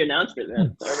the day you announced it,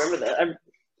 man. I remember that.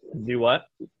 Do what?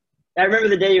 I remember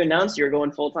the day you announced you were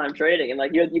going full-time trading, and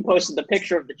like you posted the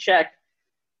picture of the check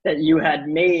that you had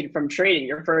made from trading,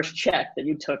 your first check that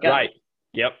you took out. Right.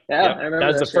 Yep. Yeah, yep. I remember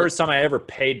that was the first time I ever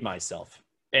paid myself.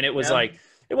 And it was like,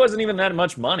 it wasn't even that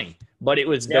much money, but it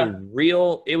was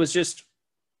it was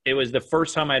the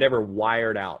first time I'd ever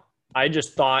wired out. I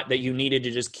just thought that you needed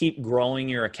to just keep growing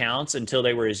your accounts until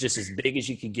they were just as big as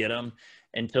you could get them,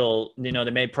 until, they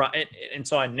made and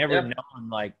so I never known,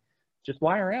 like, just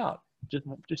wire out, just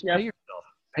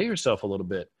pay yourself a little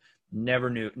bit. Never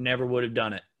would have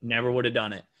done it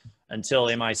until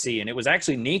MIC. And it was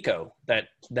actually Nico that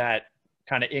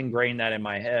kind of ingrained that in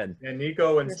my head. And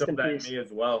Nico instilled that in me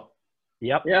as well.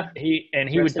 Yep. Yeah. He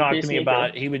would talk to me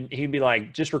about, he'd be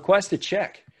like, just request a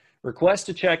check,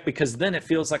 because then it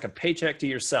feels like a paycheck to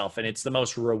yourself. And it's the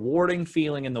most rewarding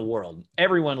feeling in the world.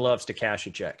 Everyone loves to cash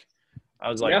a check. I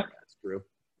was like, that's true.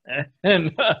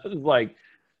 And I was like,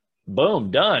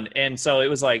 boom, done. And so it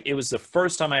was the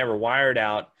first time I ever wired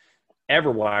out.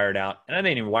 And I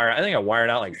didn't even wire. I think I wired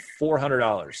out like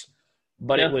 $400,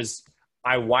 but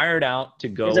I wired out to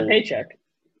go. It's a paycheck.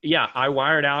 Yeah. I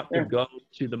wired out to go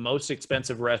to the most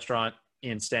expensive restaurant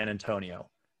in San Antonio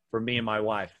for me and my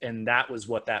wife. And that was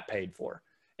what that paid for.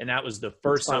 And that was the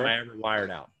first time I ever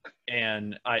wired out.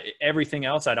 And everything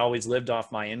else, I'd always lived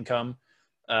off my income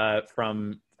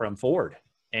from Ford.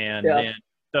 And then,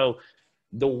 so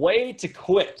the way to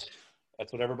quit,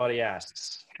 that's what everybody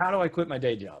asks. How do I quit my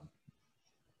day job?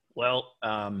 Well,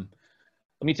 let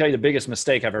me tell you the biggest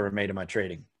mistake I've ever made in my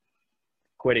trading: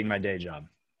 quitting my day job.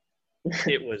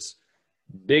 It was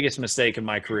biggest mistake in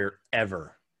my career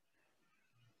ever.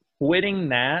 Quitting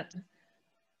that,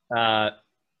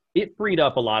 it freed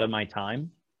up a lot of my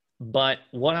time. But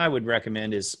what I would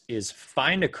recommend is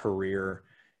find a career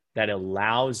that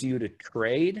allows you to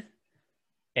trade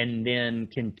and then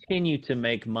continue to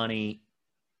make money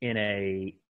in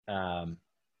a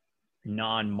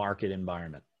non-market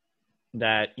environment.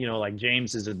 That, like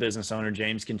James is a business owner.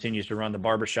 James continues to run the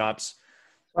barbershops.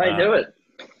 I do it.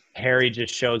 Harry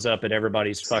just shows up at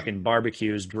everybody's fucking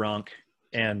barbecues drunk.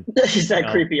 And he's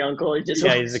that creepy uncle.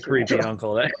 He's a creepy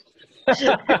uncle.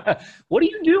 What do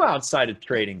you do outside of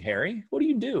trading, Harry? What do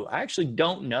you do? I actually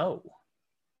don't know.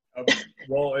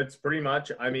 Well, it's pretty much,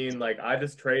 like I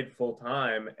just trade full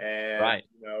time and,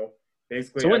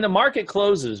 basically. So when the market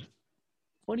closes,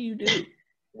 what do you do?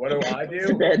 What do I To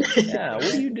do? bed. Yeah,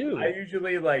 what do you do? I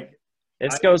usually like.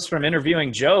 This goes from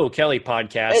interviewing Joe Kelly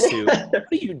podcast to what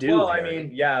do you do? Well, I Harry?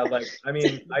 mean, yeah,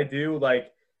 I do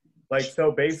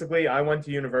so basically I went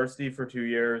to university for 2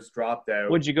 years, dropped out.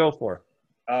 What'd you go for?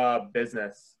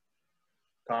 Business.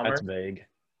 Commerce. That's vague.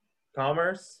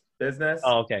 Commerce, business.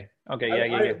 Oh, okay. Okay,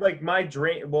 yeah. Like my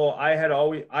dream. Well, I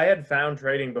had found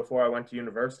trading before I went to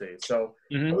university. So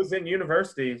I was in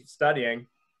university studying,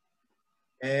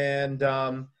 and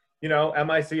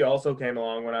MIC also came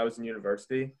along when I was in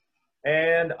university,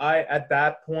 and at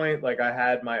that point, like I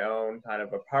had my own kind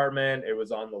of apartment. It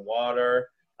was on the water.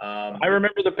 I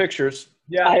remember the pictures.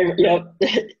 Yeah.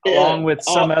 Along with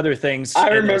some other things. I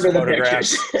remember the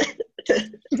pictures.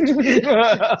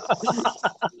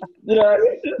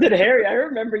 Dude, Harry, I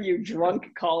remember you drunk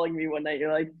calling me one night.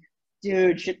 You're like,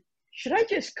 dude, should I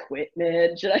just quit,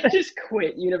 man? Should I just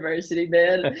quit university,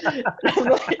 man? And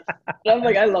I'm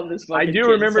like, I love this fucking I do kid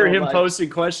remember so him much. posting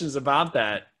questions about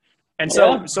that. And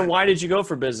so why did you go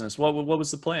for business? What was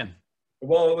the plan?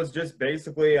 Well, it was just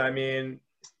basically, I mean,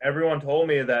 everyone told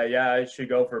me that, yeah, I should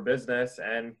go for business.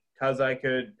 And because I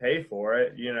could pay for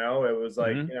it, it was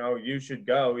like, you should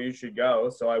go.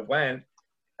 So I went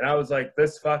and I was like,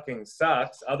 this fucking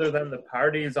sucks, other than the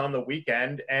parties on the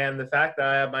weekend. And the fact that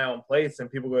I have my own place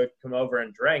and people would come over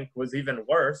and drink was even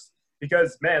worse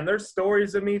because, man, there's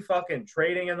stories of me fucking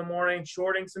trading in the morning,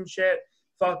 shorting some shit,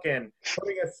 fucking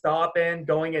putting a stop in,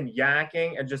 going and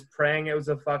yakking and just praying it was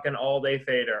a fucking all-day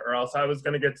fader or else I was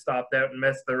going to get stopped out and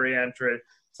miss the re-entry.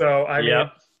 So, I mean,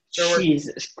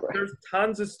 there's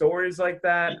tons of stories like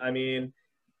that. I mean,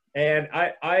 and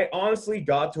I honestly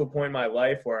got to a point in my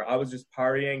life where I was just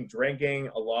partying, drinking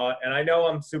a lot. And I know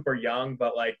I'm super young,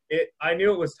 but like I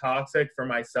knew it was toxic for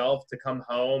myself to come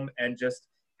home and just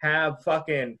have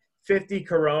fucking 50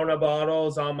 Corona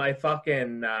bottles on my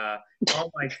fucking,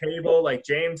 on my table like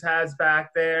James has back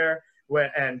there.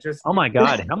 And just oh my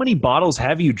God, how many bottles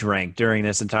have you drank during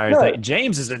this entire thing?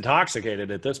 James is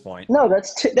intoxicated at this point. No,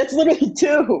 that's literally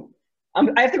 2.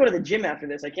 I have to go to the gym after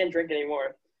this. I can't drink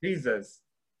anymore. Jesus.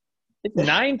 It's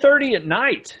 9:30 at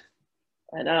night.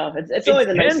 I know. It's only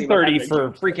the 10:30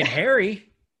 for freaking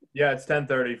Harry. Yeah, it's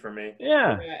 10:30 for me.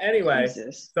 Yeah. Anyway,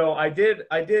 Jesus. so I did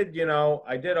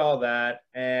all that,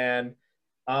 and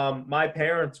my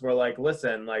parents were like,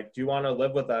 listen, like, do you want to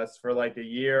live with us for like a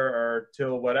year or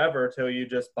till you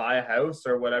just buy a house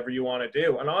or whatever you want to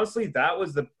do? And honestly, that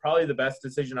was probably the best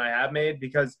decision I have made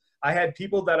because I had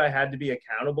people that I had to be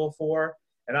accountable for,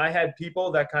 and I had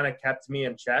people that kind of kept me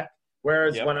in check.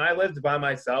 Whereas when I lived by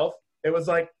myself, it was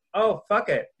like, oh, fuck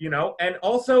it, And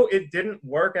also, it didn't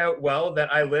work out well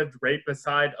that I lived right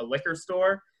beside a liquor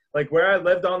store. Like, where I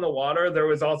lived on the water, there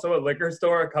was also a liquor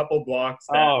store a couple blocks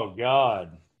down. Oh,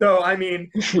 God. So, I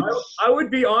mean, I would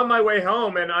be on my way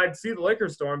home, and I'd see the liquor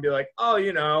store and be like, oh,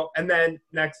 and then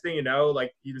next thing you know,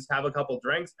 like, you just have a couple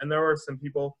drinks. And there were some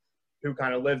people who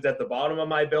kind of lived at the bottom of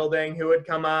my building who would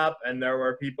come up, and there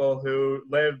were people who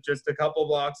lived just a couple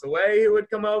blocks away who would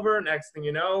come over. Next thing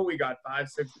you know, we got 5-6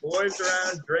 boys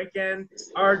around drinking,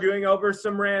 arguing over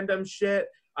some random shit.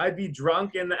 I'd be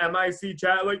drunk in the MIC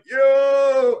chat like,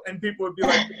 yo, and people would be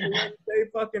like, Wednesday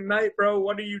fucking night, bro,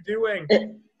 what are you doing?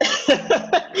 And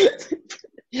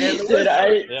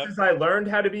I learned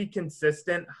how to be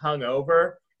consistent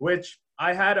hungover, which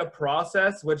I had a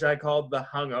process which I called the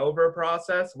hungover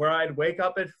process, where I'd wake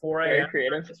up at 4 a.m.,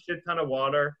 drink a shit ton of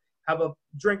water,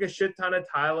 drink a shit ton of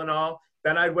Tylenol.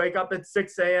 Then I'd wake up at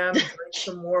 6 a.m., drink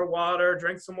some more water,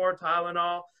 drink some more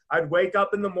Tylenol. I'd wake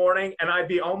up in the morning and I'd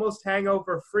be almost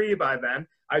hangover free by then.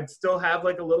 I'd still have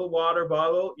like a little water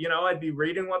bottle. I'd be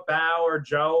reading what Bao or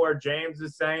Joe or James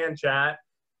is saying in chat,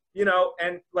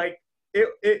 and like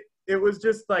it was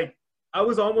just like I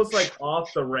was almost like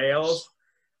off the rails.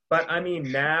 But I mean,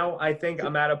 now I think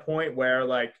I'm at a point where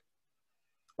like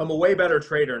I'm a way better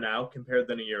trader now compared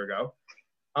than a year ago.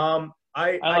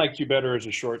 I liked you better as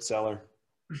a short seller.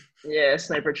 Yeah,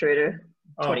 sniper trader.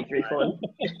 23 fun.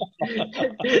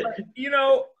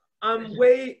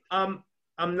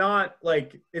 I'm not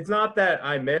like, it's not that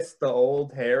I miss the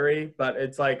old Harry, but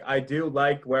it's like I do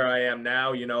like where I am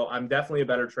now. I'm definitely a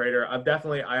better trader.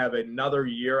 I have another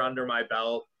year under my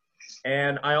belt.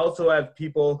 And I also have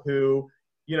people who,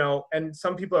 and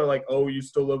some people are like, oh, you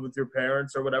still live with your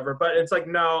parents or whatever. But it's like,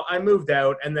 no, I moved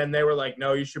out. And then they were like,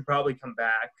 no, you should probably come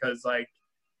back. Because like,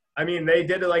 I mean, they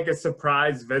did like a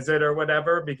surprise visit or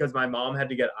whatever because my mom had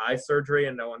to get eye surgery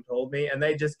and no one told me. And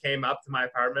they just came up to my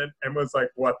apartment and was like,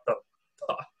 what the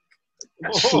fuck?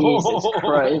 Jesus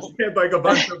Christ. They had like a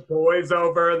bunch of boys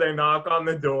over. They knock on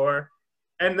the door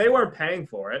and they weren't paying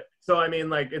for it. So, I mean,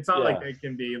 like, it's not like they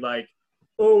can be like,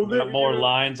 oh, Got more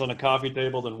lines on a coffee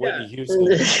table than Whitney Houston.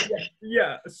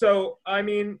 Yeah. So, I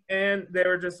mean, and they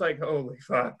were just like, holy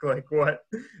fuck, like what?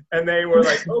 And they were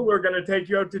like, oh, we're going to take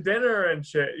you out to dinner and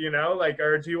shit, you know, like,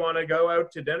 or do you want to go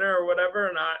out to dinner or whatever?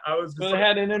 And I was just Well, they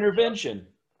had an intervention.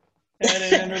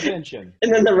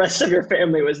 And then the rest of your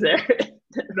family was there.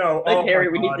 No, like, oh Harry,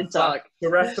 my we God, need to talk. The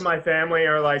rest of my family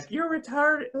are like, you're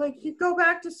retarded. Like, you go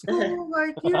back to school.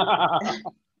 Like, you.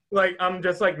 Like, I'm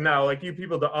just like, no, like, you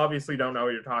people obviously don't know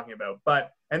what you're talking about.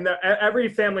 But, and every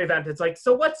family event, it's like,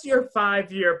 so what's your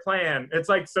 5-year plan? It's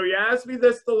like, so you asked me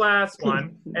this the last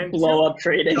one. And blow up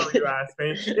trading. You asked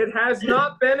me. It has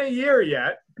not been a year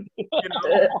yet. You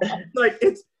know? Like,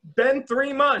 it's been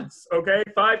 3 months, okay?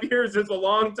 5 years is a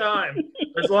long time.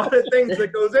 There's a lot of things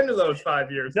that goes into those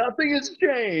 5 years. Nothing has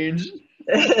changed.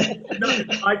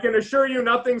 I can assure you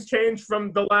nothing's changed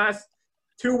from the last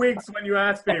 2 weeks when you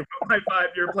asked me what my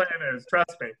 5-year plan is.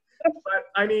 Trust me. But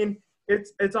I mean,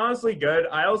 it's honestly good.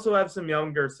 I also have some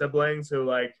younger siblings who,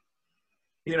 like,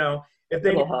 you know, if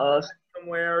they go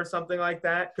somewhere or something like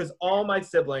that, because all my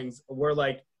siblings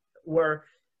were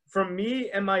from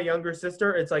me and my younger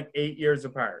sister, it's like 8 years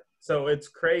apart. So it's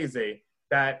crazy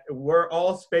that we're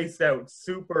all spaced out,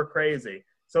 super crazy.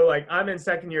 So like I'm in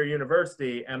second year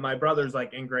university and my brother's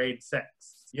like in grade 6,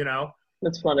 you know?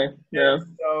 That's funny. Yeah.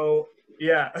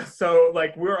 So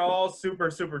like we're all super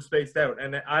spaced out,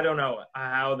 and I don't know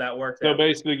how that worked out. So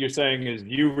basically you're saying is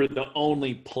you were the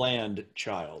only planned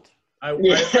child. I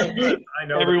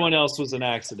know. Everyone else was an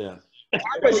accident.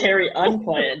 Was Harry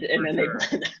unplanned and then sure.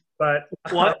 they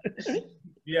What?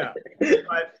 Yeah.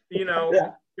 But you know,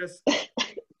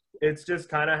 it's just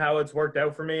kind of how it's worked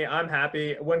out for me. I'm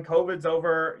happy. When COVID's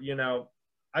over, you know,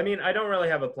 I mean, I don't really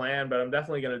have a plan, but I'm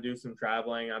definitely going to do some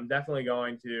traveling. I'm definitely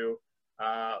going to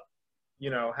you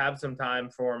know, have some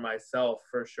time for myself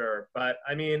for sure. But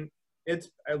I mean,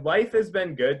 life has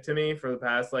been good to me for the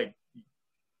past, like,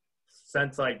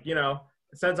 since I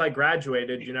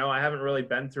graduated, you know, I haven't really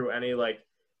been through any like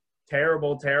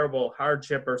terrible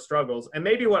hardship or struggles. And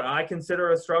maybe what I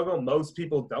consider a struggle, most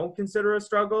people don't consider a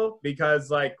struggle,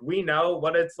 because like, we know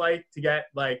what it's like to get,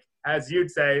 like, as you'd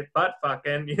say, butt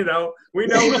fucking, you know, we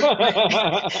know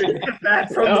that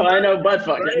from I know butt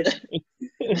fucking. Right?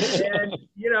 And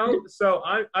you know, so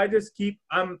I just keep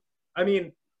I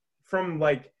mean, from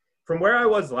where I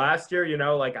was last year, you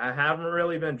know, like I haven't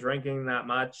really been drinking that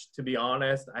much, to be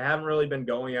honest. I haven't really been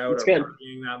going out or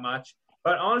partying that much.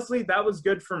 But honestly, that was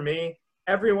good for me.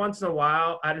 Every once in a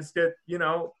while, I just get, you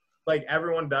know, like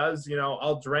everyone does, you know,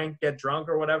 I'll drink, get drunk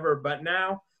or whatever. But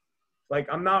now, like,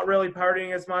 I'm not really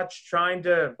partying as much, trying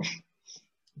to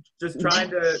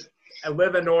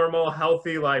live a normal,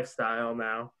 healthy lifestyle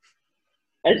now.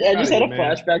 I just had a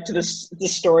flashback to this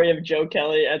story of Joe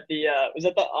Kelly at the was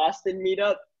that the Austin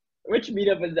meetup? Which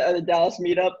meetup was that? The Dallas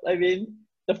meetup? I mean,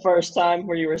 the first time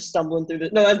where you were stumbling through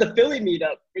that's the Philly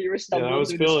meetup where you were stumbling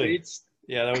through the streets.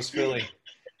 Yeah, that was Philly.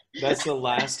 That's the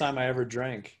last time I ever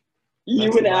drank. You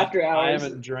went after hours. I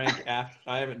haven't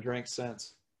drank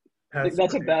since. That's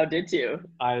what Bao did to you.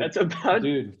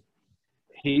 Dude,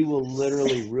 he will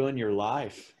literally ruin your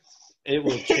life. It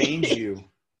will change you.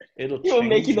 He'll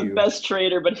make you the best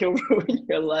trader, but he'll ruin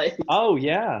your life. Oh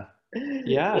yeah.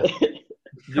 Yeah.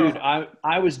 Dude,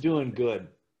 I was doing good.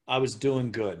 I was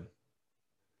doing good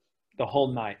the whole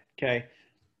night. Okay.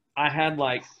 I had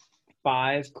like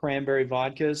 5 cranberry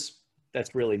vodkas.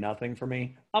 That's really nothing for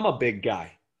me. I'm a big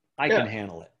guy. I can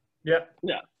handle it. Yeah.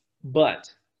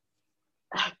 But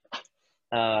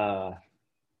tequila?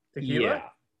 Yeah.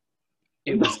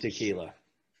 It was tequila.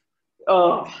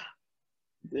 Oh.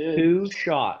 Dude. 2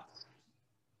 shots.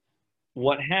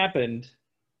 What happened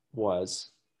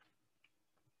was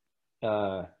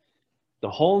the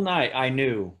whole night I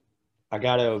knew I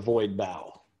got to avoid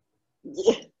Bao.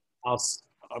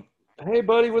 Hey,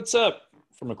 buddy, what's up?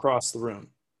 From across the room.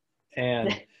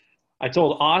 And I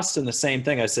told Austin the same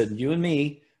thing. I said, you and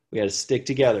me, we got to stick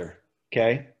together,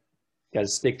 okay? Got to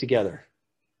stick together.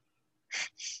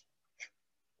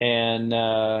 And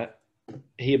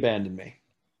he abandoned me.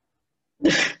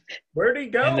 Where'd he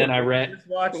go? And then I ran.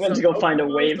 He went to go find a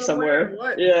wave somewhere.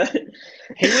 Yeah.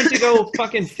 He went to go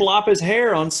fucking flop his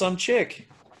hair on some chick.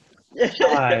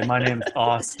 Hi, my name's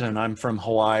Austin. I'm from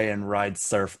Hawaii and ride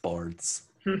surfboards.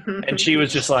 And she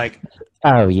was just like,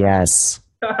 oh, yes.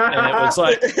 And it was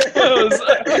like,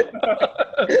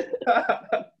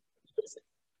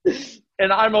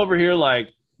 and I'm over here like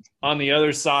on the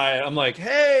other side. I'm like,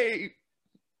 hey.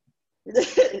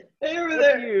 Hey, over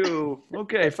there. You.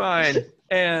 Okay, fine.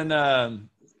 And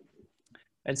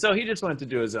so he just went to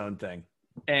do his own thing.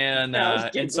 And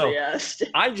so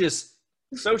I just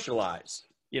socialized.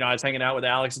 I was hanging out with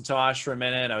Alex and Tosh for a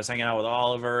minute. I was hanging out with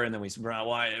Oliver, and then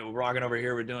we're rocking over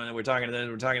here. We're talking to this.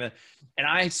 We're talking to, and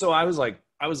I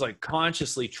was like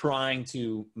consciously trying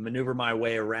to maneuver my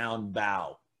way around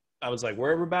Bao. I was like,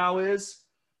 wherever Bao is,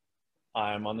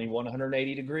 I'm on the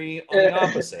 180 degree on the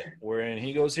opposite. When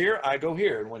he goes here, I go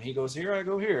here, and when he goes here, I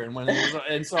go here,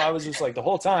 and so I was just like the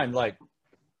whole time, like,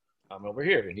 I'm over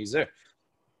here, and he's there.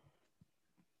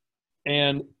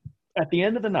 And at the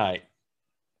end of the night,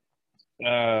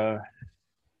 I'm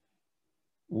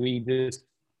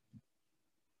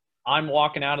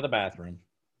walking out of the bathroom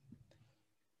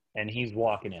and he's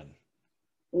walking in.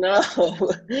 No.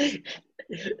 We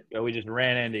just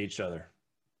ran into each other.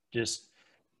 Just,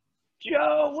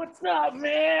 Joe, what's up,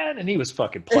 man? And he was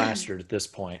fucking plastered at this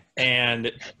point.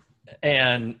 And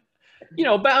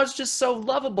Bao's just so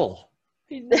lovable.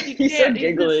 He's so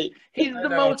giggly. He's the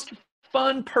most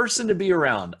fun person to be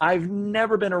around. I've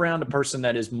never been around a person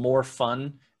that is more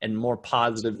fun and more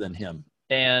positive than him.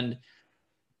 And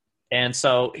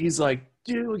so he's like,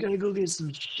 dude, we gotta go get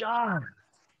some shots.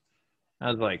 I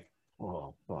was like,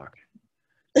 oh fuck.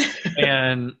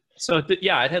 And so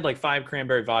it had like 5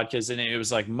 cranberry vodkas in it. It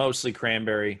was like mostly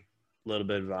cranberry, a little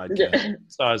bit of vodka. Yeah.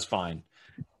 So I was fine.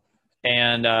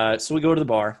 And so we go to the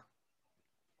bar.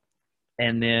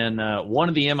 And then one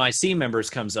of the MIC members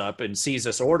comes up and sees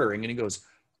us ordering, and he goes,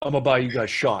 I'm going to buy you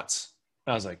guys shots.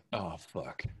 I was like, oh,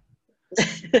 fuck.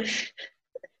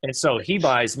 And so he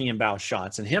buys me and Bao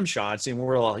shots and him shots, and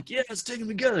we're all like, yeah, let's take them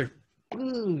together.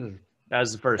 That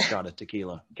was the first shot of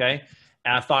tequila, okay?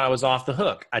 And I thought I was off the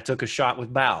hook. I took a shot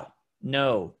with Bao.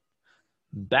 No.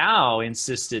 Bao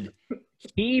insisted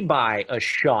he buy a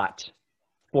shot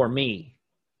for me.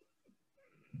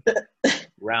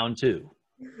 Round 2.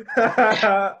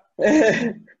 Shot.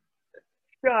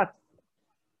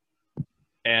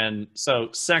 And so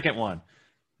second one,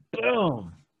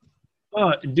 boom.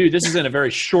 Oh, dude, this is in a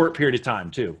very short period of time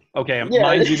too. Okay, yeah.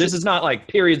 Mind you, this is not like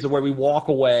periods of where we walk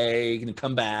away and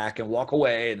come back and walk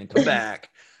away and then come back.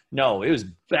 No, it was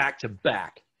back to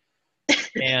back.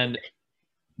 And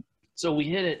so we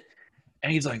hit it,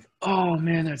 and he's like, oh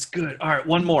man, that's good. All right,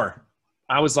 one more.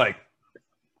 I was like,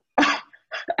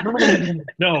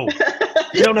 no.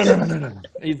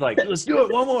 He's like, let's do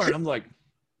it one more. And I'm like,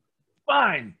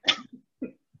 fine.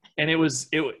 And he was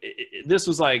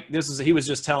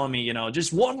just telling me,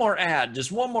 just one more ad.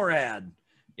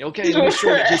 Okay, let me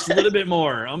short it just a little bit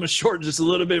more. I'm gonna short just a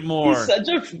little bit more.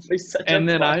 And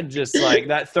then I just like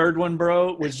that third one,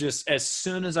 bro, was just as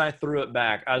soon as I threw it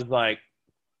back, I was like,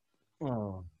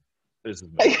 oh, this is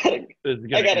gonna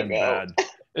end bad.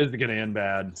 This is gonna end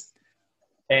bad.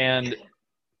 And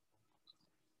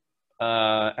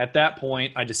at that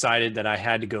point, I decided that I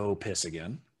had to go piss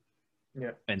again.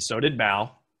 Yeah. And so did Bao.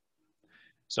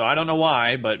 So I don't know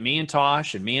why, but me and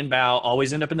Tosh and me and Bao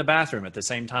always end up in the bathroom at the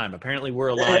same time. Apparently we're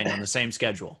aligned on the same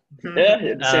schedule. Yeah,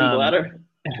 same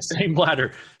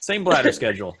bladder. Same bladder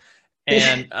schedule.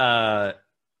 And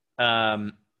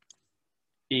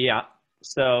yeah,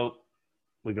 so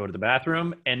we go to the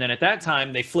bathroom, and then at that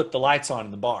time they flip the lights on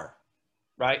in the bar,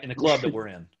 right? In the club that we're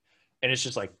in. And it's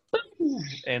just like,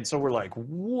 and so we're like,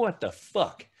 what the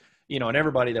fuck? And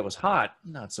everybody that was hot,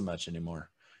 not so much anymore.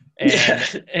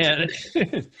 And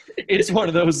it's one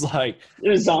of those like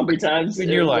zombie times when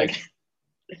you're like,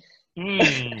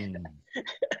 I'm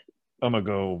gonna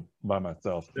go by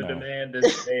myself. The demand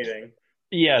is fading.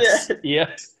 Yes,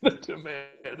 yes, the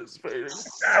demand is fading.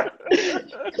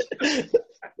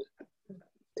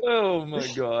 Oh my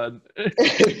god.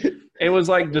 It was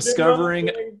like discovering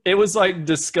a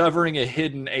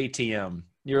hidden ATM.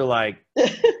 You're like,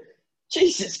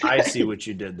 Jesus Christ. I see what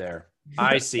you did there.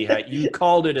 I see how you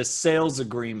called it a sales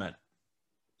agreement.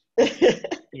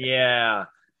 Yeah.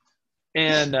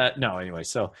 And no, anyway,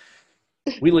 so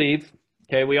we leave.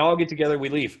 Okay, we all get together, we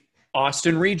leave.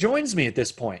 Austin rejoins me at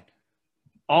this point.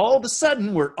 All of a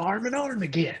sudden, we're arm in arm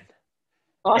again.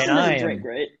 Austin doesn't drink,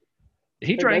 right?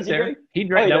 He drank there. He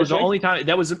drank. That was the only time.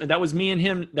 That was me and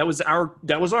him. That was our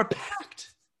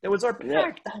pact. That was our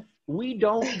pact. Yeah. We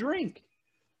don't drink,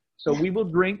 so we will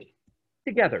drink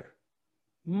together,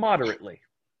 moderately.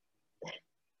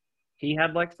 He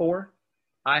had like 4.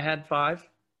 I had 5.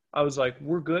 I was like,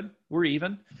 we're good. We're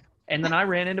even. And then I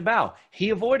ran into Bao. He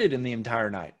avoided him the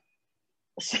entire night,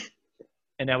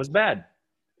 and that was bad.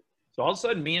 So all of a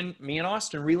sudden, me and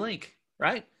Austin relink,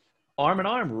 right? Arm in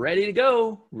arm, ready to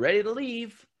go, ready to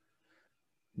leave.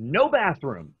 No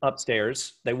bathroom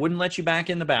upstairs. They wouldn't let you back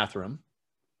in the bathroom.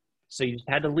 So you just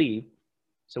had to leave.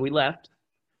 So we left.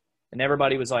 And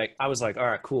everybody was like, I was like, all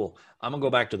right, cool. I'm going to go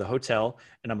back to the hotel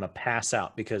and I'm going to pass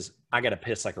out because I got to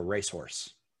piss like a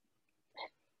racehorse.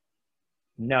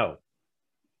 No.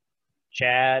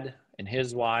 Chad and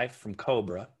his wife from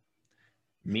Cobra,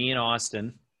 me and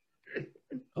Austin,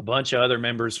 a bunch of other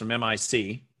members from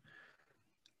MIC.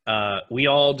 We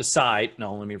all decide,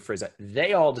 no, let me rephrase that.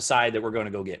 They all decide that we're going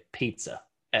to go get pizza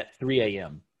at 3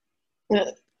 a.m.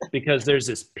 because there's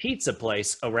this pizza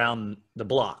place around the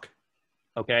block.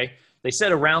 Okay. They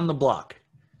said around the block.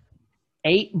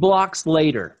 8 blocks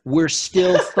later, we're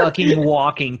still fucking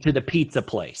walking to the pizza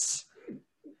place.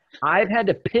 I've had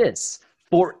to piss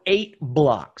for 8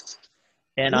 blocks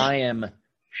and I am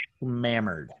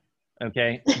mammered.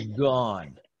 Okay.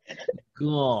 Gone.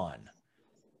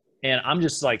 And I'm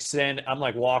just like I'm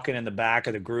like walking in the back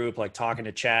of the group, like talking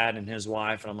to Chad and his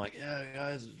wife. And I'm like, yeah,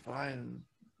 guys, it's fine.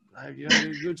 You had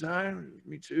a good time?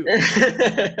 Me too.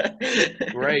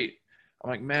 Great. I'm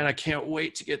like, man, I can't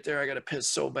wait to get there. I got to piss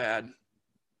so bad.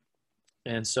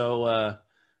 And so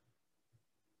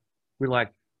they're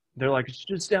like, it's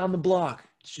just down the block.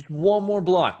 It's just one more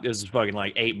block. This is fucking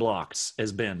like 8 blocks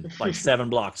has been like 7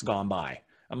 blocks gone by.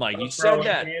 I'm like, you said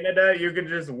that. In Canada, you could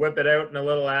just whip it out in a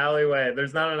little alleyway.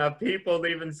 There's not enough people to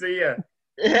even see you.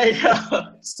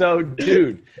 So,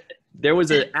 dude, there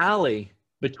was an alley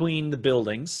between the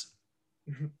buildings.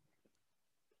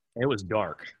 It was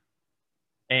dark.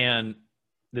 And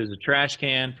there's a trash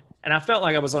can. And I felt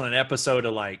like I was on an episode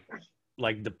of like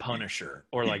The Punisher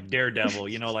or like Daredevil,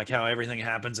 you know, like how everything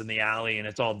happens in the alley and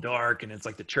it's all dark and it's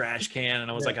like the trash can. And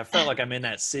I was like, I felt like I'm in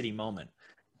that city moment.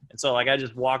 And so like I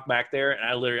just walked back there and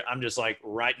I'm just like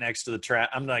right next to the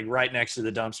I'm like right next to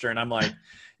the dumpster. And I'm like,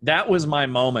 that was my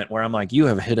moment where I'm like, you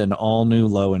have hit an all new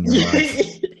low in your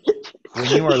life. When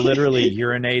you are literally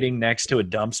urinating next to a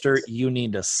dumpster, you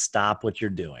need to stop what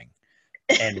you're doing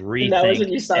and rethink that was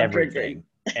when you stopped everything. drinking.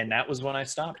 And that was when I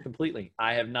stopped completely.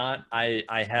 I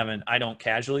don't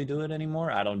casually do it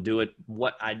anymore. I don't do it.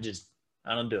 I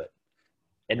don't do it.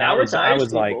 And I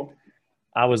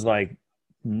was like,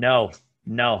 no,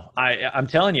 I'm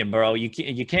telling you, bro, you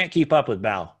can't keep up with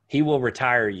Bao. He will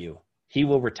retire you. He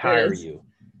will retire you.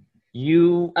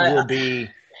 You will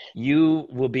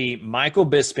be Michael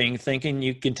Bisping thinking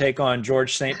you can take on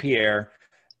George St. Pierre,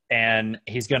 and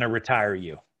he's going to retire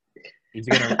you.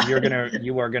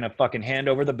 You are gonna fucking hand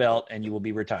over the belt and you will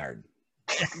be retired.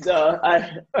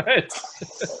 I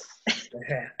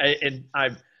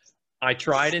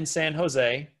tried in San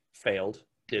Jose, failed,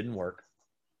 didn't work.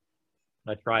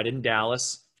 I tried in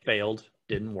Dallas, failed,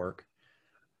 didn't work.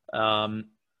 And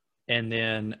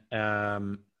then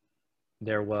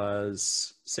there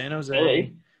was San Jose,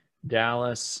 Philly.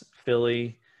 Dallas,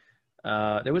 Philly.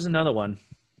 There was another one.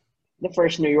 The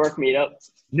first New York meetup.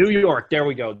 New York, there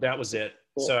we go. That was it.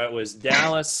 So it was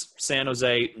Dallas, San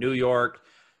Jose, New York,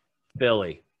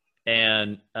 Philly.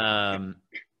 And no,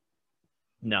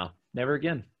 never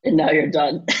again. And now you're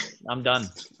done. I'm done,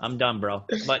 bro.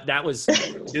 But that was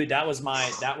it.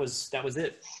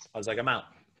 I was like, I'm out.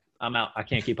 I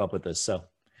can't keep up with this. So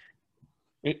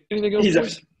anything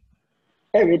else?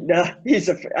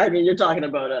 You're talking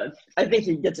about I think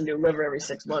he gets a new liver every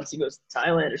 6 months. He goes to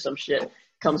Thailand or some shit,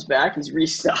 comes back, he's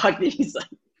restocked. He's like,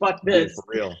 fuck this. For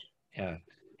real. Yeah.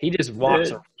 He just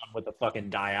walks around with a fucking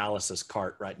dialysis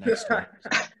cart right next to him,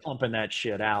 pumping that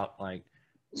shit out, like,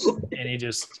 and he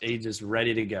just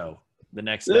ready to go the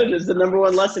next day. It's the number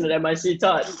one lesson at MIC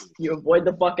taught. You avoid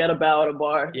the fuck out of Bao at a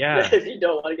bar. Yeah. If you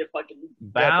don't want to get fucking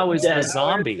Bao is dead. the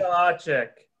zombie. The hot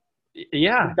chick.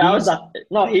 Yeah. He's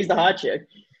the hot chick.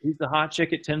 He's the hot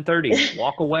chick at 10:30.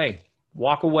 Walk away.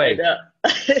 Bao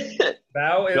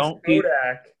is Don't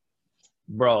Kodak.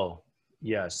 Bro.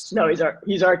 Yes. No, he's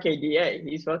RKDA.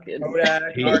 He's fucking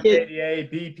Kodak,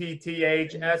 RKDA,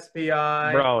 BPTH,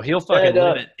 SPI. Bro, he'll fucking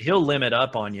limit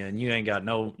up on you, and you got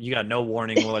no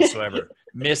warning whatsoever.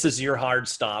 Misses your hard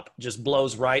stop, just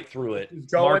blows right through it.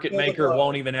 Market maker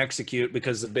won't even execute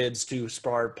because the bid's too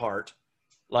far apart.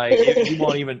 Like you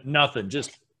won't even nothing.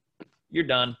 Just you're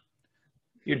done.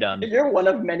 You're done. You're one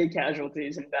of many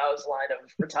casualties in Bao's line of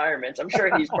retirements. I'm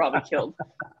sure he's probably killed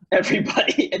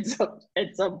everybody at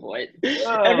some point.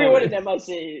 Oh. Everyone in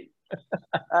MIC.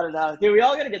 I don't know. Dude, we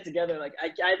all got to get together. Like,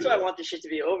 that's why I want this shit to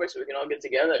be over so we can all get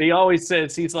together. He always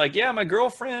says, he's like, yeah, my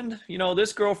girlfriend,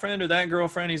 this girlfriend or that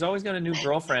girlfriend, he's always got a new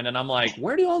girlfriend. And I'm like,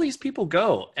 where do all these people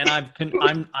go? And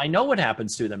I know what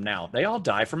happens to them now. They all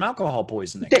die from alcohol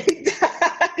poisoning.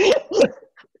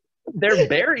 They're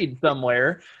buried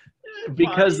somewhere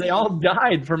because they all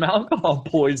died from alcohol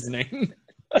poisoning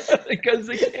because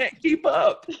they can't keep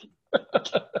up.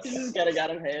 This kind of got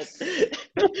him hit.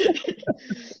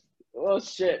 Oh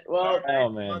shit. Well, oh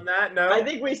man. On that note, I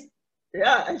think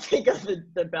of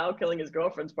the Bao killing his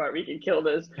girlfriend's part, we can kill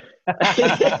this.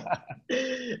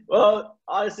 Well,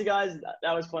 honestly, guys,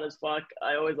 that was fun as fuck.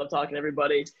 I always love talking to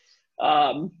everybody.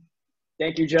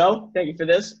 Thank you, Joe. Thank you for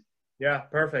this. Yeah,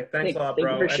 perfect. Thanks a lot, Thank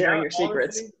bro. you for sharing And your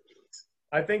secrets.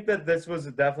 I think that this was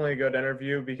definitely a good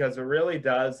interview because it really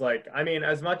does, like, I mean,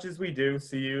 as much as we do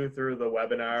see you through the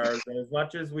webinars and as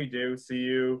much as we do see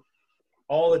you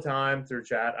all the time through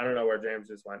chat, I don't know where James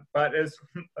just went, but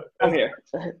I'm here.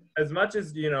 as much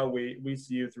as, you know, we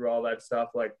see you through all that stuff,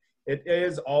 like, it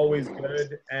is always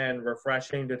good and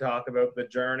refreshing to talk about the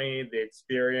journey, the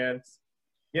experience,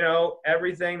 you know,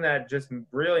 everything that just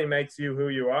really makes you who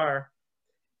you are.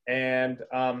 And,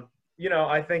 you know,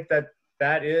 I think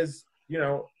that is, you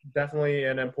know, definitely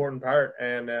an important part.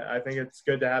 And I think it's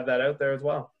good to have that out there as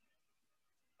well.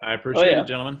 I appreciate it,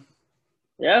 gentlemen.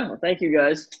 Yeah, well, thank you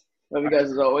guys. Love you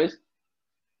guys as always.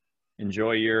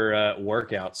 Enjoy your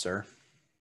workout, sir.